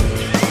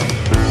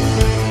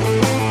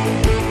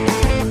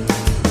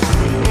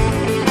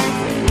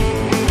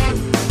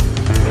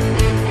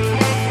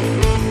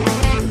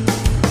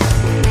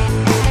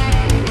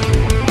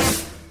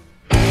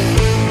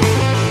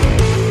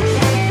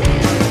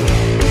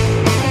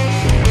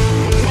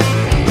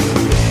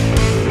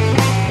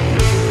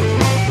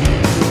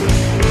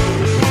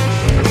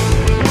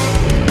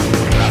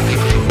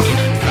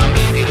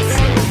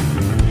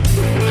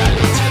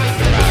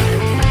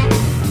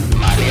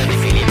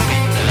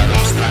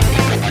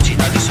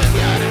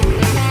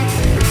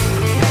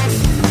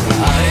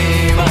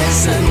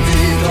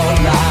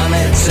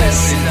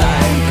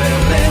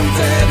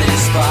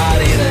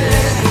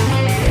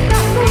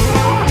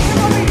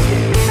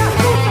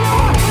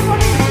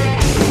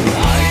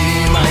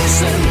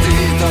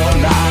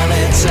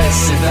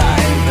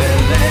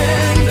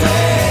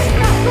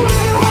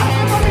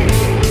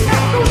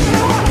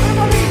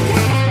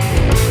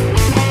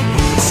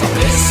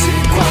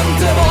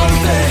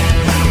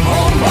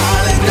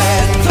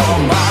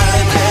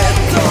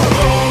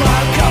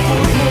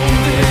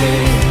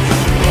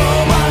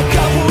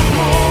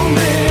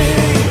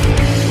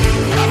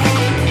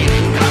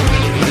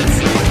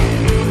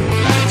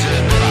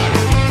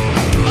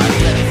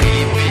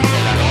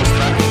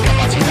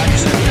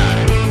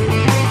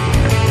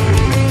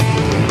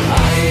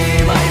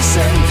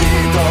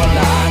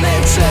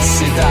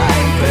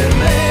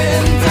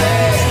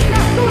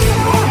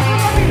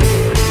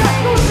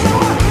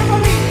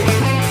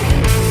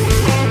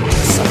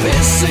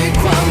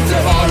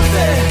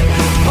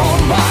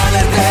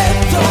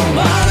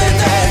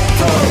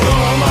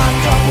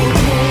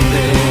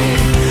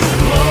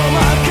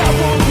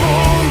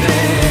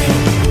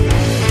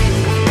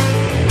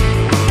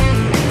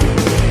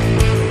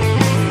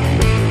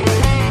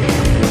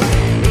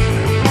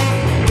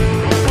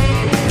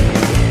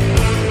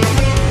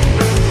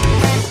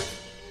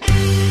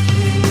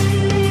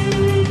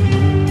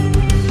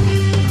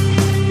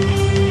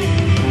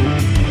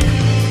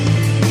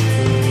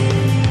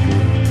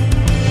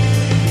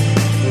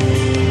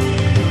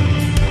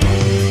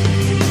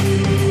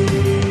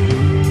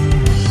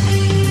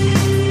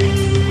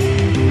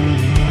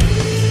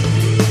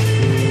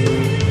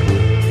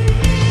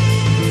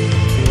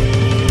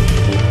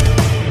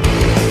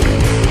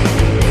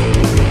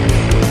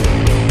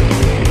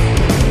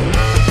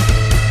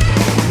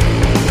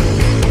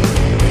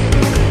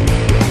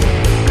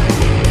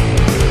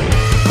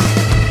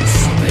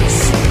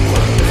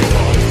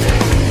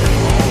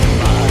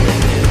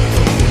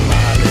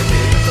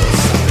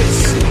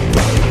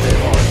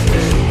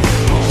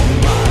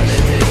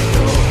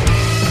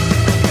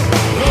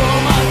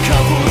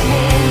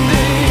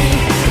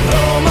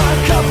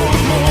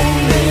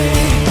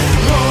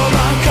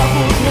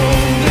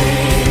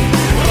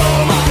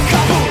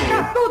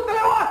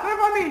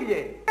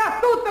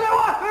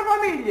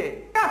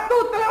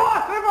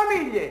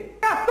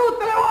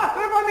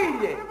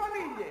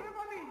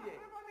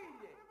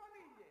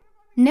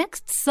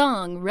 Next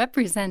song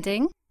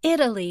representing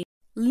Italy,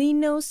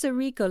 Lino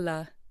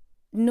Cerricola,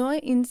 Noi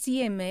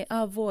insieme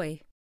a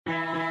voi.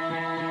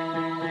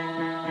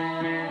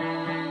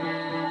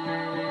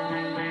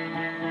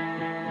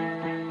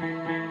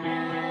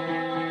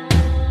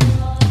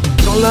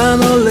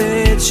 Crollano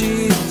le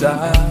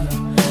città,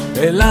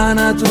 è la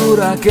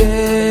natura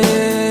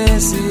che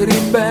si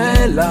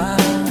ribella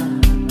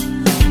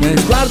nei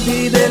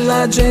sguardi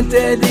della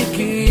gente e di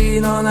chi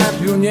non ha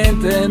più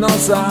niente, non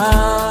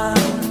sa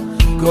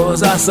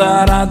cosa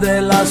sarà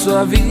della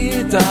sua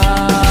vita.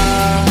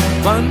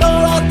 Quando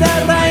la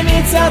terra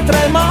inizia a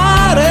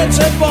tremare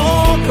c'è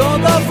poco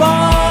da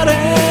fare.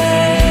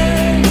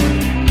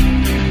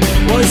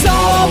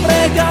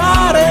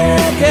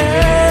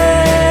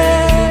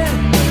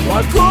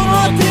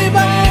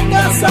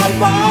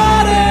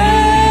 salvare.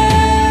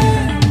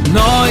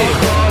 Noi,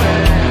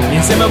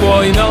 insieme a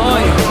voi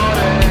noi,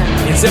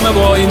 insieme a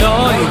voi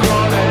noi,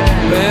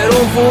 per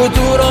un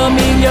futuro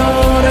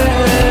migliore.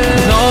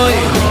 Noi,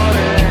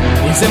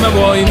 insieme a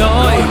voi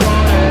noi,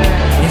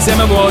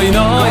 insieme a voi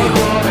noi,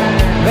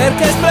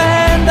 perché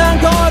splenda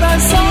ancora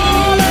il sole.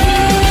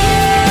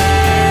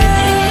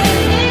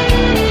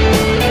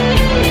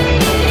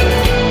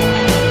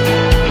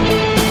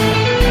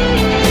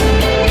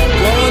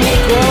 Con il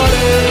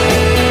cuore,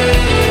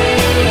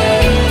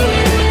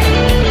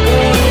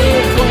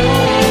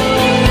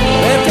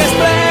 perché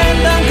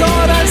splenda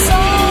ancora il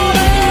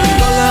sole.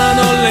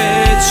 Crollano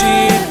le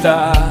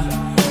città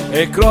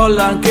e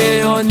crolla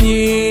anche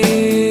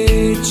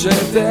ogni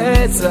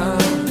certezza.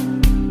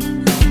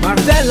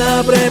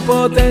 Martella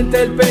prepotente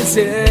il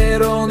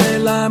pensiero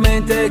nella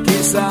mente,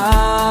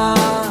 chissà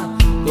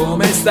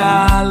come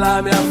sta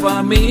la mia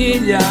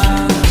famiglia.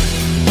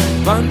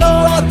 Quando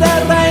la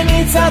terra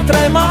inizia a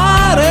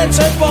tremare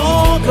c'è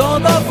poco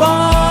da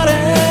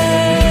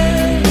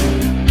fare,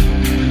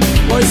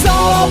 puoi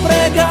solo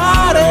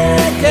pregare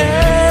che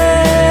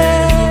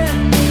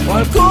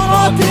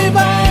qualcuno ti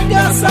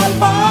venga a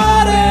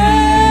salvare.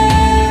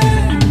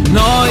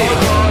 Noi,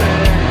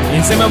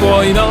 insieme a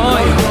voi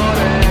noi,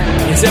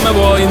 insieme a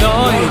voi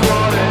noi,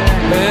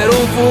 per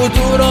un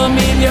futuro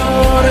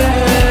migliore.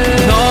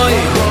 Noi,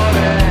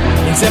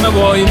 insieme a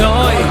voi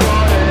noi,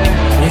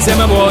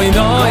 insieme a voi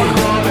noi,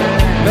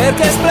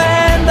 perché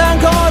splenda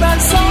ancora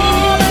il sole.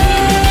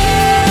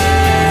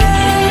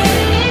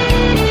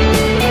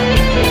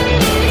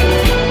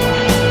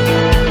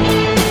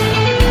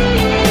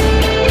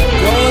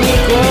 Con il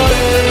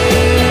cuore,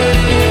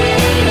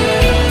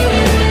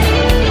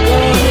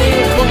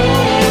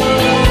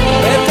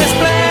 perché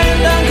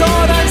splenda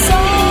ancora il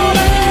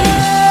sole.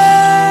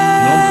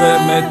 Non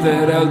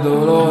permettere al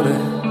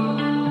dolore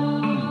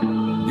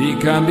di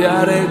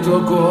cambiare il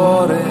tuo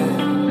cuore,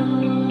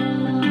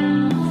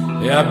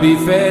 e abbi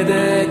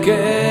fede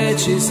che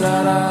ci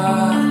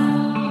sarà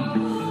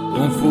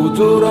un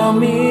futuro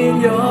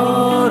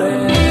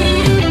migliore.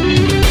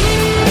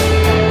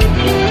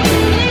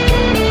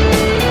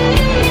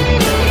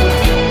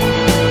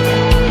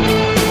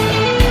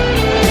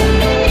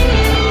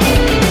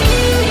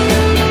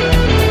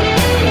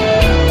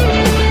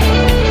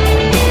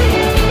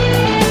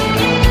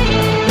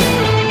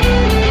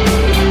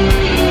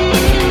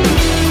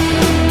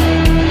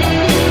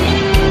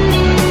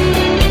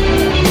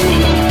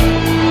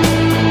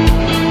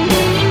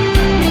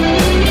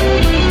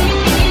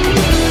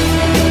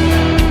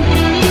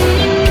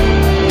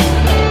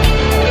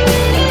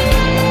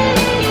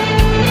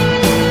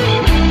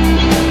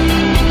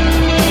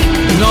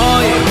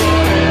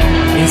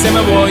 Insieme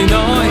a voi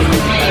noi,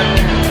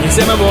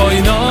 insieme a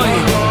voi noi,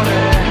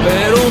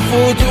 per un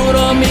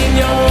futuro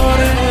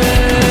migliore.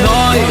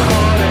 Noi,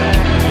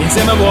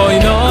 insieme a voi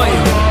noi,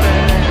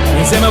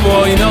 insieme a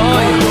voi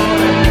noi,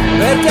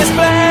 perché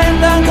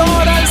splenda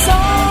ancora il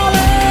sole.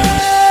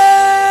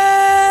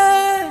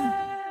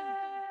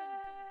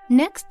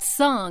 Next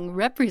song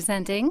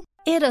representing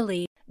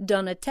Italy,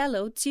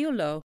 Donatello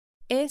Ciullo,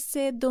 E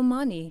se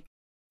domani.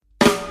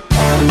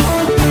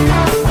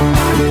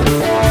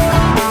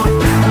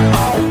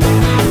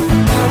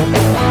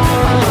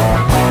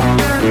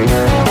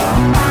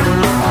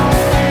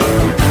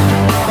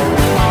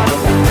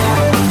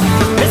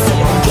 E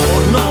sei un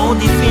giorno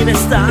di fine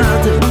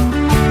estate,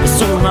 e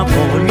solo una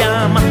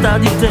voglia matta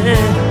di te,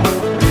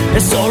 e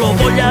solo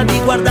voglia di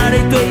guardare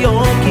i tuoi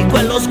occhi,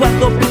 quello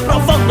sguardo più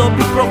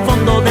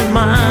profondo del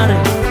mare.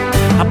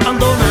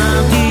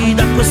 Abbandonati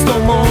da questo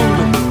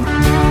mondo,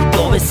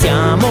 dove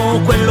siamo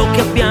quello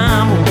che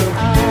abbiamo,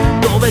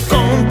 dove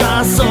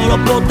conta solo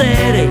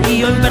potere.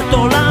 Io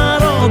inverto la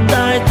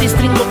rotta e ti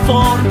stringo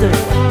forte.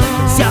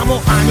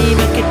 Siamo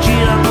anime che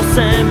girano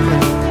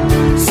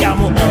sempre,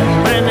 siamo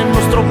ombre nel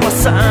nostro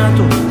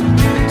passato,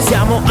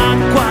 siamo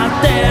acqua,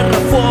 terra,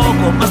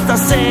 fuoco, ma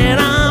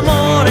stasera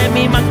amore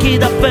mi manchi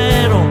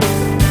davvero.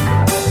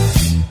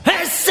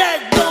 E se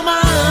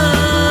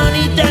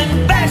domani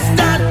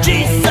tempesta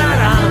ci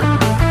sarà,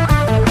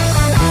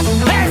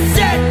 e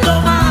se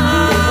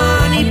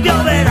domani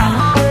pioverà,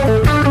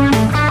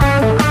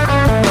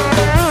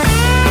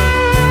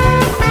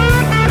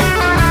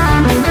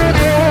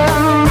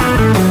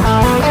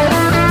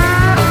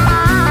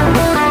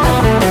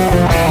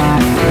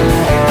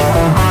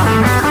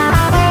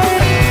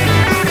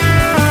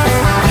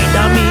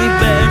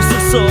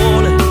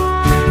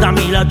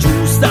 la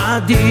giusta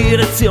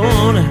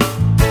direzione.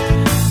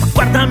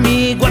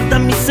 Guardami,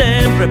 guardami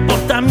sempre,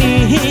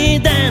 portami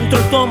dentro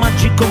il tuo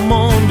magico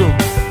mondo.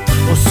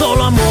 Ho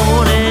solo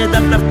amore da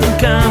darti in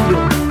cambio,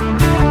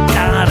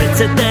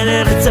 carezze,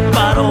 tenerezze e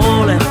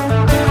parole.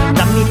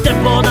 Dammi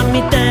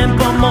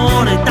tempo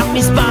amore,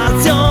 dammi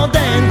spazio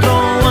dentro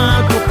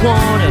al tuo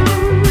cuore.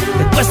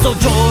 E questo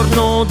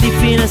giorno di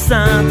fine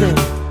estate,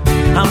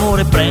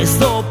 amore,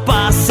 presto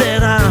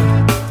passerà.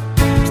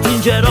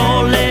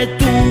 Stringerò le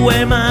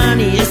tue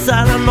mani e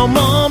saranno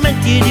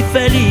momenti di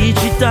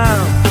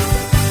felicità.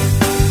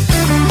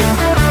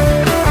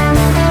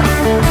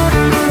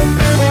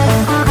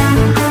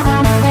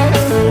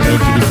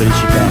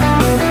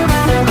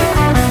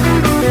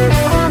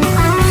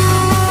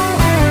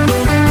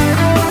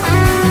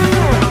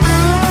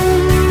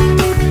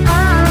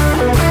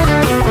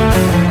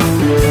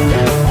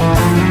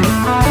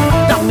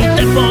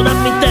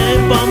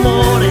 tempo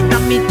amore,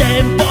 dammi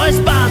tempo e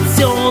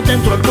spazio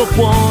dentro il tuo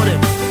cuore.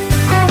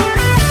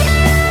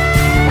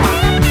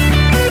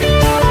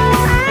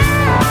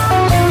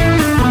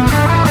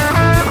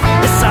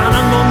 E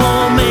saranno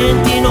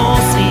momenti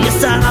nostri, e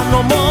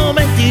saranno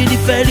momenti di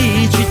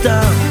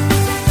felicità.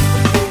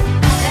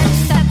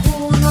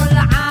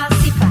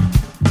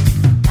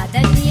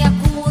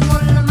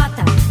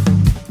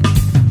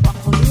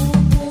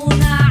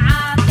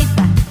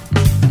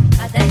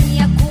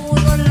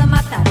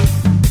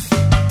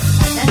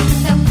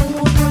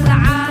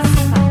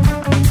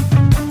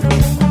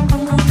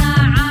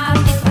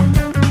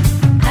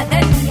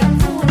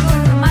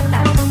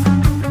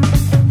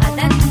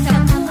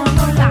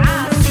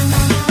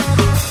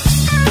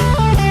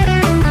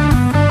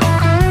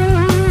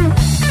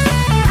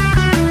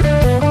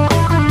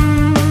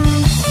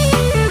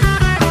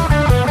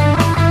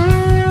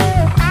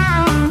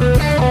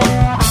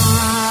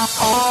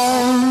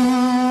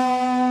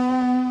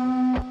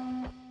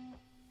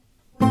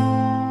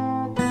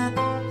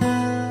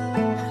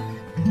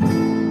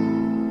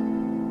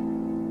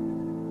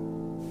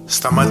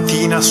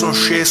 Stamattina son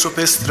sceso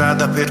per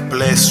strada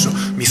perplesso,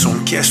 mi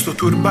son chiesto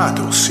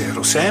turbato se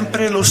ero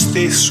sempre lo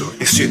stesso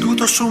e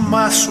seduto su un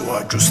masso ho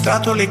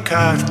aggiustato le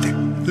carte,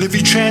 le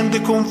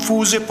vicende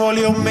confuse poi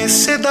le ho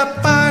messe da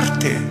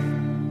parte.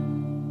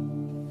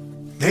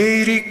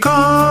 Nei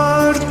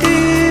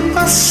ricordi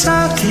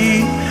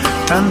passati,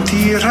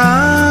 tanti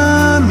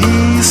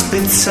rami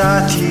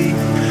spezzati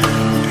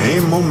e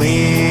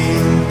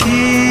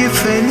momenti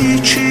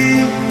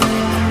felici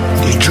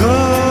di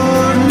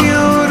giorni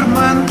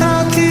ormandati.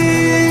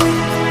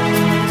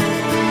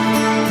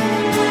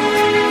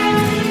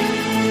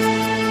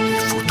 Il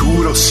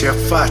futuro si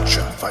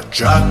affaccia, fa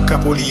già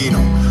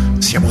capolino,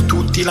 siamo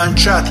tutti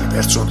lanciati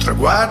verso un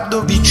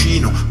traguardo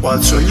vicino. Ho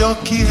alzo gli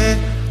occhi e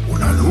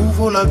una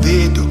nuvola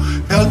vedo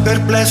e al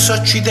perplesso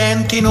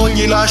accidenti non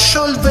gli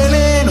lascio il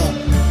veleno.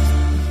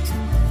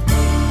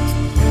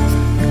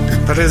 Il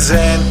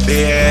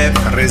presente è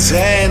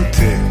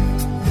presente,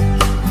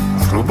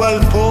 ruba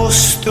il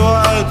posto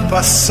al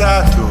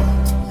passato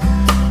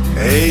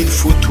e il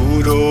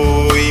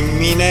futuro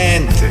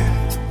imminente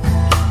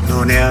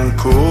non è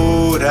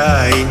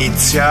ancora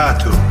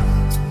iniziato.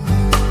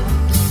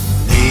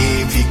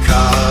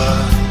 Nevica,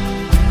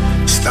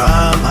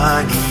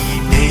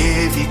 stamani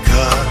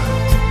nevica,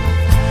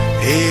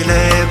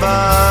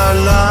 eleva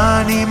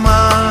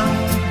l'anima,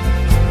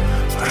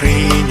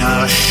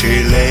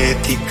 rinasce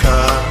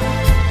l'etica.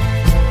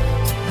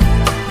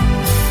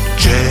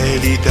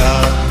 Gelida,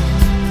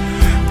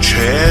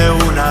 c'è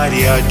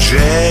un'aria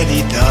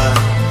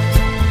gelida,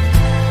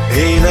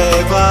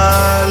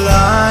 eleva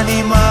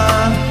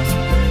l'anima,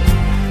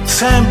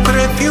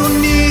 sempre più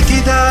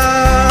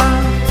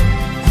nitida.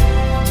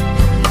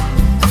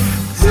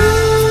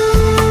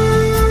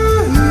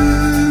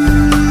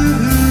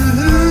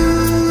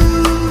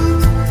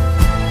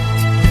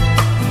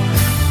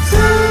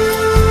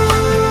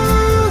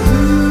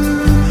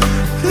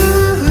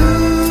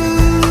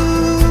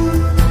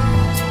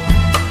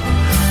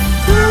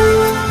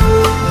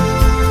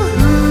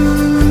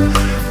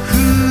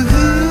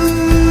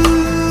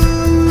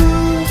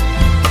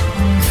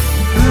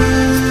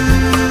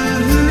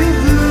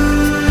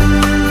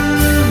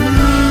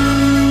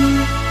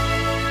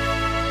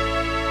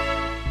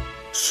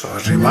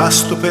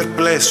 Rimasto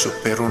perplesso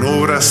per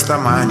un'ora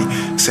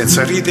stamani,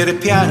 senza ridere e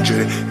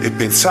piangere e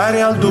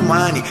pensare al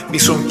domani. Mi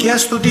son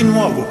chiesto di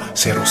nuovo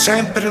se ero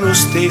sempre lo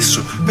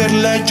stesso, per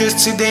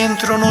leggersi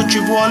dentro non ci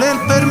vuole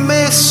il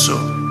permesso.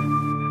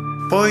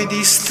 Poi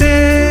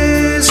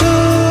disteso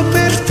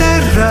per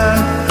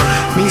terra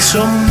mi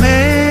son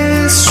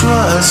messo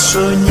a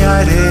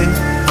sognare.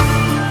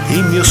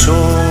 Il mio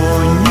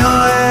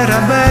sogno era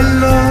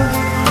bello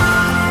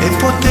e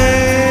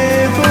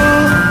potevo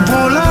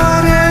volare.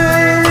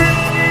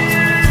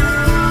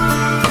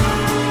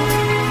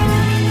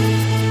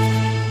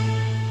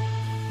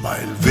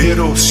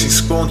 Vero si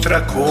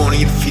scontra con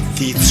il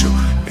fittizio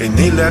e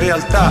nella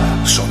realtà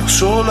sono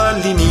solo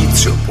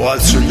all'inizio. Poi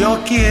alzo gli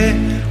occhi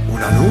e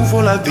una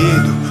nuvola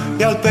vedo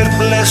e al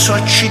perplesso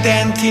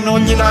accidenti non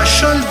gli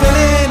lascio il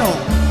veleno.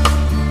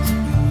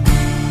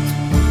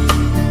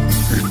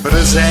 Il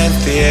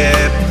presente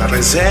è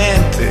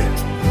presente,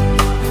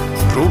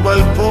 ruba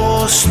il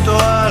posto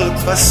al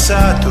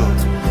passato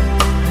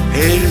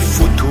e il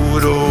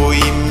futuro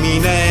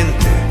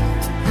imminente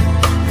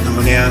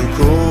non è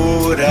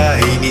ancora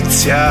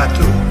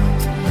iniziato.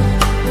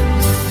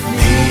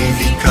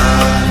 Nevica,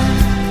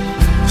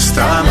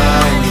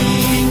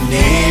 stamani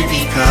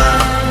nevica,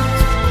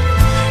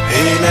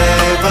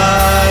 eleva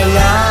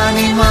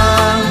l'anima,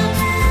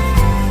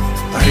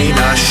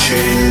 rinasce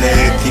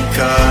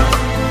l'etica.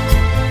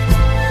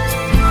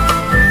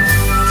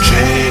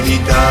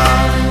 Gelida,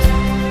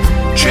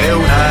 c'è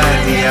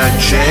un'aria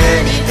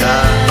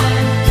gelida,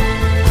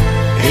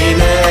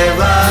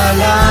 eleva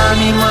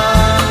l'anima,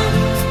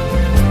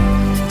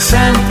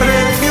 sempre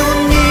più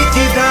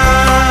nitida.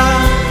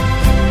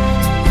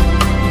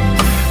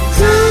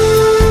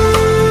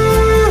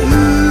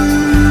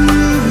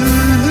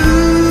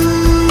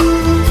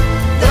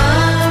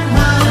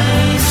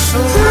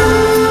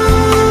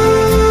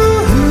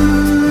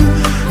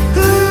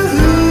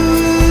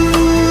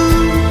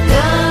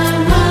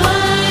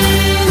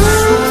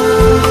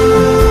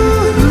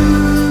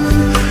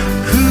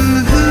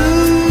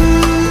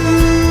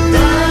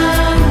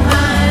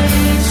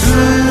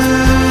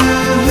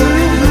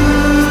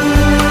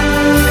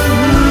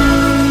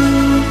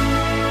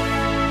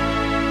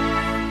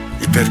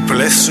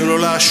 lo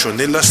lascio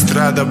nella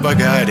strada a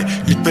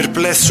vagare, il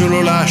perplesso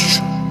lo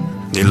lascio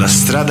nella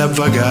strada a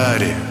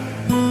vagare.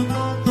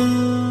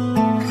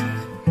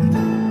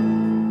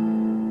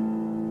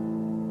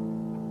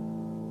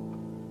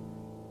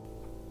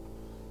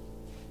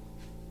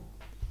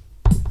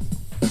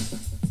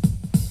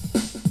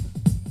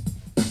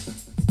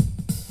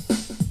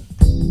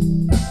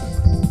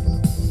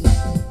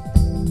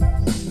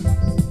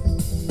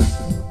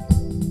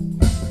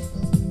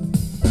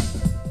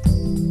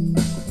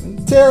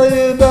 Tell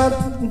you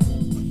about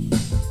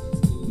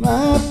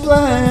my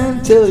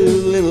plan, tell you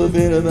a little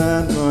bit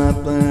about my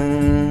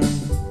plan.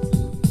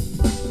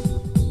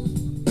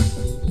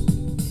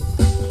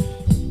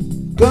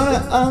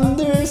 Gonna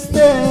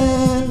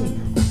understand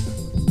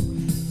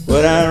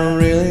what I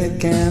really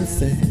can't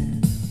say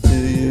to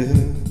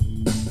you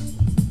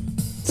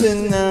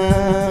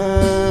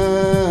tonight.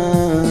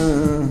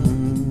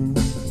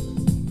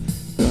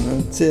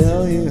 Gonna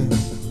tell you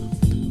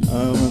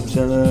how much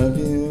I love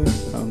you,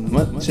 how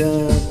much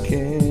I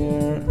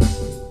care.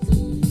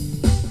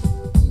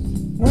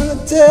 Wanna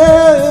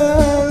tell you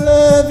I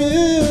love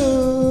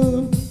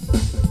you,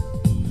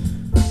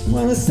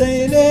 wanna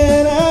say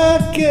that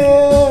I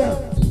care.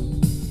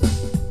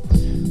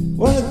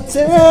 Wanna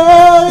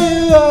tell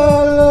you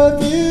I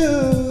love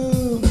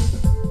you,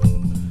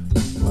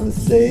 wanna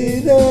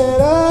say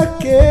that I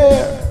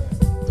care.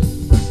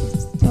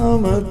 How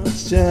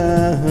much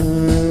I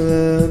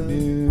love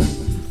you,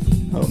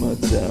 how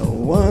much I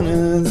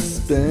wanna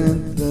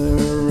spend the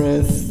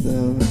rest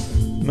of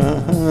my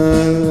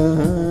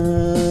life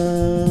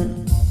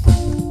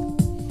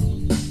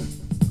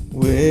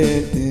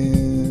with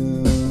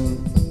you.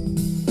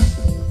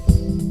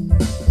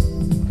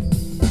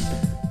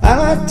 I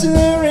like to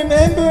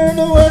remember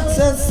the words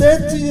I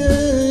said to you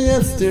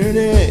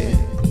yesterday.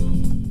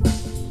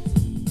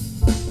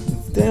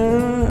 They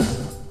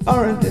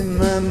aren't in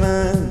my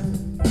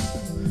mind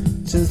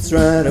just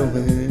right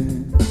away.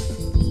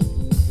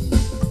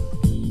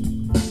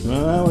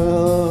 I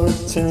will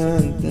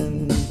return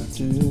them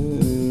to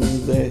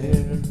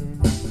there.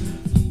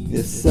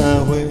 Yes,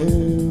 I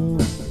will.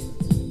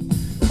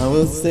 I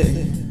will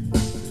say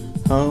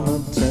how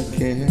much I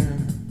care,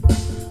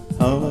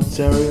 how much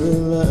I really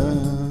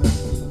love.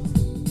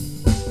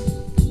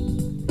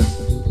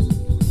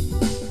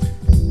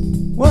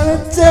 Wanna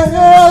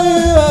tell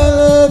you I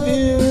love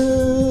you,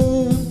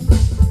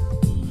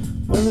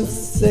 wanna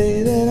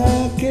say that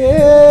I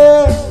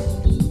care.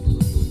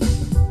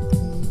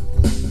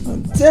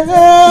 Tell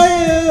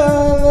you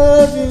I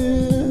love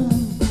you,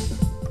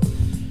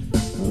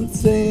 and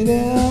say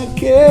that I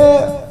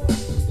care.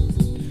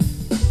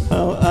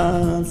 How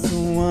I also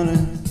wanna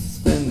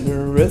spend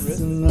the rest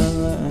of my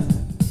life,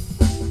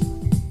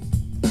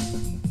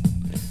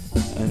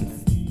 and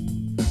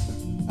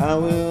I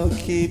will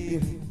keep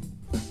you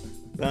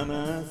by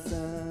my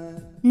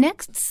side.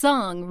 Next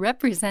song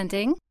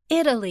representing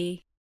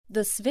Italy,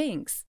 The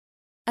Sphinx,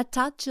 A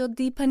Taccio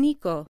di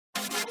Panico.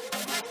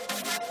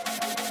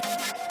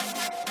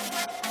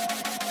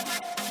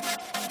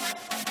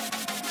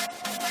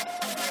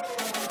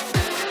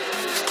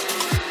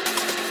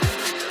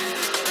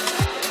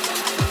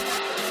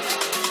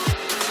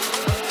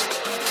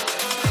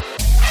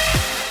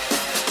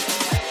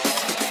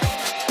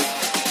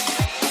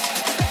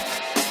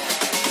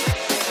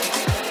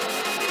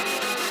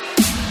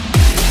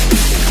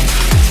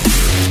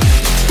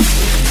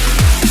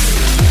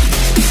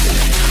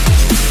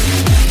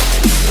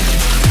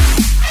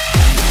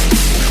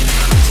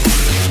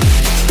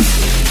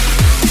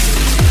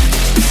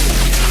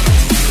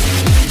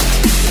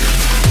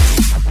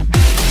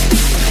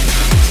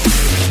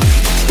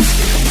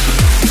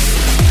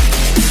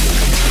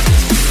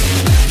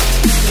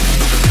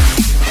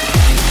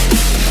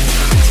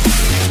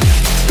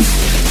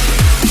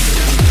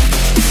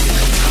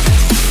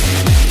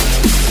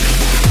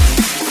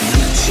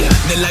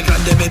 Nella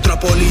grande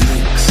metropoli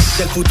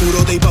del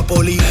futuro dei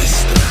popoli,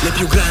 le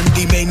più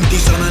grandi menti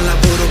sono al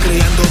lavoro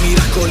creando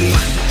miracoli.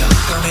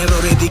 Tra un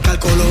errore di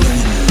calcolo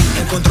e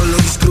un controllo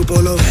di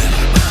scrupolo,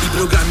 i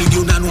programmi di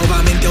una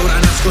nuova mente ora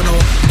nascono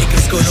e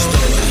crescono.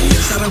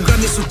 Sarà un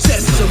grande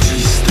successo,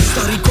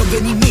 storico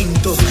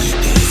avvenimento.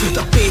 Sul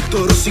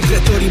tappeto rossi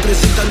creatori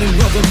presentano il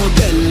nuovo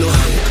modello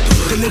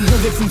delle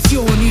nuove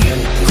funzioni,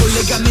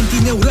 collegamenti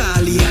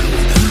neurali,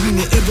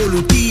 fine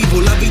evolutivo,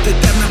 la vita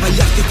eterna ma gli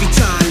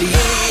artificiali.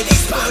 E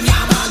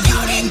disponiamo di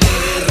un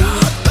interruttore.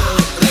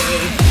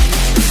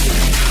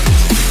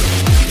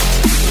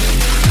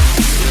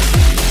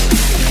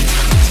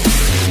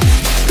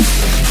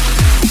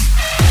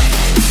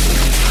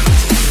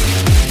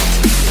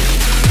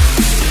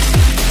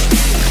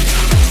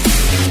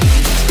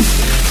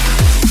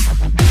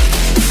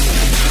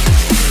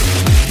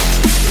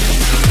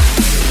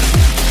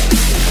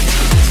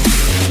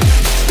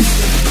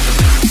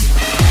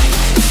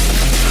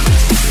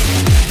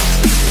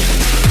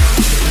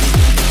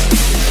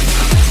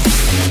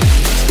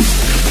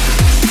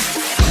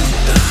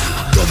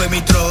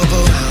 Mi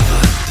trovo,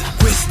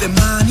 queste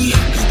mani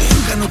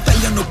frugano,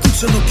 tagliano,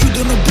 cuciono,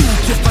 chiudono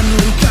buchi e fanno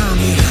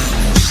ricami.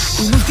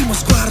 Un ultimo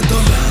sguardo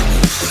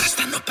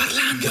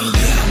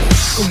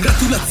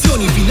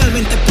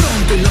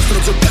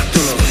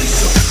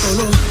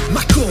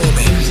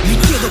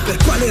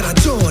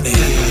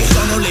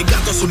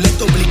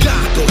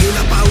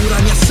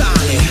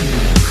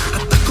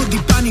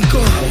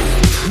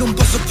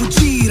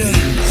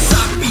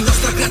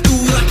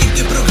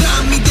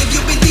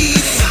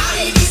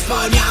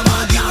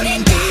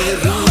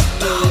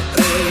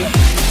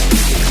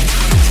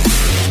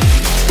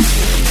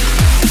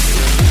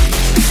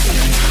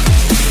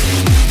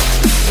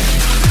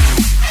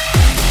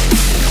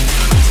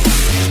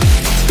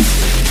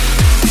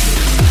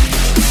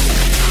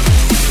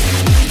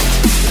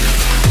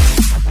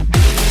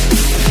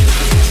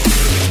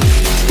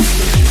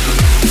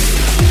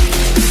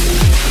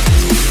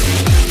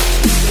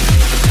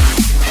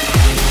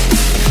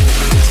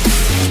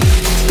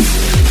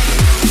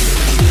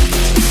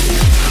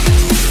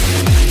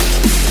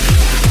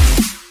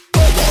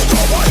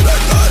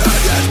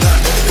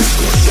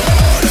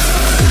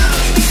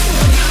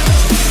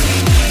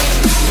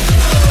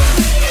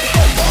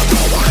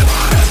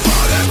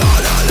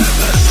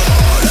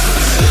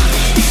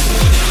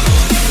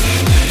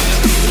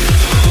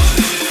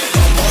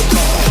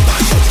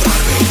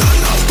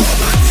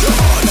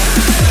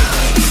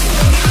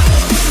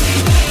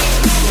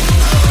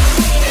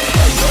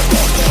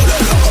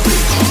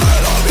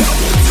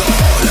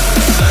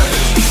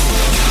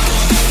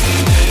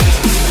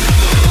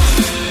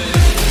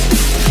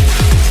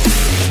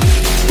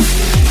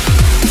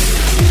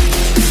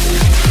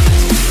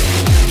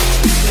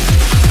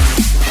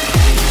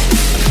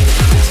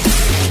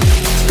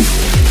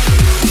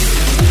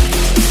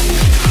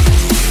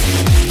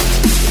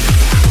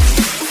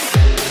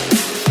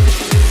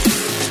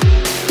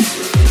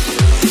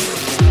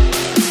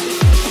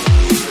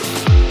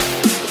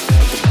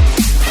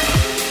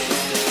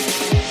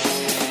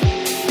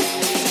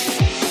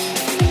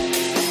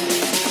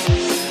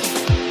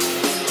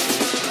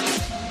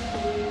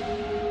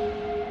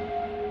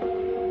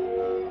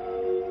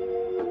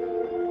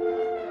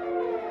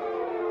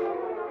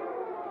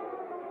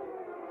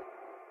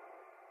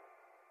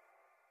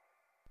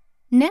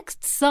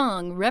Next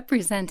song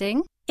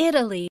representing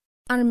Italy.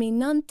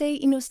 Arminante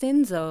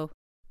Innocenzo.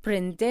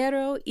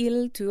 Prenderò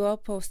il tuo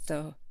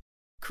posto.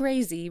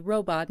 Crazy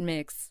Robot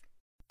Mix.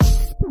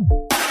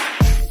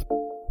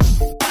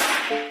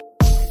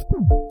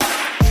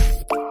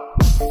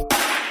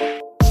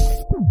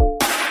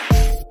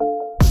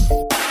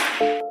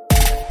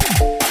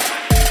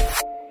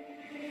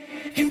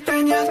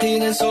 Impegnati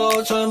nei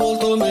social,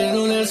 molto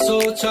meno nel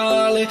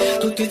sociale.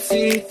 Tutti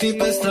zitti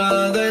per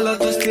strada e la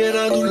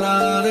tastiera ad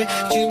urlare.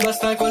 Ci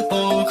basta quel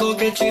poco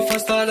che ci fa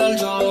stare al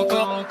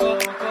gioco.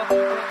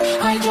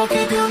 Ai giochi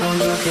più non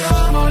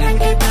giochiamo,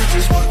 neanche più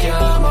ci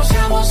sporchiamo.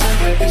 Siamo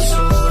sempre più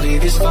soli,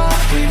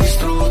 disfatti,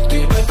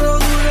 distrutti. Per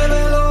produrre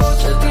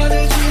veloce tra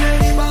decine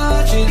di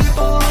baci, di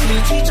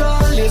pollici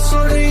gialli e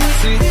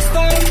sorrisi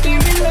distanti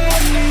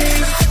millenni.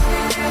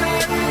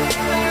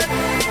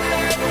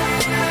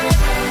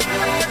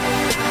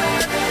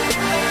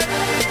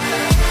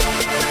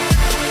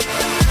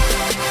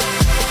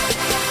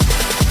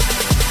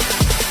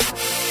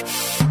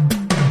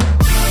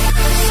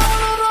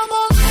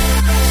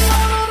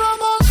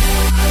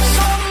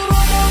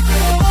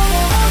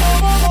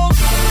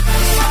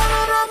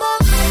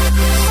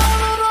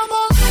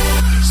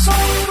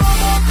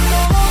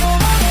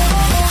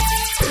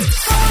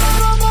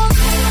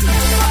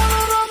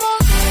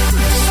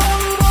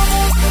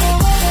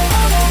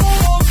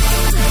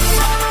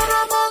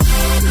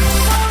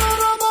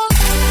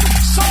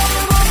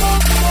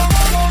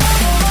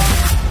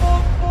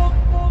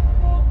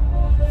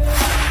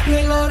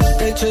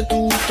 C'è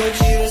tutto,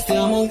 ci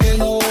restiamo anche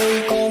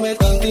noi come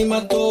tanti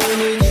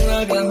mattoni di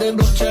una grande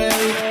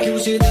blockchain,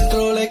 chiusi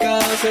dentro le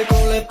case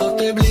con le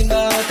porte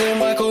blindate,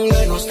 ma con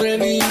le nostre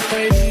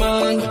vite in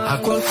mano. A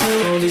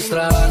qualcuno di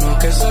strano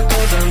che sa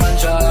cosa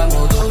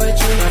mangiamo, dove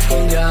ci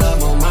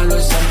nascondiamo, ma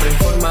noi sempre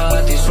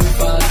informati sui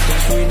fatti,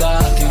 sui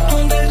dati.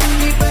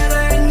 Tondelini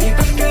perenni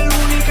perché è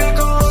l'unica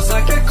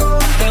cosa che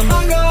conta,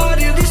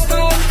 magari è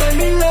distante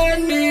millenni.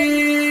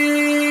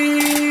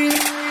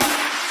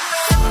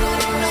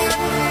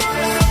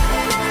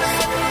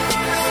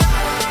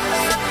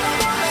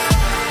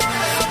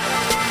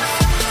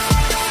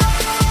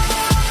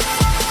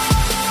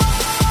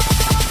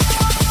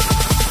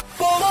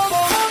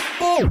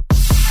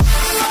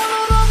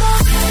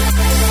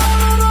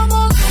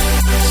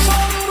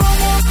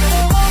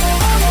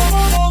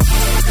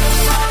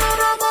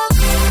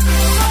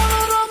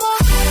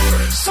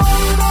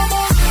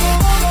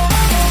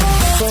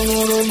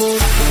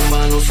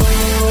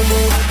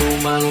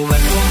 Umano,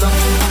 vengo da un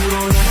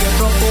futuro neanche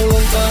troppo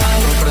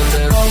lontano.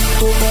 Prenderò il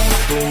tuo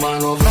posto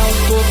umano, avrò il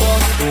tuo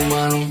posto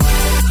umano.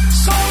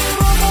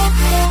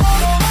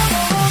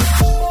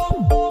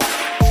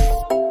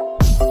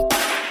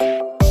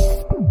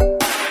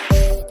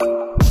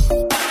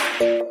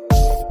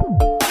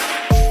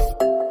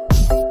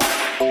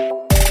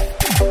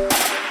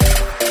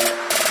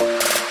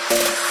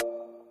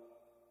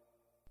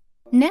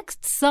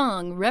 Next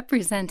song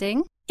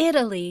representing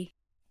Italy.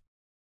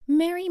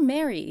 Mary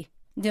Mary,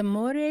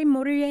 d'amore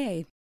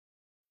morirei.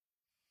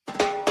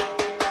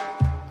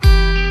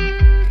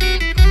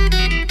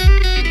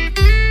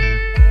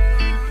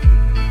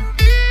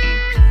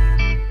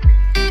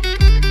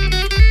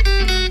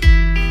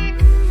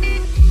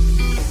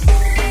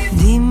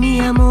 Dimmi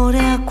amore,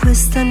 a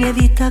questa mia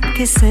vita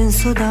che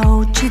senso da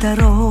oggi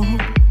darò?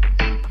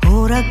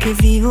 Ora che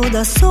vivo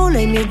da sola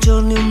i miei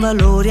giorni un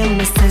valore a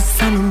me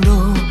stessa non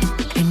do.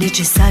 È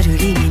necessario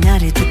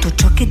eliminare tutto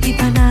ciò che è di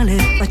banale,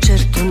 ma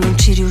certo non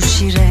ci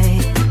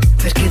riuscirei,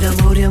 perché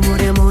d'amore,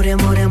 amore, amore,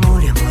 amore,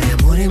 amore, amore,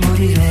 amore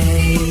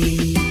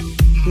morirei.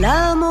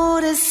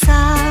 L'amore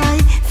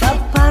sai fa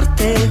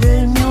parte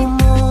del mio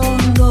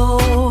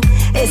mondo,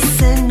 e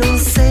se non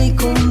sei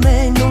con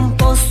me non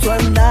posso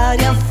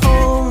andare a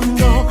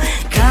fondo.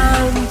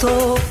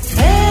 Canto,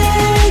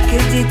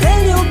 che di te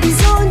ne ho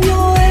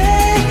bisogno,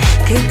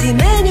 che di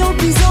me ne ho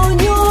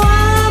bisogno.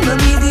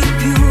 Amami di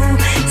più,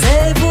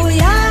 se vuoi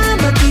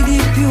amati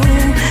di più,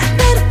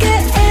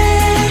 perché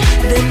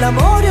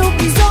dell'amore ho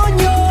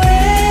bisogno,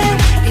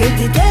 che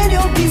di te ne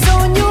ho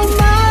bisogno,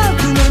 ma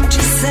tu non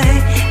ci sei,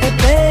 e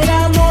per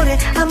amore,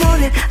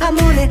 amore,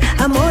 amore,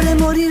 amore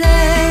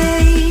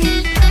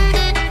morirei.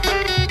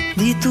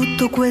 Di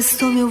tutto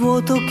questo mio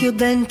vuoto che ho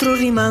dentro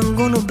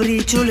rimangono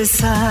briciole,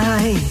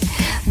 sai.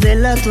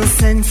 Della tua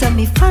assenza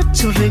mi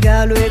faccio un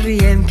regalo e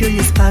riempio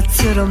gli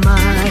spazi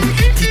oramai.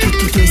 Di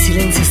tutti i tuoi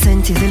silenzi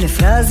assenti, delle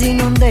frasi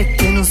non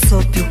dette, non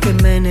so più che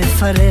me ne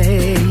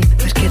farei,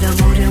 perché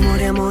d'amore,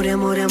 amore, amore,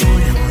 amore,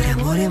 amore, amore,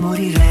 amore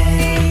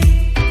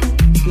morirei.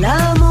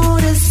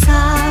 L'amore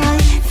sai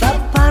fa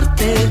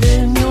parte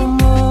del mio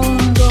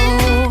mondo,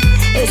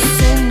 e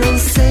se non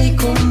sei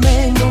con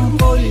me non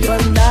voglio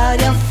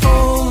andare a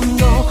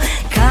fondo.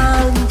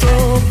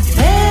 Canto,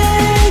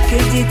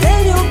 che di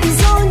te ne ho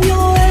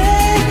bisogno,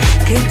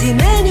 che di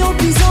me ne ho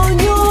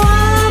bisogno.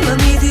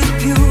 Amami di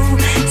più,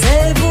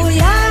 se vuoi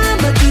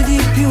amati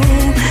di più,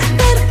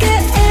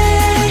 perché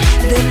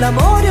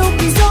dell'amore ho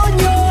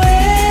bisogno,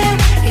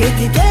 che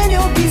di te ne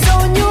ho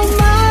bisogno,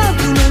 ma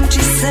tu non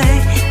ci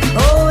sei.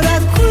 Ora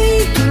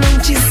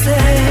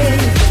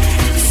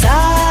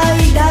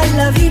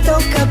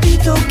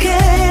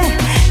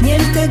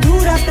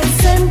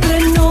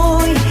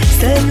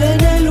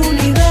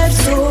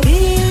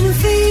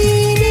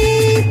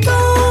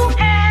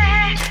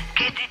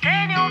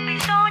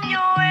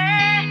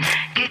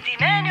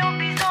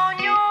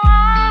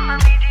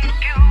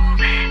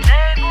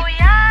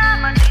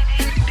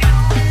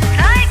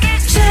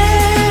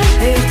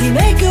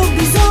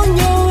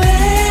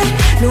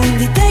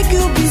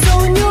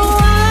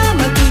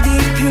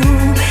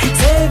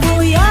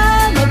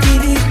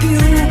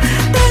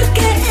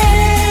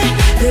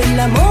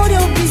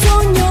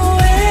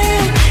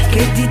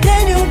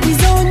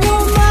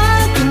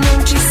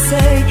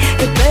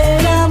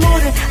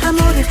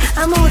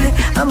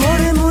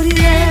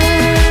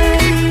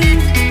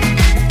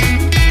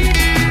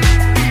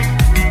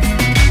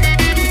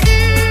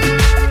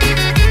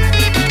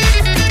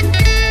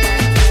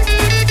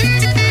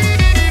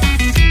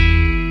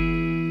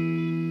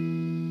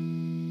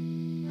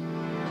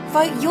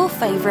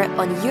favourite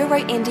on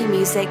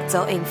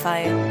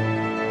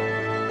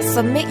euroindiemusic.info.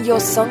 Submit your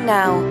song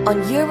now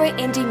on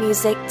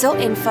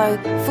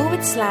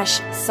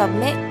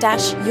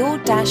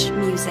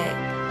euroindiemusic.info/submit-your-music.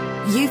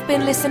 You've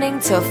been listening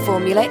to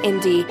Formula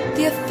Indie,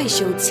 the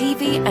official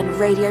TV and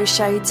radio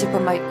show to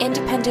promote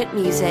independent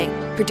music,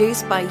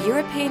 produced by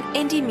European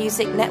Indie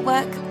Music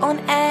Network, on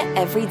air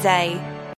every day.